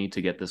much money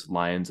to get this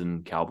Lions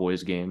and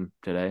Cowboys game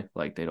today?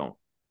 Like they don't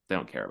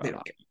care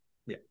about it.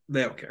 Yeah,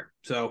 they don't care.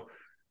 So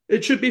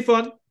it should be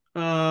fun.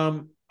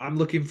 I'm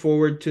looking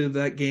forward to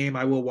that game.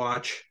 I will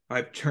watch.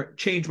 I've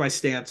changed my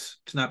stance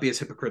to not be as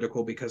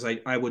hypocritical because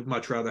I would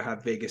much rather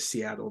have Vegas,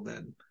 Seattle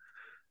than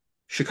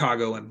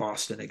Chicago and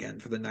Boston again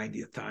for the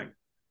 90th time.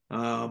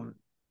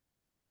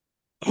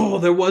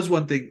 There was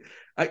one thing.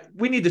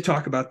 We need to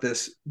talk about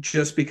this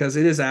just because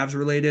it is Avs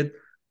related,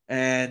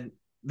 and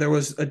there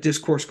was a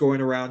discourse going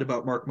around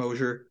about Marc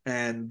Moser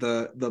and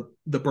the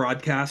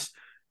broadcast,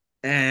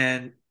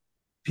 and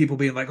people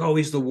being like, "Oh,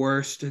 he's the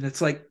worst," and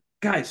it's like,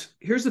 guys,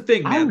 here's the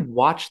thing, man. I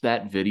watched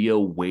that video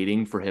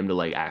waiting for him to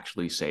like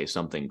actually say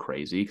something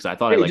crazy because I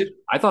thought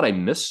I thought I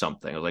missed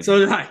something. I was like, so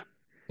did I.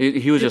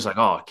 He was just like,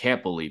 "Oh, I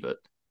can't believe it."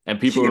 And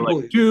people were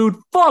like, dude,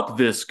 fuck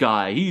this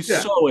guy. He's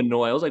so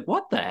annoying. I was like,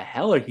 what the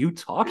hell are you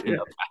talking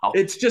about?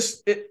 It's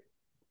just,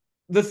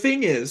 the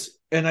thing is,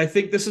 and I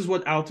think this is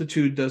what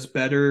Altitude does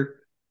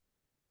better,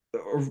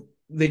 or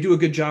they do a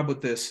good job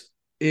with this,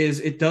 is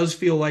it does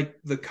feel like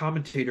the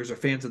commentators are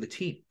fans of the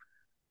team.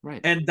 Right.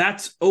 And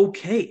that's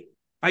okay.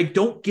 I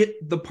don't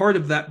get the part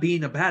of that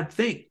being a bad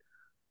thing.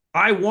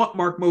 I want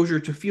Marc Moser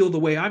to feel the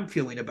way I'm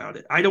feeling about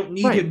it. I don't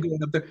need him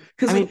going up there.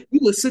 Because you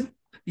listen.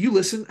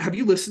 Have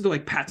you listened to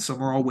like Pat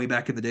Summerall way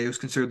back in the day, who's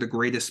considered the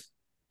greatest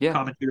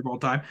commentator of all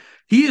time?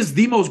 He is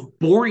the most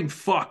boring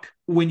fuck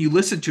when you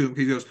listen to him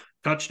because he goes,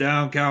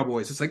 touchdown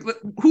Cowboys. It's like,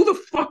 who the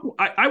fuck?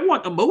 I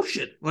want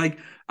emotion. Like,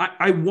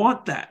 I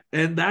want that.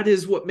 And that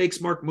is what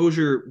makes Mark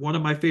Mosier one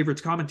of my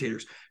favorite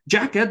commentators.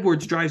 Jack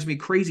Edwards drives me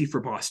crazy for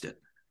Boston.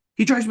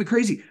 He drives me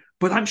crazy.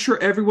 But I'm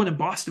sure everyone in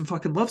Boston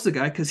fucking loves the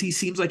guy because he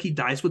seems like he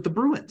dies with the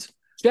Bruins.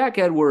 Jack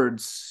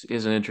Edwards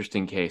is an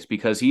interesting case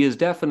because he is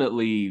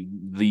definitely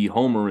the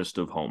homerist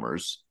of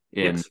homers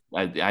in,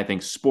 yes, I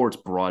think, sports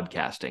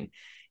broadcasting.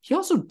 He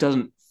also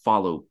doesn't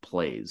follow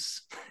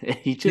plays.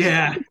 He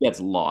just gets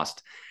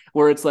lost.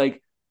 Where it's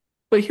like,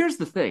 but here's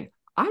the thing.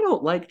 I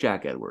don't like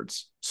Jack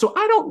Edwards, so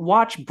I don't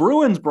watch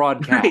Bruins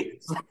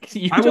broadcasts.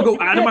 Right. I will go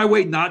out of my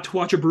way not to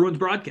watch a Bruins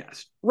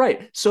broadcast.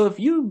 Right. So if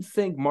you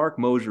think Mark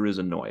Mosier is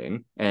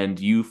annoying and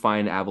you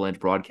find Avalanche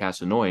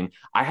broadcasts annoying,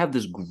 I have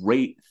this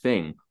great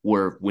thing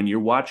where when you're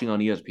watching on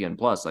ESPN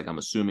Plus, like I'm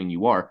assuming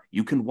you are,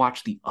 you can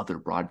watch the other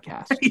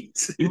broadcasts. Right.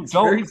 You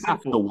don't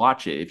have to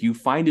watch it if you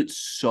find it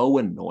so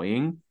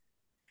annoying.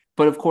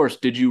 But of course,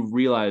 did you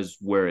realize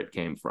where it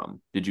came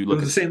from? Did you look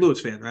at the St. Louis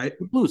fan, right?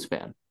 Blues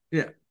fan.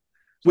 Yeah.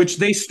 Which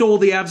they stole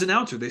the Avs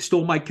announcer. They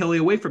stole Mike Kelly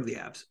away from the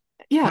Avs.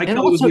 Yeah, Mike and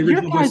Kelly also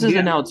your guys'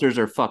 announcers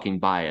are fucking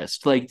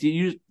biased. Like, do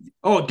you?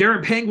 Oh,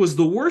 Darren Pang was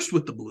the worst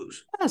with the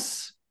Blues.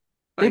 Yes,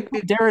 they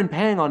put Darren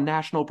Pang on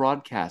national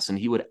broadcasts, and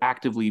he would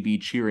actively be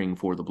cheering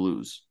for the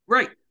Blues.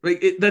 Right,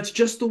 like that's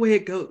just the way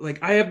it goes.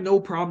 Like, I have no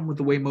problem with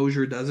the way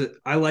Mosier does it.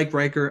 I like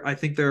Riker. I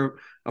think they're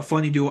a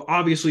funny duo.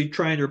 Obviously,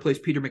 trying to replace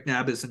Peter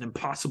McNabb is an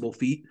impossible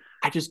feat.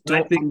 I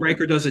think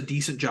Riker does a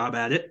decent job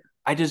at it.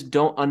 I just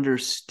don't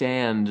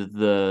understand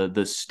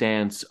the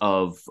stance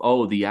of,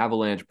 oh, the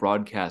Avalanche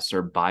broadcasts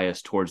are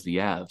biased towards the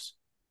Avs.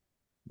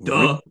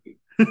 Duh.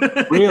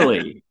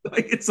 Really?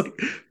 Like, it's like,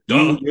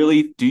 duh.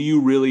 Do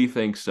you really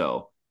think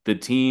so? The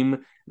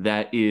team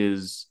that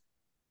is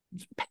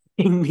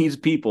paying these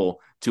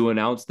people to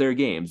announce their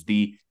games,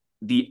 the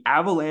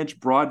Avalanche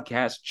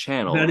broadcast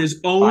channel that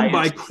is owned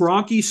by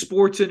Kroenke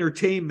Sports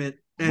Entertainment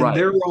and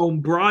their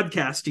own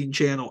broadcasting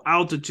channel,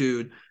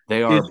 Altitude,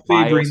 they are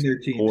favoring their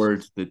team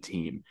towards the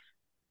team.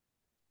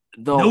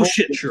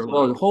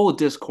 The whole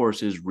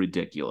discourse is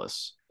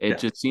ridiculous. It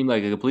just seemed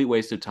like a complete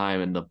waste of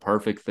time and the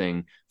perfect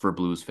thing for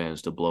Blues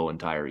fans to blow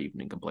entire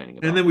evening complaining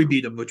about. And then we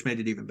beat them, which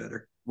made it even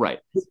better. Right.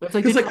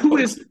 Who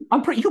is?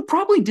 You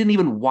probably didn't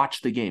even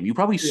watch the game. You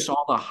probably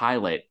saw the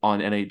highlight on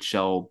the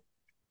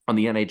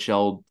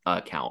NHL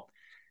account.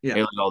 Yeah.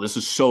 Like, oh, this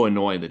is so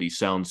annoying that he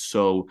sounds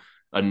so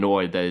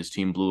annoyed that his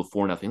team blew a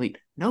 4-0 lead.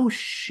 No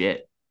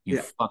shit. You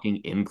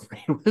fucking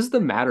ingrate. What is the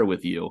matter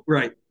with you?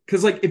 Right.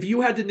 Because, like, if you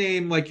had to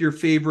name, like, your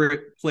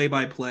favorite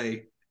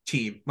play-by-play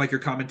team, like your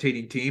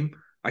commentating team,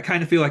 I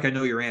kind of feel like I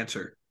know your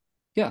answer.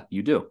 Yeah,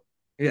 you do.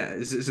 Yeah.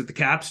 Is it the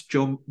Caps?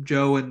 Joe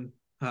and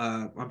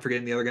I'm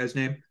forgetting the other guy's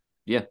name.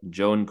 Yeah,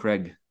 Joe and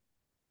Craig.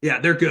 Yeah,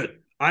 they're good.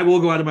 I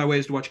will go out of my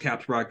ways to watch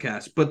Caps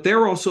broadcasts. But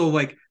they're also,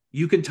 like,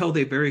 you can tell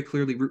they very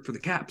clearly root for the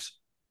Caps.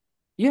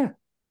 Yeah.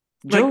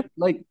 Joe,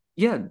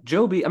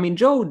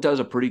 Joe does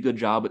a pretty good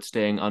job at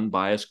staying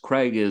unbiased.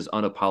 Craig is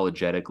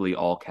unapologetically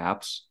all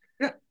caps.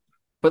 Yeah.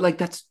 But, like,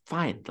 that's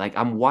fine. Like,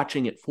 I'm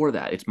watching it for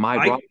that. It's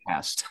my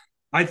broadcast.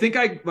 I think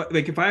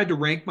if I had to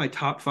rank my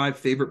top 5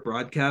 favorite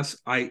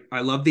broadcasts, I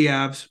love the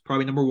Avs,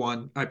 probably number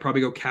 1. I'd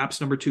probably go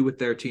Caps number 2 with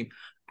their team.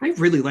 I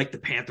really like the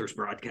Panthers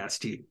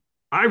broadcast team.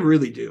 I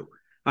really do.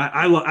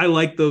 I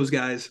like those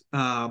guys.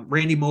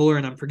 Randy Moeller,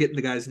 and I'm forgetting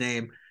the guy's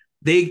name.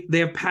 They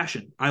have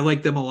passion. I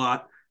like them a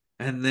lot.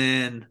 And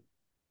then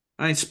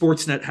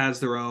Sportsnet has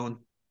their own.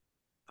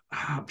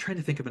 I'm trying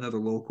to think of another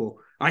local.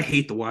 I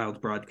hate the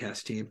Wild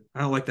broadcast team.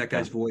 I don't like that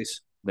guy's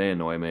voice. They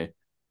annoy me.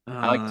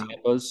 I like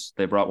Tampa's.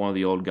 They brought one of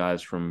the old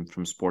guys from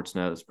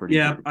Sportsnet. That's pretty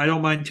good. I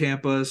don't mind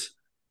Tampa's.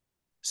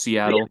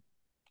 Seattle.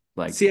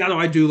 Seattle,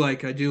 I do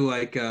like. Why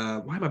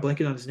am I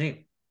blanking on his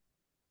name?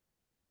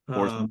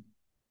 Forsland.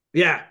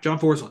 John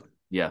Forsland.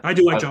 Yeah. I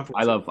do like John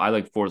Forsland. I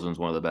like Forsland's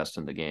one of the best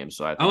in the game.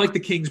 So I like the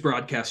Kings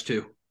broadcast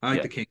too. I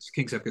like the Kings.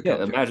 Kings have good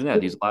commentary. Imagine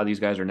that. A lot of these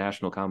guys are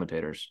national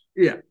commentators.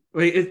 Yeah.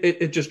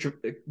 It just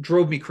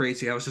drove me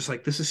crazy. I was just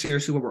like, this is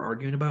seriously what we're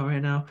arguing about right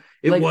now?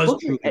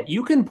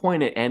 You can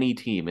point at any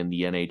team in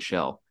the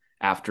NHL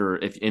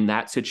if in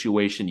that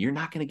situation, you're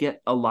not going to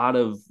get a lot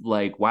of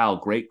like, wow,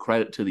 great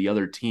credit to the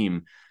other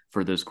team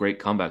for this great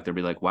comeback. They'll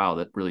be like, wow,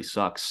 that really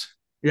sucks.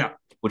 Yeah.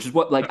 Which is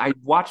what, like, I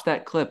watched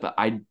that clip.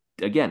 I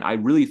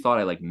really thought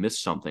I like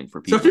missed something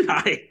for people. So did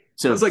I.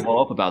 To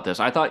follow up about this.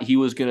 I thought he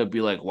was going to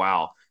be like,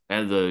 wow,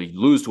 and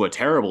lose to a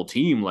terrible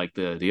team like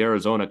the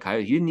Arizona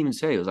Coyotes. He didn't even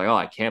say it. It was like, oh,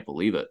 I can't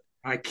believe it.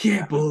 I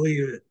can't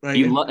believe it. Like,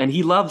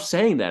 he loves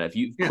saying that. If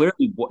you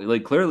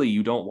clearly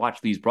you don't watch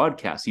these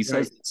broadcasts. He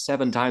says it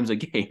 7 times a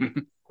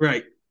game.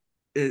 Right.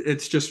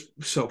 It's just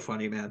so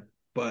funny, man.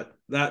 But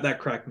that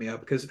cracked me up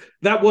because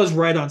that was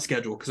right on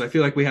schedule. Because I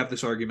feel like we have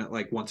this argument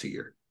like once a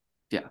year.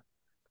 Yeah.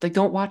 Like,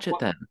 don't watch it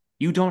then.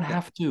 You don't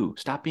have to.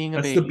 Stop being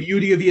a baby. That's the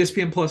beauty of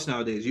ESPN Plus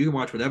nowadays. You can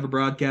watch whatever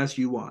broadcast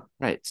you want.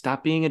 Right.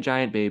 Stop being a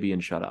giant baby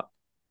and shut up.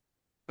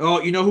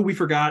 Oh, you know who we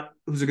forgot?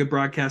 Who's a good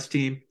broadcast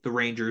team? The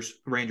Rangers.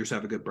 The Rangers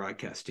have a good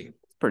broadcast team.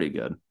 Pretty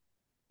good.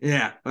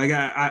 Yeah. Like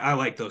I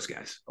like those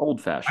guys.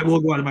 Old fashioned. I will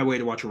go out of my way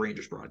to watch a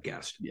Rangers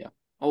broadcast. Yeah.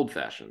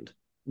 Old-fashioned.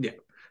 Yeah.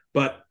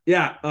 But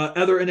yeah,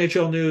 other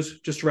NHL news,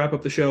 just to wrap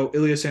up the show,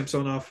 Ilya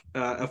Samsonov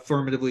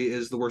affirmatively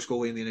is the worst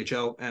goalie in the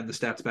NHL, and the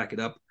stats back it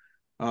up.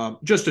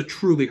 Just a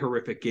truly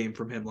horrific game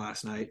from him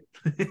last night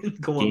in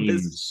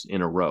Columbus. Games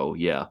in a row,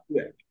 yeah.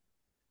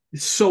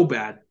 It's so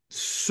bad.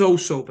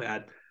 So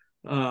bad.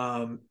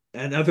 And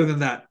other than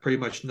that, pretty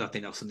much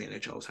nothing else in the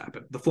NHL has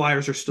happened. The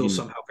Flyers are still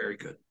somehow very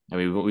good. I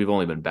mean, we've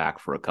only been back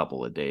for a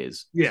couple of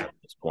days at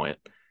this point.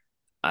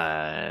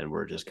 And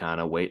we're just kind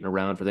of waiting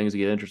around for things to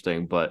get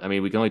interesting. But, I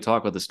mean, we can only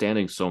talk about the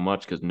standings so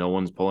much because no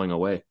one's pulling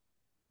away.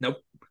 Nope.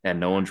 And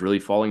no one's really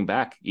falling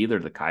back either.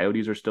 The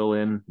Coyotes are still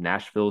in.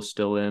 Nashville's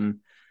still in.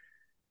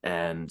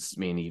 And, I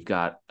mean, you've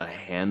got a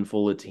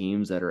handful of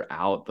teams that are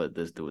out, but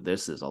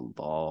this is a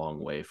long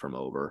way from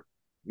over.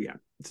 Yeah,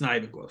 it's not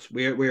even close.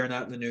 We are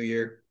not in the new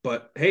year.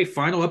 But, hey,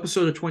 final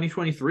episode of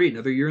 2023.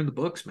 Another year in the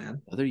books,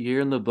 man. Another year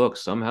in the books.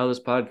 Somehow this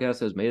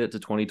podcast has made it to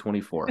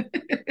 2024.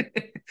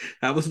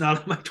 That was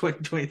not on my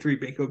 2023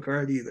 bingo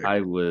card either.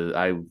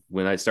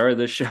 When I started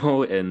this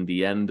show in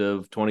the end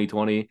of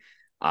 2020,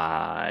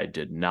 I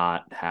did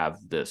not have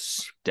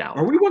this down.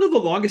 Are we one of the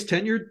longest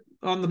tenured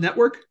on the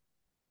network?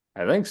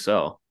 I think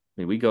so.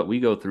 I mean, we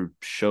go through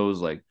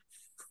shows like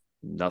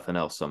nothing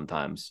else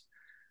sometimes.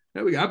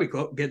 Yeah, we gotta be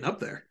getting up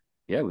there.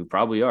 Yeah, we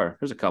probably are.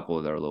 There's a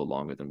couple that are a little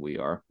longer than we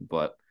are,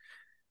 but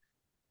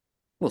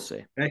we'll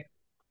see. Hey,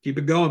 keep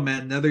it going,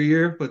 man. Another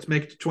year. Let's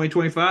make it to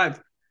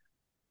 2025.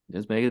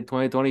 Just make it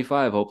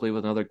 2025, hopefully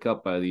with another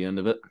cup by the end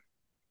of it.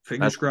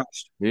 Fingers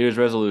crossed. New Year's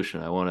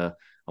resolution. I want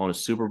a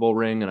Super Bowl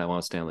ring and I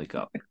want a Stanley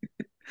Cup.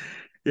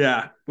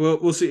 Yeah. Well,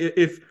 we'll see.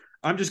 If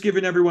I'm just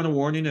giving everyone a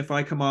warning, if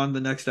I come on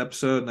the next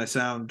episode and I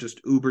sound just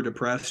uber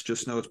depressed,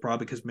 just know it's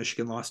probably because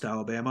Michigan lost to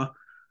Alabama.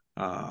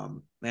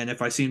 And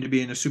if I seem to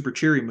be in a super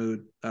cheery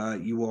mood,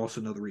 you will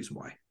also know the reason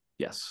why.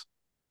 Yes.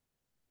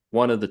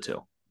 One of the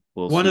two.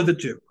 One of the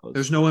two.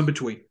 There's no in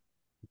between.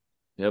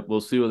 Yep,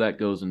 we'll see where that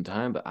goes in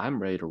time, but I'm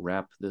ready to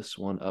wrap this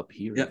one up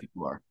here if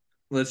you are.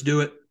 Let's do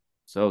it.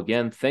 So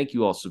again, thank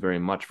you all so very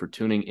much for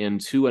tuning in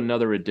to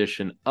another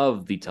edition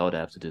of the Tell It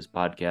Avs It Is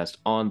podcast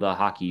on the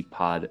Hockey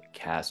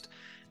Podcast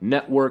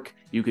Network.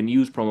 You can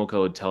use promo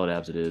code Tell It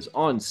Avs It Is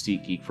on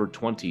SeatGeek for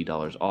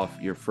 $20 off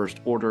your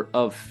first order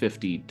of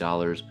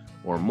 $50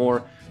 or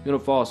more. You can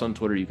follow us on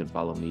Twitter. You can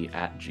follow me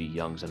at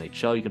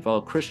GYoungsNHL. You can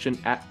follow Christian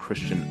at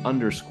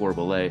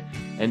Christian_Belay.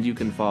 And you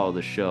can follow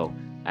the show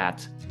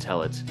at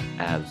Tell It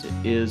Avs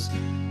It Is.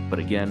 But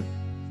again,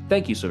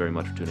 thank you so very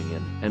much for tuning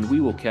in, and we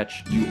will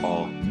catch you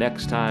all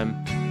next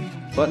time.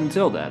 But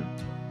until then,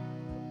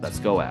 let's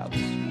go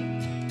Avs.